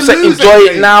eight, know, we people can say lose enjoy 8 it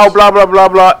games. now. Blah blah blah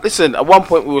blah. Listen, at one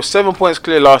point we were 7 points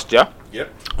clear last year, Yep.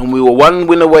 and we were 1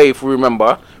 win away, if we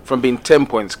remember, from being 10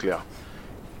 points clear.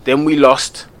 Then we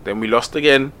lost. Then we lost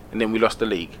again, and then we lost the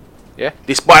league. Yeah,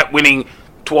 despite winning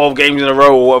 12 games in a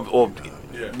row or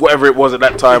Yeah. whatever it was at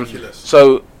that time. Ridiculous.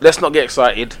 So let's not get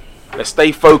excited. Let's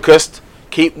stay focused.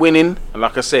 Keep winning. And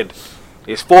like I said,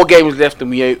 there's 4 games left,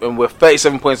 and we're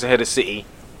 37 points ahead of City.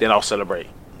 Then I'll celebrate.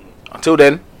 Until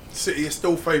then, City is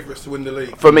still favourites to win the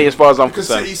league. for me, as far as I'm Because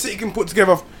concerned, City can put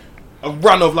together a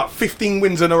run of like 15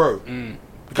 wins in a row.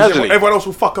 Because Casually. everyone else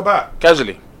will fuck about.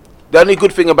 casually, the only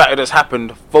good thing about it that's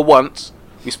happened for once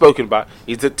we've spoken about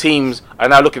is that teams are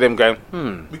now looking at them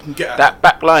going, We can get at that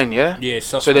back line, yeah. Yeah,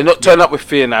 So they're not turning up with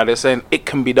fear now. They're saying it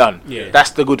can be done. Yeah.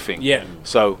 That's the good thing. Yeah.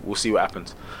 So we'll see what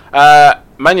happens.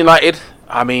 Man United.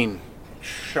 I mean,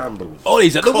 Shambles.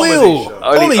 Ollie's at the Comedy wheel. show.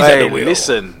 Ollie's at the wheel.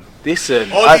 Listen. Ollie's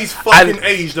I- fucking and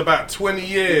aged about 20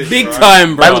 years. Big right?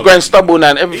 time, bro. man's growing stubble now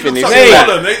and He everything. looks He's, like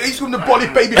like, Gollum. He's from the body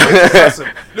baby face assassin.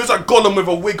 Looks like Gollum with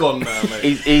a wig on now,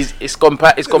 mate. it's gone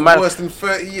mad. Worse than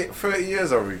 30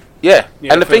 years, are we? Yeah.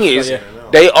 Yeah, And the thing first- is, yeah.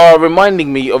 they are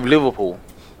reminding me of Liverpool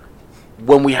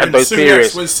when we had When those Souness-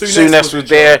 periods. when Souness Souness was was in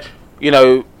there. charge. You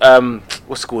know,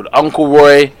 what's it called? Uncle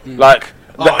Roy. Like,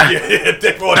 Oh, yeah,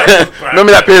 definitely. That was bad.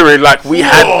 remember that period? Like, we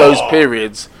had Whoa. those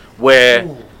periods where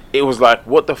it was like,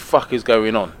 what the fuck is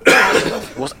going on?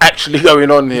 What's actually going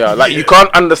on here? Like, you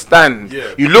can't understand.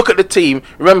 Yeah. You look at the team.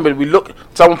 Remember,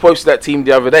 someone posted that team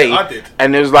the other day. I did.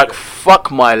 And it was like,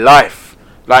 fuck my life.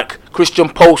 Like, Christian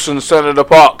Poulsen, Centre of the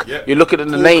Park. Yep. You look at the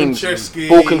Paul names. Konchesky.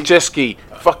 Paul Konchesky.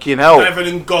 Fucking hell. David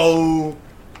and goal.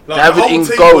 Like, David the whole in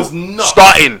team goal. was nuts.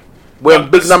 Starting. We're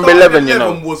Like, big the number starting 11, you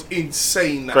know. was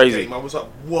insane that Crazy. game. I was like,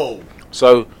 whoa.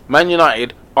 So, Man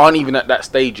United aren't even at that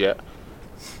stage yet.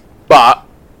 But,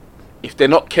 if they're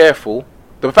not careful,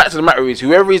 the fact of the matter is,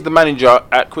 whoever is the manager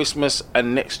at Christmas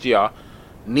and next year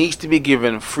needs to be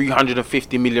given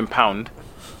 £350 million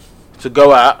to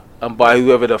go out and buy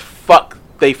whoever the fuck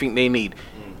they think they need.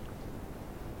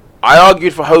 I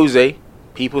argued for Jose.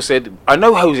 People said, I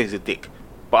know Jose's a dick,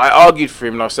 but I argued for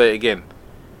him and I'll say it again.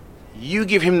 You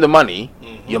give him the money,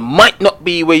 you might not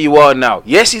be where you are now.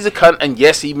 Yes, he's a cunt, and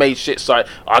yes, he made shit. So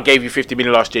I gave you 50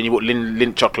 million last year, and you bought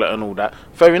Lindt chocolate and all that.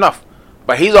 Fair enough.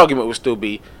 But his argument will still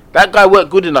be that guy weren't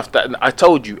good enough. That I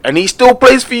told you, and he still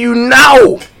plays for you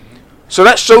now. So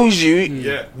that shows you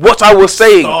Yeah. what I was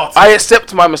saying. Started. I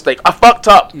accept my mistake. I fucked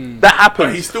up. That happened.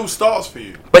 But he still starts for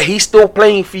you. But he's still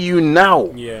playing for you now.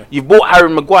 Yeah. You bought Harry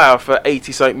Maguire for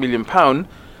 £80 million.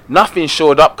 Nothing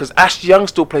shored up because Ashley Young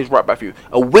still plays right back for you.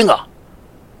 A winger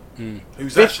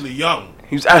Who's actually young.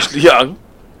 who's Ashley Young.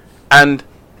 And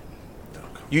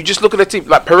you just look at the team.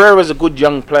 Like, Pereira's a good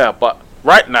young player, but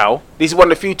right now, this is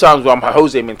one of the few times where I'm a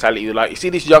Jose mentality. Like, you see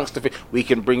this youngster, we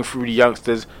can bring through the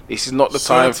youngsters. This is not the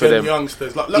time for Certain them.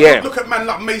 youngsters. Like, Yeah. look at man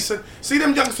like Mason. See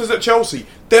them youngsters at Chelsea.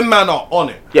 Them man are on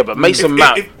it. Yeah, but Mason If-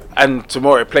 Mount if- and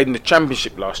Tomori played in the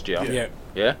Championship last year. Yeah.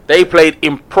 Yeah, they played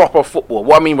in proper football.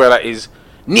 What I mean by that is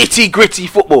nitty gritty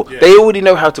football. Yeah. They already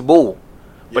know how to ball,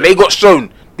 but Yeah. they got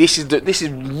shown this is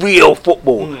real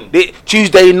football.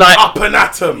 Tuesday night, Up and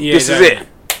at 'em. Yeah. this exactly. is it.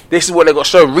 This is what they got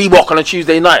shown. Reebok on a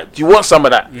Tuesday night. Do you want some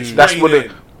of that? That's what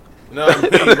Raining. it. No, I mean,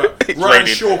 but It's Ryan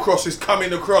raining. Shawcross is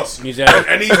coming across, Exactly.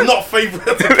 and he's not favourite,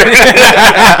 and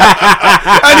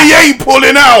he ain't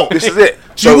pulling out. This is it.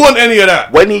 Do you want any of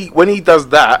that? when he does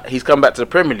that, he's come back to the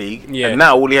Premier League, Yeah. and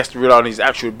now all he has to rely on is his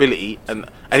actual ability, and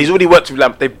he's already worked with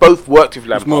Lampard. They both worked with It's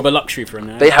Lampard. more of a luxury for him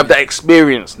now. They have that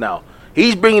experience now.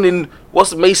 He's bringing in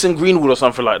what's Mason Greenwood or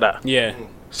something like that. Yeah.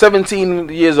 17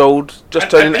 years old, just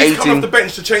And turning he's come 18, off the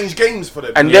bench to change games for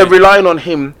them. and Yeah. they're relying on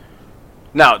him.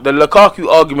 Now, the Lukaku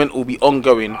argument will be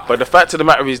ongoing, but the fact of the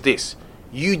matter is this: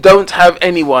 you don't have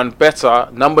anyone better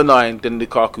number 9 than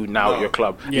Lukaku now No. at your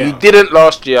club. Yeah. You didn't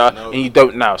last year, No. and you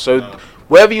don't now. So,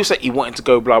 wherever you say he wanted to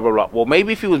go, blah blah blah. Well,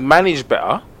 maybe if he was managed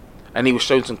better, and he was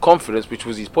showing some confidence, which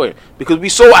was his point, because we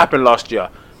saw what happened last year.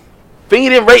 Think he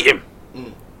didn't rate him.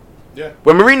 Yeah.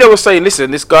 When Mourinho was saying,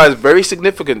 listen, this guy is very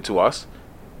significant to us,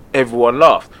 everyone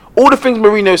laughed. All the things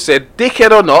Mourinho said,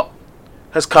 dickhead or not,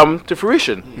 has come to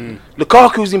fruition.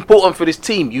 Lukaku's important for this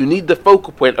team. You need the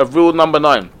focal point of real number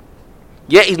 9.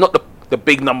 Yeah, he's not the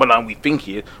big number 9 we think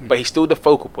he is, but he's still the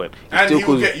focal point. And still he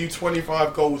will causes- get you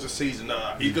 25 goals a season.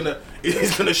 He's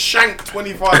gonna shank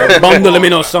 25. Bundle him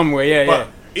in or somewhere. Yeah. But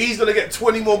he's gonna get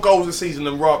 20 more goals a season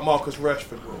than Marcus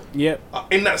Rashford will. Yeah.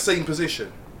 In that same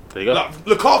position. There you go. Like,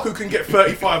 Lukaku can get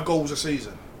 35 goals a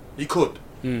season. He could.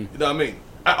 You know what I mean?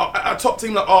 At a top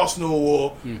team like Arsenal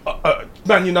or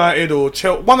Man United or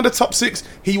Chelsea, one of the top 6,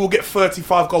 he will get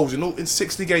 35 goals in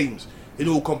 60 games in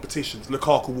all competitions.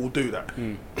 Lukaku will do that.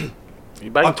 He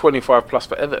banged 25 plus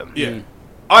for Everton. Yeah.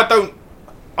 I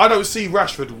don't see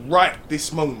Rashford right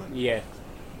this moment. Yeah.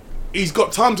 He's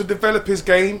got time to develop his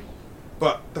game,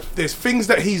 but there's things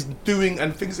that he's doing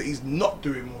and things that he's not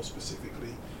doing more specifically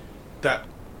that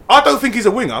I don't think he's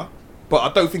a winger, but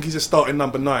I don't think he's a starting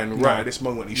number 9 right at this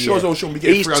moment. He sure as well shouldn't be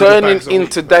getting He's 300 turning bags a week,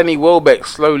 into but- Danny Welbeck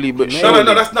slowly but surely.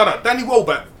 No. Danny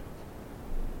Welbeck,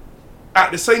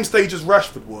 at the same stage as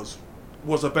Rashford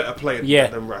was a better player Yeah.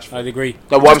 than Rashford. I'd agree.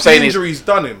 No, what I'm Just saying the is, injuries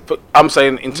done him. but I'm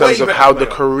saying in terms Way of better how the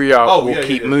player. career Oh, will yeah,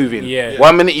 keep yeah. moving. Yeah.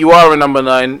 1 minute you are a number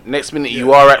 9, next minute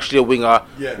you are actually a winger.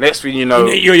 Yeah. Next thing you know,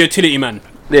 You're a utility man.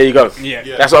 there you go. Yeah.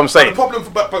 Yeah. That's what I'm But saying. the problem,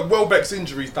 but Welbeck's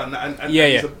injuries done that, and Yeah,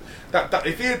 he's yeah. that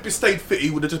if he had stayed fit, he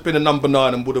would have just been a number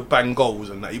 9 and would have banged goals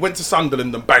and that. He went to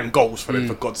Sunderland and banged goals for them,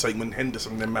 for God's sake. When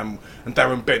Henderson, them man, and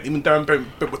Darren Bent, even Darren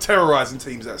Bent were terrorising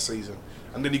teams that season,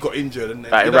 and then he got injured. And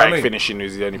then, That you know what I erratic mean? finishing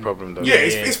was the only problem, though. Yeah,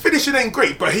 his finishing ain't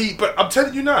great, but I'm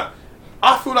telling you now,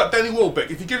 I feel like Danny Welbeck,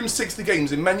 if you give him 60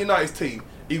 games in Man United's team,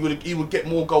 he would get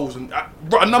more goals and a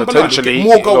number 9 would Potentially get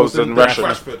more goals goals than than Rashford.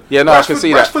 Rashford. Yeah, no, I can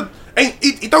see that. Rashford ain't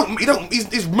he don't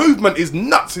his movement is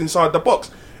nuts inside the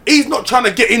box. He's not trying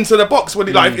to get into the box when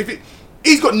he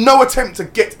he's got no attempt to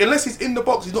get unless he's in the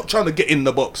box. He's not trying to get in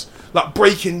the box like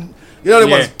breaking. You know, the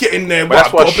ones getting there. But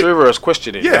that's what Shearer's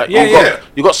questioning. Yeah, Like, yeah.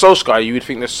 You got Solskjaer. You would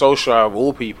think that Solskjaer of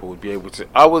all people would be able to.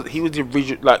 He was the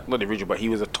original, like not the original, but he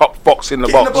was a top fox in the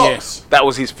Get in box. the box. That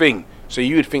was his thing. So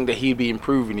you would think that he'd be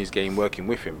improving his game working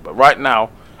with him. But right now,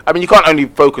 I mean, you can't only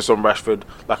focus on Rashford.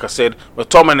 Like I said,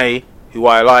 McTominay, who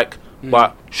I like,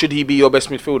 but should he be your best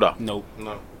midfielder No.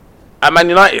 at Man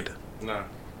United? No.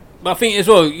 But I think as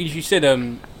well, you said,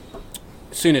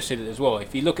 Sooner said it as well.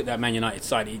 If you look at that Man United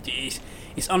side,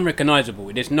 it's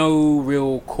unrecognisable. There's no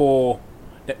real core,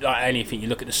 like anything. You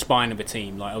look at the spine of a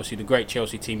team, like obviously the great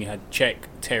Chelsea team, you had Cech,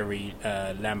 Terry,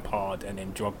 Lampard, and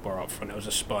then Drogba up front. That was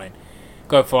a spine.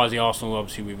 Go as far as the Arsenal,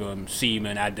 obviously with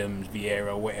Seaman, Adams,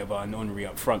 Vieira, whatever, and Henry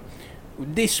up front.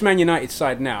 This Man United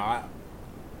side now,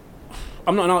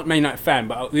 I'm not an Man United fan,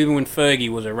 but even when Fergie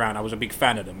was around, I was a big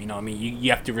fan of them. You know what I mean?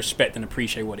 You have to respect and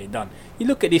appreciate what they've done. You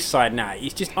look at this side now,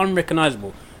 it's just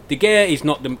unrecognisable. De Gea is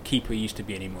not the keeper he used to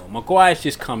be anymore. Maguire's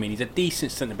just come in. He's a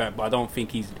decent centre-back, but I don't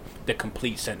think he's the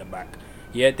complete centre-back.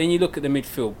 Yeah, then you look at the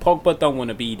midfield. Pogba don't want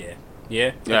to be there.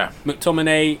 Yeah? Yeah.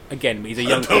 McTominay, again, he's a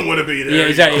young... Don't want to be there. Yeah,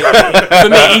 exactly. For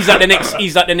me, he's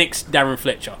like the next Darren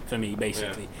Fletcher, for me,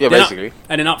 basically. Yeah, Then basically.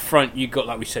 and then up front, you got,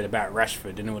 like we said, about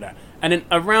Rashford and all that. And then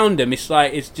around them, it's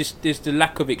like, there's the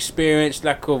lack of experience,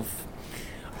 lack of...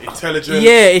 Intelligence.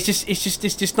 Yeah, it's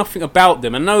just nothing about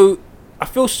them. I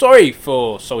feel sorry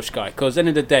for Solskjaer, because at the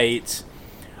end of the day,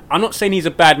 I'm not saying he's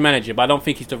a bad manager, but I don't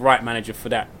think he's the right manager for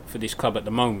this club at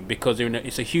the moment, because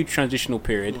it's a huge transitional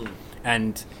period,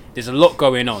 and there's a lot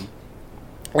going on.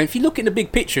 And if you look at the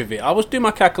big picture of it, I was doing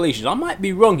my calculations. I might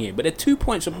be wrong here, but they're 2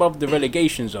 points above the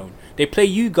relegation zone. They play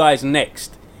you guys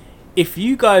next. If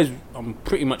you guys, I'm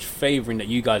pretty much favouring that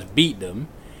you guys beat them.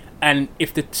 And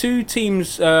if the two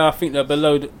teams, I think they're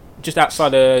below, just outside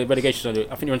the relegation zone,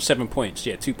 I think they're on 7 points.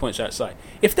 Yeah, 2 points outside.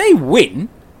 If they win,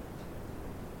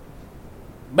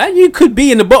 man, you could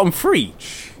be in the bottom 3.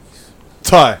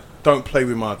 Ty, don't play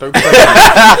with my. Don't play with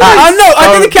I know.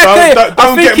 I didn't calculate.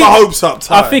 Don't get my hopes up,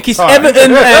 Ty. I think it's Ty.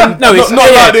 Everton. No, it's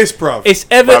not like this, bruv. It's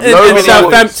Everton and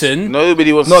Southampton.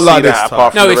 Nobody wants Not to like see this, that Ty.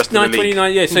 apart from No, the it's rest of the league.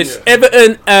 9:29. Yeah, so it's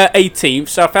Everton 18th,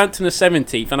 Southampton are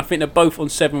 17th, and I think they're both on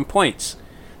 7 points.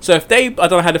 So if I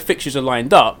don't know how the fixtures are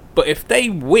lined up, but if they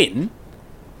win,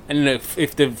 and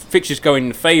if the fixtures go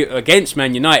in favor against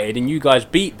Man United and you guys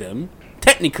beat them,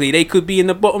 technically they could be in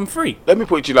the bottom 3. Let me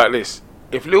put it to you like this.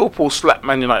 If Liverpool slap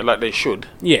Man United like they should,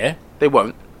 Yeah. they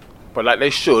won't, but like they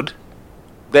should,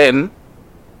 then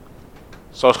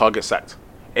Solskjaer gets sacked.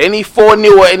 Any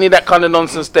 4-0 or any of that kind of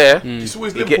nonsense there. It's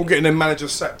always You Liverpool get- getting their manager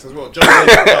sacked as well. Just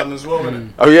done as well, isn't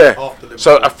it? Oh yeah. After Liverpool.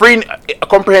 So a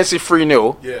comprehensive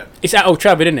 3-0. Yeah. It's at Old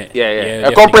Trafford, isn't it? Yeah. A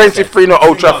definitely comprehensive gets 3-0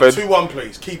 Old Trafford. 2-1,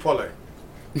 please. Keep Ollie.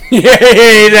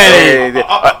 that.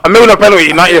 Yeah. A Milner penalty,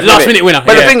 90th Last minute winner,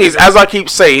 But yeah. the thing is, as I keep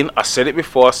saying, I said it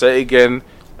before, I say it again.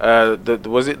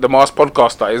 Was it the Mars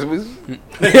podcast that is? It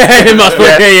must be.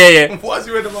 Yeah. Why is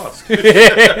he wearing the mask?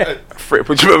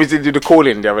 But you remember he did do the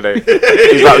calling the other day?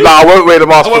 He's like, "Nah, I won't wear the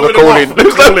mask for the calling."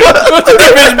 What's the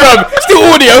difference, bro? Still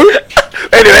audio.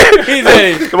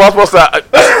 Anyway, the Mars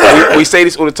podcast. We say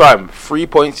this all the time. 3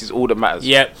 points is all that matters.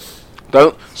 Yep.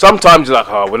 Don't. Sometimes you're like,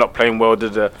 oh, we're not playing well,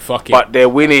 Fuck it. but they're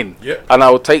winning, Yeah. and I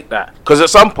will take that because at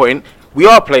some point we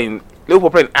are playing. Liverpool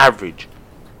are playing average,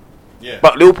 Yeah.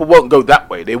 but Liverpool won't go that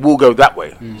way. They will go that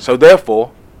way. So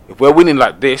therefore, if we're winning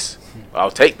like this,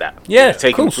 I'll take that. Yeah,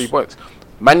 taking course. 3 points.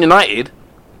 Man United,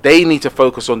 they need to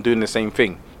focus on doing the same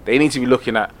thing. They need to be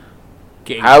looking at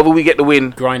Getting, however we get the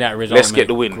win. grind out a result. Let's mate. get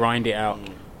the win. Grind it out.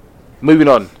 Moving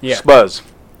on. Yeah. Spurs.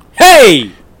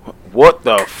 Hey! What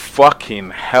the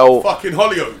fucking hell? Fucking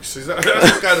Hollyoaks. Is that's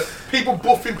the kind of people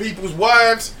buffing people's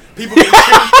wives. People getting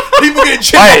chinned. People getting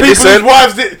chinned. Hey, by people listen. whose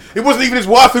wives. It wasn't even his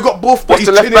wife who got buffed. But What's he's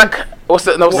the left chinning. back? What's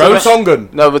the no? What's the Rose left- Tongan.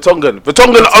 No, Vertonghen.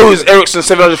 Vertonghen owes Ericsson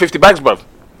 750 bags, bruv.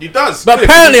 He does. But Yeah.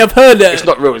 apparently, I've heard that. It's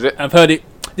not real, is it? I've heard it.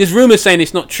 There's rumours saying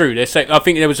it's not true. They're saying, I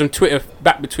think there was some Twitter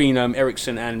back between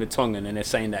Ericsson and Vertonghen, and they're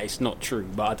saying that it's not true.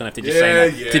 But I don't know if they're just saying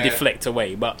that to Yeah. deflect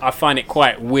away. But I find it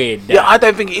quite weird. That Yeah, I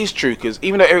don't think it is true because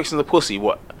even though Ericsson's a pussy,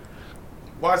 what?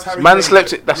 Why is Harry Man Kane-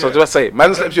 slept it. That's what I was about to say.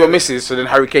 Man slept with your missus, so then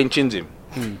Harry Kane chins him.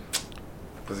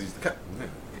 Because he's the captain.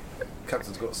 Isn't he?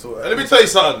 Captain's got sorted. Let me tell you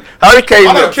something. Harry Kane,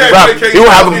 I don't care. if bruv, Harry Kane- he'll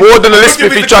have more than a Look lisp at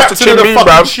if me, he the tries to captain chin of me, the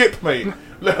fucking bruv. ship, mate.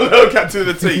 Little captain of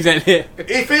the team. Is that it?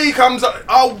 If he comes up,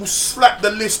 I'll slap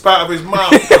the lisp out of his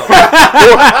mouth. All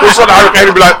of a sudden, Harry Kane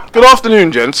will be like, "Good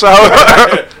afternoon, gents." So,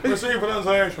 Let's see your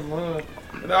pronunciation. You know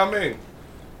what I mean?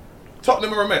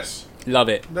 Tottenham are a mess. Love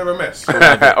it. They're a mess.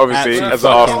 obviously, Absolutely as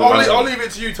an fucking Arsenal I'll fan. leave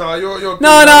it to you, Ty. You're No.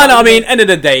 I mean, end of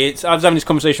the day, I was having this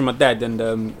conversation with my dad, and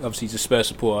obviously he's a Spurs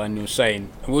supporter, and he was saying,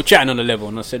 and we were chatting on the level,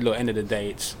 and I said, look, end of the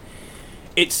day,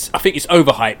 I think it's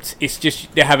overhyped. It's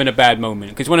just they're having a bad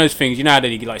moment because one of those things, you know, how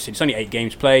they, like I said, it's only 8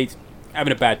 games played,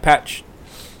 having a bad patch,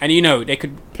 and you know they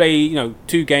could play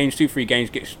 3 games,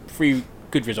 get 3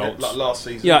 good results. like last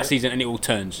season. Yeah, that season, and it all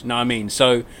turns. You know what I mean?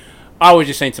 So I was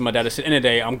just saying to my dad, I said, end of the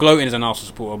day, I'm gloating as an Arsenal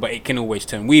supporter, but it can always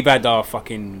turn. We've had our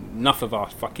fucking enough of our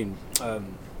fucking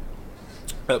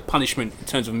punishment in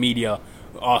terms of media.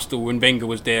 Arsenal, when Wenger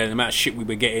was there, the amount of shit we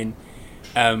were getting.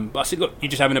 But I said, look, you're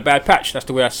just having a bad patch. That's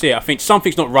the way I see it. I think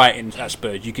something's not right at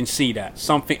Spurs. You can see that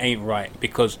something ain't right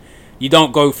because you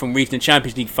don't go from reaching the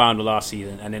Champions League final last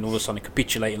season and then all of a sudden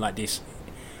capitulating like this.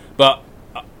 But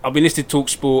I've been listening to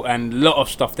TalkSport and a lot of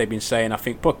stuff they've been saying. I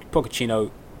think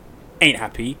Pochettino ain't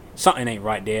happy. Something ain't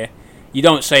right there. You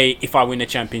don't say, if I win the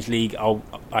Champions League,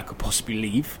 I could possibly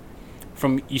leave.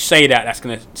 From you say that's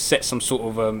going to set some sort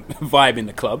of vibe in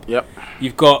the club. Yep.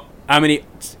 You've got how many?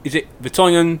 Is it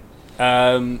Vertonghen,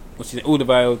 what's his name,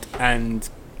 Alderweireld and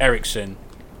Ericsson?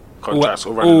 Contracts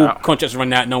all running out. Contracts are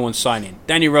running out. No one's signing.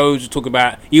 Danny Rose, we talk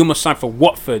about. He almost signed for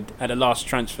Watford at the last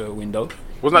transfer window.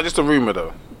 Wasn't that just a rumor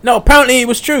though? No, apparently it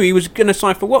was true. He was going to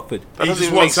sign for Watford. He doesn't just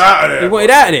even wants make out of there. He wanted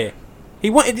out of there.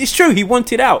 It's true. He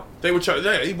wanted out. They were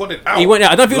he wanted out. He wanted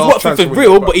out. I don't think it was Last Watford for transfer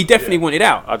real, window, but he definitely wanted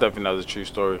out. I don't think that was a true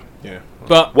story. Yeah.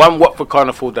 But One, Watford can't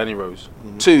afford Danny Rose.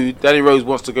 2, Danny Rose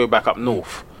wants to go back up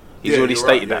north. He's Yeah, already you're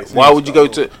stated right, yeah, that. he's Why needs would to you go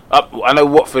go to up? I know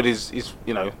Watford is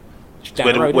down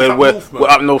where the road. where, Up where, north, man.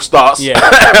 where up north starts. Yeah.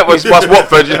 Well, it's past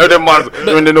Watford, them ones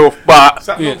are in the north, but Is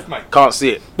that Yeah. North, mate? can't see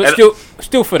it. But And-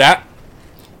 still for that,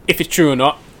 if it's true or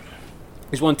not,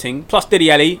 is one thing. Plus,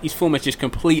 Dele Alli, his form has just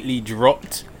completely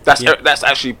dropped. That's Yeah. that's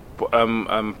actually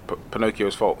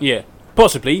Pinocchio's fault. Yeah,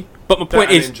 possibly. But my point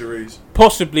That and is, injuries.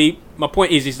 possibly, my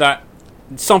point is that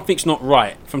something's not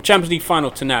right. From Champions League final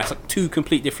to now, it's like 2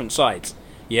 complete different sides.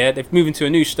 Yeah, they've moved into a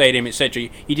new stadium, etc.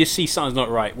 You just see something's not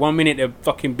right. 1 minute they're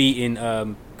fucking beating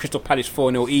Crystal Palace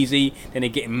 4-0 easy, then they're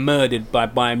getting murdered by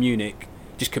Bayern Munich,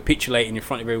 just capitulating in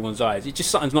front of everyone's eyes. It's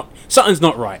just something's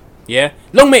not right. Yeah,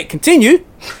 long may it continue,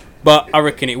 but I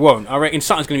reckon it won't. I reckon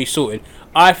something's going to be sorted.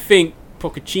 I think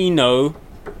Pochettino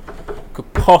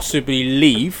could possibly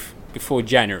leave before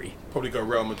January. Probably go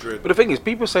Real Madrid. But the thing is,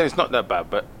 people are saying it's not that bad,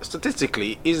 but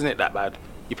statistically, isn't it that bad?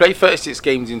 You played 36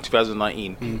 games in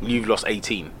 2019, you've lost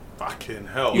 18. Fucking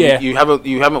hell. Yeah. You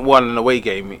haven't won an away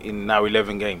game in now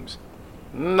 11 games.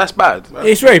 That's bad.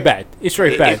 It's very bad. It's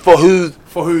very bad. For who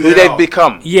who they've they are.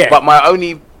 become. Yeah. But my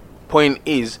only point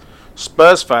is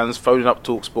Spurs fans phoning up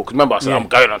TalkSport. 'Cause remember, I said Yeah. I'm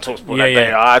going on TalkSport Yeah, that day.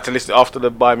 yeah. I had to listen after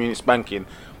the Bayern Munich spanking,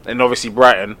 and obviously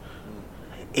Brighton.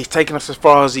 He's taken us as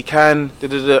far as he can.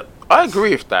 I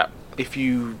agree with that. If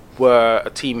you were a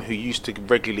team who used to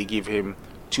regularly give him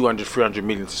 200, 300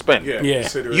 million to spend, Yeah. Yeah.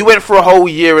 considering- you went for a whole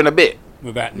year and a bit.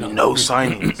 Without No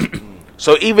signings.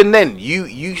 So even then, you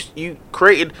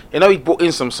created. You know, he brought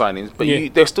in some signings, but Yeah.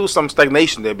 there's still some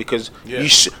stagnation there because Yeah.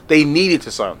 they needed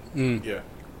to sign. Yeah.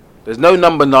 There's no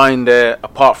number 9 there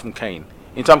apart from Kane.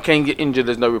 Anytime Kane get injured,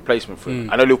 there's no replacement for him.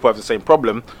 I know Liverpool have the same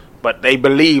problem, but they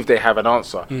believe they have an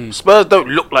answer. Spurs don't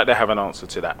look like they have an answer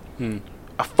to that.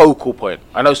 A focal point.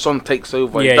 I know Son takes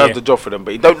over, Yeah, he does yeah. the job for them,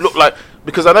 but he don't look like,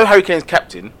 because I know Harry Kane's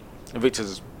captain, and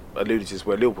Victor's alluded to this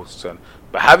where Liverpool's concerned.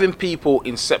 But having people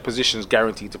in set positions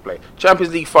guaranteed to play.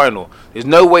 Champions League final. There's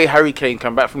no way Harry Kane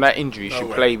come back from that injury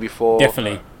should play before.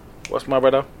 Definitely. What's my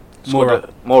brother? Mora.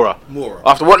 Mora. Mora.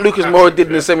 After what Lucas Moura did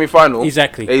in the semi-final,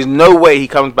 Exactly. there's no way he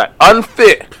comes back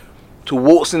unfit to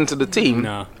waltz into the team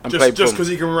No. and play. Just because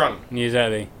he can run.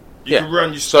 Exactly. You Yeah. can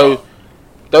run, you So start.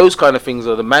 those kind of things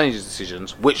are the manager's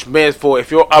decisions, which therefore, if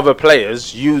you're other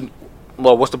players,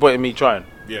 well, what's the point of me trying?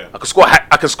 Yeah. I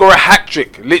can score a hat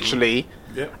trick, literally,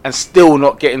 Yeah. and still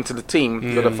not get into the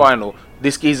team for the final.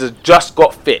 This geezer just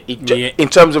got fit in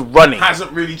terms of running.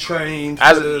 Hasn't really trained.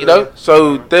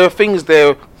 So there are things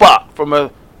there, but from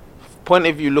a point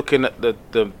of view, looking at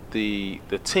the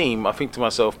team, I think to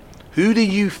myself, who do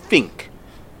you think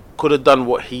could have done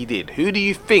what he did? Who do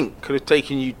you think could have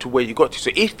taken you to where you got to?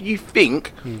 So if you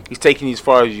think he's taken you as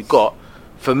far as you got,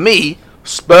 for me,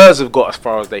 Spurs have got as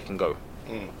far as they can go.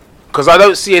 Because I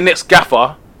don't see a next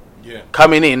gaffer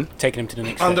coming in, Taking him to the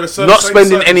next Under step. the not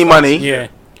spending any money, Yeah.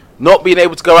 not being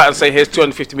able to go out and say, here's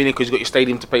 250 million because you've got your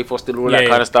stadium to pay for, still all that Yeah,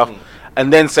 kind of stuff,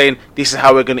 and then saying, this is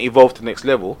how we're going to evolve to the next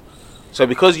level. So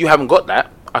because you haven't got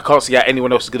that, I can't see how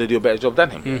anyone else is going to do a better job than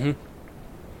him.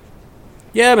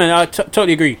 Yeah, man, I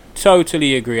totally agree.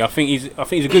 Totally agree. I think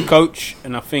he's a good coach,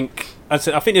 and I think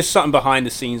there's something behind the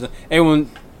scenes.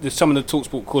 Some of the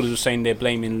TalkSport callers were saying they're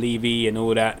blaming Levy and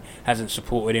all that hasn't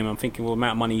supported him. I'm thinking, well, the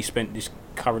amount of money he spent this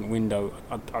current window,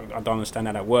 I don't understand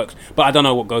how that works. But I don't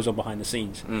know what goes on behind the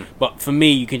scenes. But for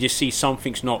me, you can just see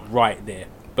something's not right there.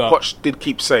 But Poch did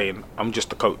keep saying, I'm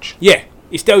just a coach. yeah,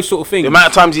 it's those sort of things. The amount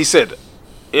of times he said,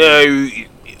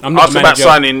 I'm not a asked about manager.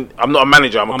 signing, I'm not a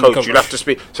manager, I'm a coach. You'll have to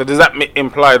speak. So does that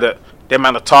imply that the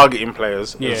amount of targeting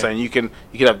players and saying you can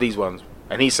have these ones?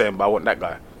 And he's saying, but I want that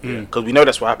guy. Because we know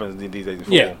that's what happens in these days in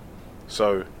football. Yeah.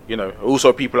 So,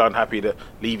 also people are unhappy that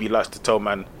Levy likes to tell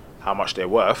man how much they're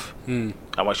worth,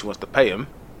 how much he wants to pay him,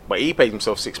 but he pays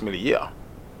himself $6 million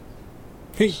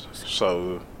a year.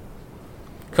 So,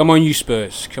 Come on, you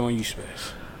Spurs.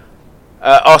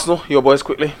 Arsenal, your boys,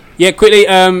 quickly. Yeah, quickly.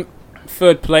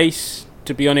 Third place.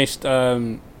 To be honest,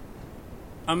 I'm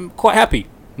quite happy.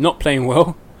 Not playing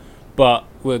well, but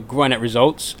we're growing at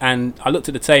results. And I looked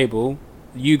at the table.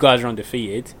 You guys are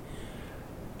undefeated.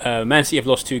 Man City have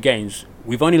lost 2 games.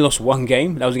 We've only lost 1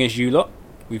 game. That was against you lot.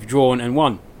 We've drawn and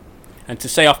won. And to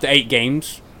say after 8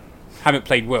 games, haven't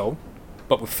played well,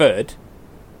 but we're third,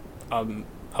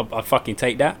 I'll fucking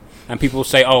take that. And people will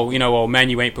say, Man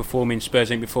U ain't performing,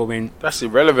 Spurs ain't performing. That's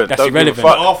irrelevant. That's Don't give a irrelevant.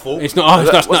 fuck. Awful. It's not.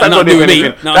 That's What's not that got to do do with with me.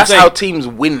 anything? No, That's I'm how saying- teams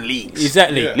win leagues.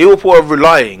 Exactly. Yeah. Liverpool are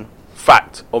relying,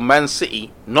 fact, on Man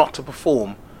City not to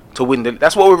perform to win the.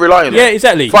 That's what we're relying on. Yeah,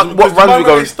 exactly. Fuck, what Because the runs we moment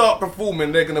going? they start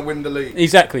performing, they're going to win the league.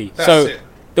 Exactly. That's so it.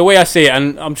 the way I see it,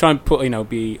 and I'm trying to put,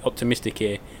 be optimistic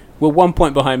here. We're 1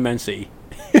 point behind Man City.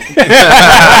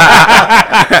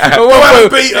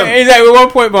 beat 'em. Exactly, we're 1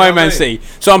 point behind Yeah, Man mate. City.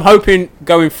 So I'm hoping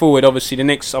going forward. Obviously,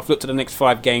 I've looked at the next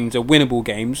 5 games, are winnable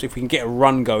games. If we can get a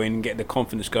run going and get the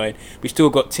confidence going, we still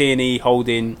got Tierney,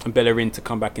 Holding, and Bellerin to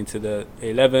come back into the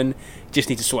 11. Just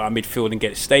need to sort out midfield and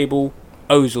get it stable.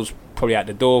 Ozil's probably out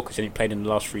the door because he didn't play in the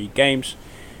last 3 games.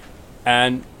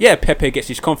 And yeah, Pepe gets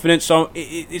his confidence. So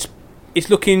it's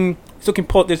looking.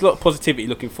 There's a lot of positivity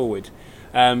looking forward.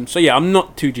 So yeah, I'm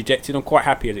not too dejected. I'm quite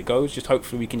happy as it goes. Just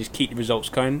hopefully we can just keep the results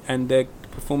going and the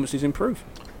performances improve.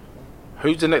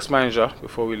 Who's the next manager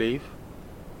before we leave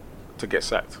to get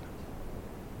sacked?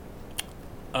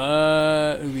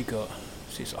 Who we got?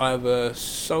 So it's either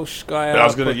Solskjaer, I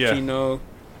was gonna- yeah. Pochettino.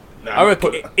 Nah, I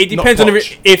reckon not it depends on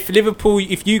Poch. if Liverpool.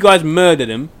 If you guys murder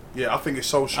them, Yeah, I think it's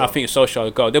Solskjaer. I think it's Solskjaer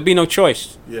will go. There'll be no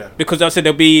choice. Yeah. Because I said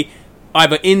they'll be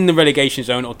either in the relegation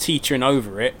zone or teetering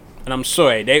over it. And I'm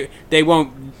sorry, they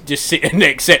won't just sit and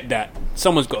accept that.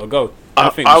 Someone's got to go. I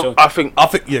think so. I think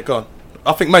Yeah, go on.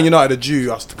 I think Man United are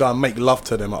due us to go and make love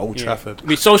to them at Old Trafford. It'll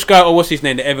be Solskjaer or what's his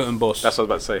name, the Everton boss. that's what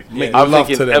I was about to say. Make I'm love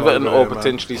thinking to them Everton over or there, man.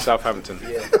 potentially Southampton.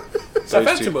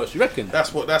 Southampton boss, you reckon?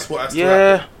 That's what has to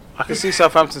Yeah, happen. I can see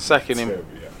Southampton sacking him.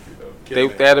 They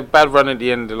had a bad run at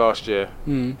the end of last year.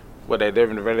 Well, they're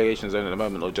in the relegation zone at the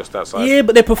moment or just outside. Yeah,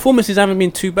 but their performances haven't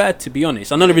been too bad, to be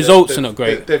honest. I know the results are not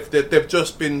great. They've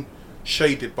just been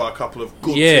shaded by a couple of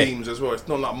good Yeah. teams as well. It's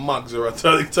not like mugs are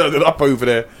turning up over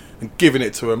there and giving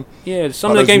it to them. Yeah,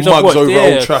 some Like of the those games I've mugs watched, over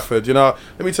yeah. Old Trafford, Let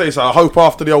me tell you something. I hope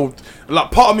after the old,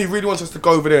 part of me really wants us to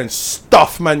go over there and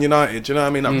stuff Man United. You know what I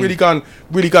mean? Like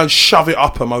really go and shove it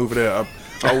up them over there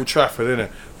at Old Trafford, innit?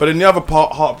 But then the other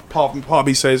part of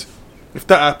me says, if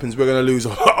that happens, we're going to lose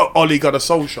Ole Gunnar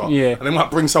Solskjaer. Yeah. And they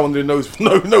might bring someone who knows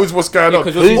what's going on.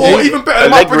 'cause Or who's- even better, they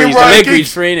might bring in Allegri's- Ryan Allegri's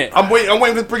Giggs. free, innit? I'm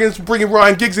waiting to bring in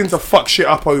Ryan Giggs in to fuck shit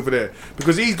up over there.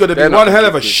 Because he's going to be They're not one gonna hell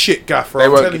of a keep it. shit gaffer. They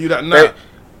I'm won't telling gi- you that now.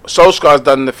 Solskjaer's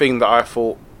done the thing that I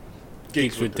thought.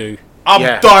 Giggs would do. I'm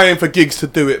Yeah. dying for Giggs to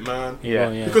do it, man. Yeah,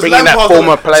 Well, yeah. Because bringing that Lampard's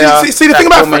former player. See, the that thing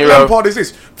about former Frank hero. Lampard is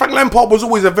this: Frank Lampard was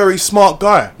always a very smart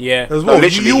guy. Yeah. as well.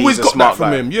 literally, You always he's a got that smart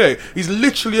from guy. him. Yeah, he's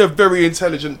literally a very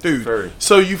intelligent dude. Very.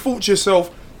 So you thought to yourself,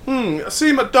 I see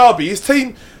him at Derby. His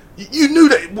team. You knew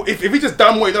that if he just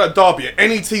done what he done at Derby, at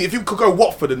any team, if you could go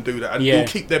Watford and do that, and Yeah. you'll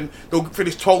keep them, they'll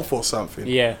finish 12th or something.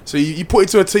 Yeah. So you put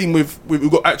into a team with who've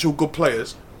got actual good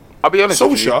players. I'll be honest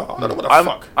with you. Solskjaer, I don't know what the I'm,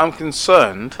 fuck I'm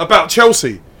concerned about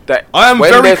Chelsea. that I am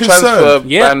when very their concerned. transfer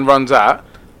Yeah. ban runs out,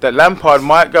 that Lampard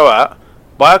might go out,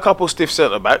 buy a couple stiff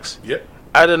centre backs, Yeah.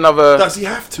 add another. Does he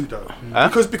have to though? Huh?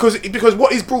 Because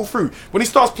what he's brought through when he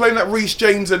starts playing that Reece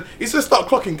James and he's gonna start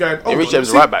clocking going. Oh, Reece James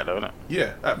is see- right back though, isn't it? Yeah,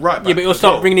 at right back. Yeah, but he'll as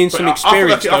start well. bringing in But some I experience,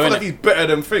 feel like, though, I feel like innit? he's better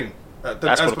than Thing.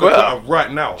 That's what Azpilicueta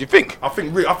right now. Do you think? I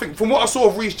think from what I saw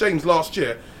of Reece James last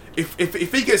year, if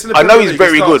he gets in the I know Premier he's League,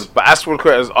 very he starts- good, but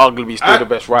Aspilicueta is arguably still I- the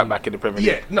best right back in the Premier League.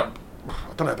 Yeah, no,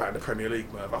 I don't know about in the Premier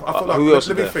League, man. I feel like who else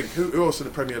let is me there? think. Who else in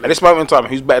the Premier League? At this moment in time,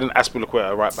 who's better than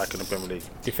Aspilicueta right back in the Premier League?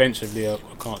 Defensively, I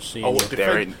can't see. Oh, him. what, There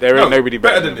defend- ain't nobody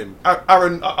better than than him.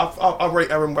 Aaron, I rate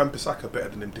Aaron Wan-Bissaka better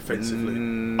than him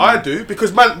defensively. I do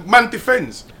because man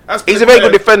defends. He's a very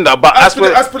good defender, but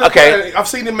okay. I've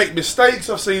seen him make mistakes.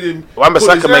 I've seen him. Wan-Bissaka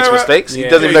put his makes hair out. mistakes. He Yeah.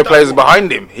 doesn't Yeah, even know he players does.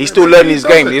 behind him. He's He still really learning his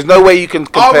game. doesn't. There's no way you can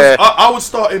compare. I would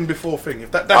start him before Thing.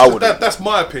 If I wouldn't. that's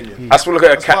my opinion. Aspilicueta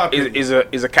That's my opinion.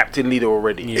 is a captain leader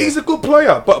already. Yeah. He's a good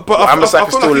player, but I feel Wan-Bissaka's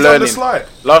like still he's on the learning. slide.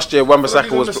 Last year, I feel like Wan-Bissaka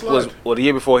he's on was, the slide. or the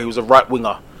year before, he was a right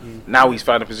winger. Now he's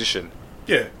found a position.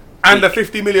 Yeah. And a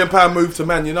 £50 million move to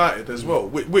Man United as well,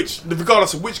 which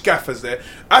regardless of which gaffer's there,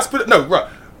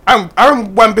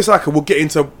 Aaron Wan-Bissaka will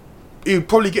he'll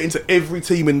probably get into every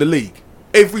team in the league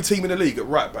at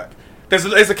right back.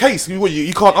 There's a case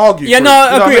you can't argue. Yeah, for no, it.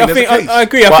 You I know what agree. mean? I There's think a case. I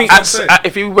agree. I But think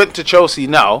if he went to Chelsea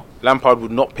now, Lampard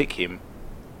would not pick him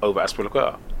over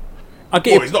Aspilicueta. I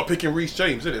get Well, it. he's not picking Reece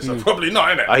James, is it? So probably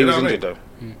not, innit? He You was know what I injured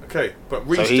mean? though. Okay, but So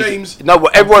Reece he's- James. No,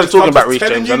 but everyone's I'm talking just about Reece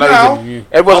telling James. you I know now, he's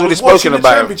everyone's I already was watching spoken the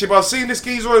about him. Championship. I was seeing this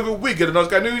geezer over Wigan, and I was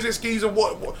going, "Who's this geezer?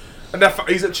 What?" And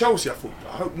he's at Chelsea. I thought,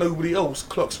 I hope nobody else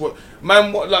clocks what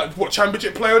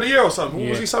Championship Player of the Year or something. Yeah.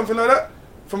 Was he something like that?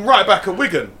 From right back at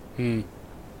Wigan.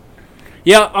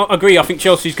 Yeah, I agree. I think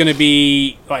Chelsea's going to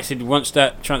be, like I said, once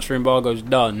that transfer embargo's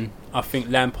done, I think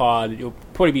Lampard, he'll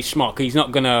probably be smart because he's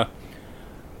not going to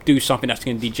do something that's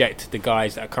going to deject the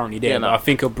guys that are currently there. Yeah, But no. I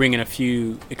think he'll bring in a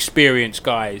few experienced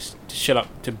guys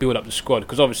to build up the squad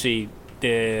because obviously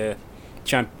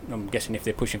I'm guessing if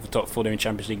they're pushing for top four, they're in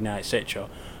Champions League now, etc.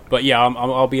 But yeah,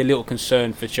 I'll be a little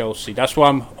concerned for Chelsea. That's why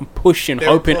I'm pushing, They're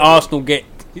a hoping problem. Arsenal get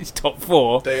his top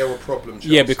four. They are a problem.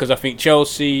 Chelsea. Yeah, because I think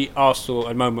Chelsea, Arsenal at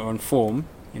the moment are on form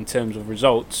in terms of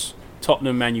results.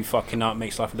 Tottenham, Man U fucking up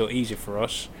makes life a little easier for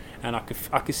us. And I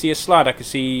could see a slide. I could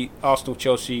see Arsenal,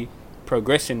 Chelsea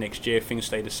progressing next year if things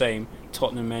stay the same.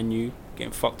 Tottenham, Man U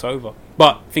getting fucked over.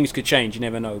 But things could change. You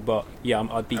never know. But yeah,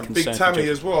 I'd be And concerned. Big for Tammy Chelsea.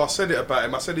 as well. I said it about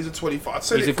him. I said he's a 25. I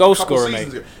said He's it a goal couple scorer,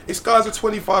 seasons mate. ago. This guy's a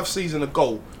 25 season of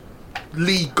goal,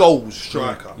 league goals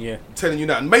striker. Yeah. I'm telling you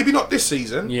now. And maybe not this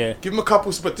season. Yeah. Give him a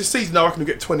couple, but this season I reckon he'll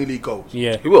get 20 league goals.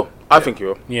 Yeah, He will. I think he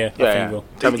will. yeah, I think Yeah. he will.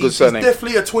 Tell me good He's surname.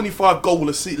 definitely a 25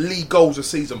 league goals a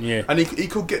season. Yeah. And he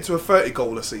could get to a 30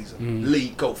 goal a season.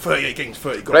 League goal, 38 games,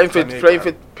 30 goals. Playing for Tammy playing for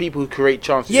Abraham. people who create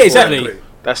chances. Yeah, exactly. Exactly.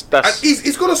 That's And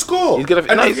he's going to score. He's gonna-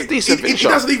 And no, he's a decent he finisher.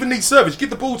 doesn't even need service.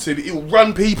 Give the ball to him. He'll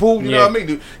run people. You know Yeah. what I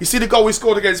mean? You see the goal he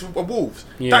scored against Wolves.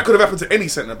 Yeah. That could have happened to any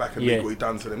centre back in the Yeah. league. What he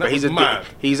done to them. That But was mad.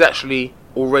 he's actually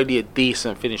already a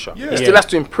decent finisher. Yeah. He still Yeah. has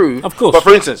to improve. Of course. But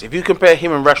for instance, if you compare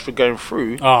him and Rashford going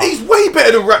through, He's way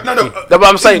better than No. no, but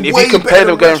I'm saying if you compare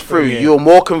them going through, you you're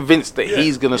more convinced that Yeah.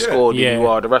 he's gonna Yeah. score than Yeah. you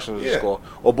are the Rashford to Yeah. score.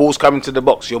 Or balls coming to the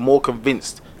box, you're more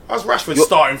convinced. How's Rashford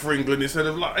starting for England instead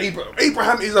of like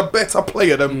Abraham is a better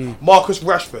player than Marcus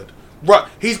Rashford. Right,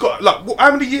 he's got like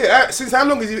how many years? Since how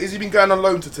long has he been going on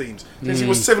loan to teams? Since he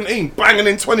was 17, banging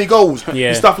in 20 goals Yeah.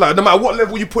 and stuff like that. No matter what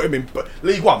level you put him in, but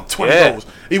League One, 20 Yeah. goals.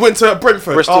 He went to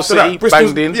Brentford Bristol after City, that. Bristol,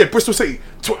 banged in. Yeah, Bristol City,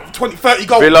 30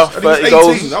 goals. Villa, and he was 30 18.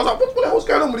 goals. I was like, what the hell's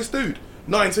going on with this dude?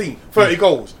 19, 30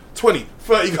 goals, 20,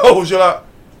 30 goals. You're like,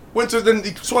 went to then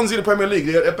Swansea in the Premier League.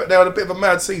 They had a bit of a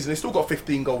mad season. They still got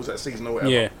 15 goals that season or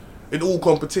whatever. Yeah. In all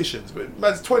competitions, but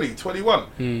man's 20, 21.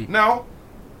 Hmm. Now,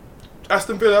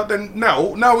 Aston Villa. Then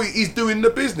now he's doing the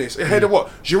business ahead of what?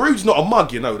 Giroud's not a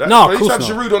mug, you know that. No, of They used to course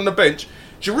have not. Giroud on the bench.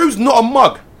 Giroud's not a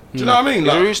mug. Do you know what I mean?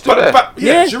 Giroud's still there.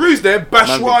 Yeah, Yeah. Giroud's there. Man's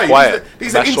been Batshuayi. quiet.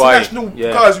 These are Batshuayi, international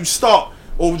yeah. guys who start.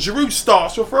 Or Giroud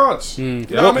starts for France. You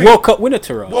know what I mean? World Cup winner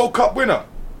to us. World Cup winner.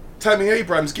 Tammy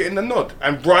Abraham's getting the nod,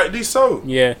 and rightly so.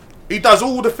 Yeah, He does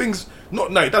all the things. He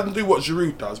doesn't do what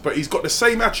Giroud does, but he's got the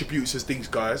same attributes as these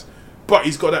guys. but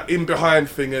he's got that in behind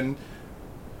thing, and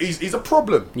he's a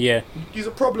problem. Yeah. He's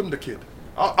a problem, the kid.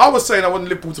 I was saying I want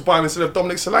Liverpool to buy him instead of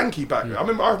Dominic Solanke back. I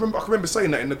remember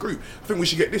saying that in the group. I think we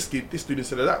should get this dude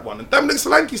instead of that one. And Dominic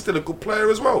Solanke's still a good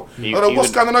player as well. I don't know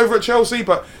what's going on over at Chelsea,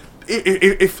 but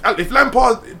if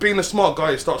Lampard, being a smart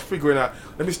guy, starts figuring out,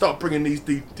 let me start bringing these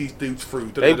dudes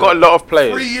through. They've got a lot of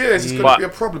players. 3 years, it's going to be a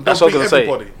problem. That's They'll what I beat was gonna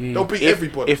everybody. They'll beat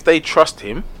everybody. If they trust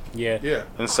him, Yeah.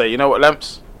 and say, you know what,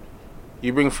 Lamps,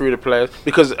 you bring through the players,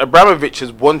 because Abramovich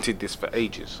has wanted this for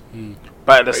ages.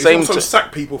 But at the same time, time,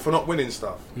 sack people for not winning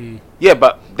stuff. yeah,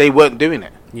 but they weren't doing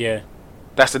it. Yeah.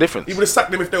 That's the difference. He would have sacked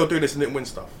them if they were doing this and didn't win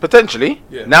stuff. Potentially.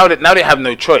 Yeah. Now they have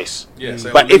no choice. Yeah,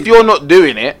 so But if you're not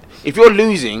doing it, if you're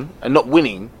losing and not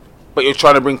winning, but you're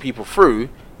trying to bring people through,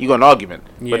 you got an argument.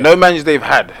 Yeah. But no manager they've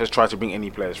had has tried to bring any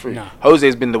players through. No.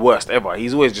 Jose's been the worst ever.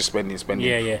 He's always just spending.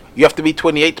 Yeah, yeah. You have to be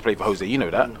 28 to play for Jose. You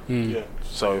know that. Yeah.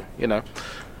 So, you know.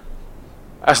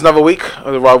 That's another week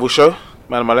of the rival show.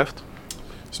 Man on my left.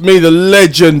 It's me, the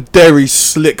legendary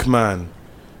Slick Man.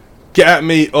 Get at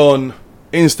me on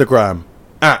Instagram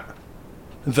at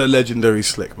the legendary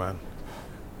Slick Man.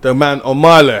 The man on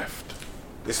my left.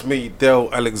 It's me,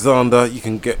 Del Alexander. You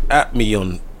can get at me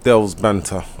on Del's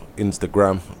Banter,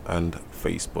 Instagram and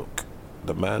Facebook.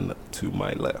 The man to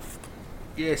my left.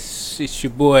 Yes, it's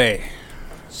your boy,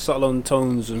 Salon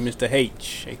Tones and Mr.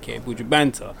 H, aka Buju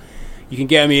Banter. You can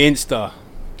get me Insta.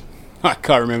 I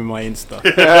can't remember my Insta.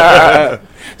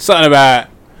 Something about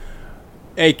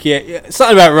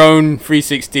Roan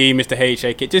 360, Mr. H,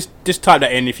 aka. Just type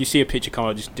that in. If you see a picture come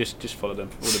up, just follow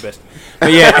them. All the best.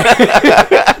 But yeah,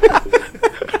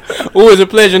 always a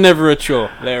pleasure, never a chore.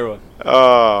 Later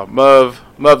on.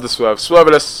 Merv the Swerve.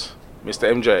 Swerveless,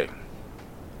 Mr. MJ.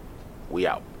 We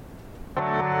out.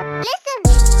 Listen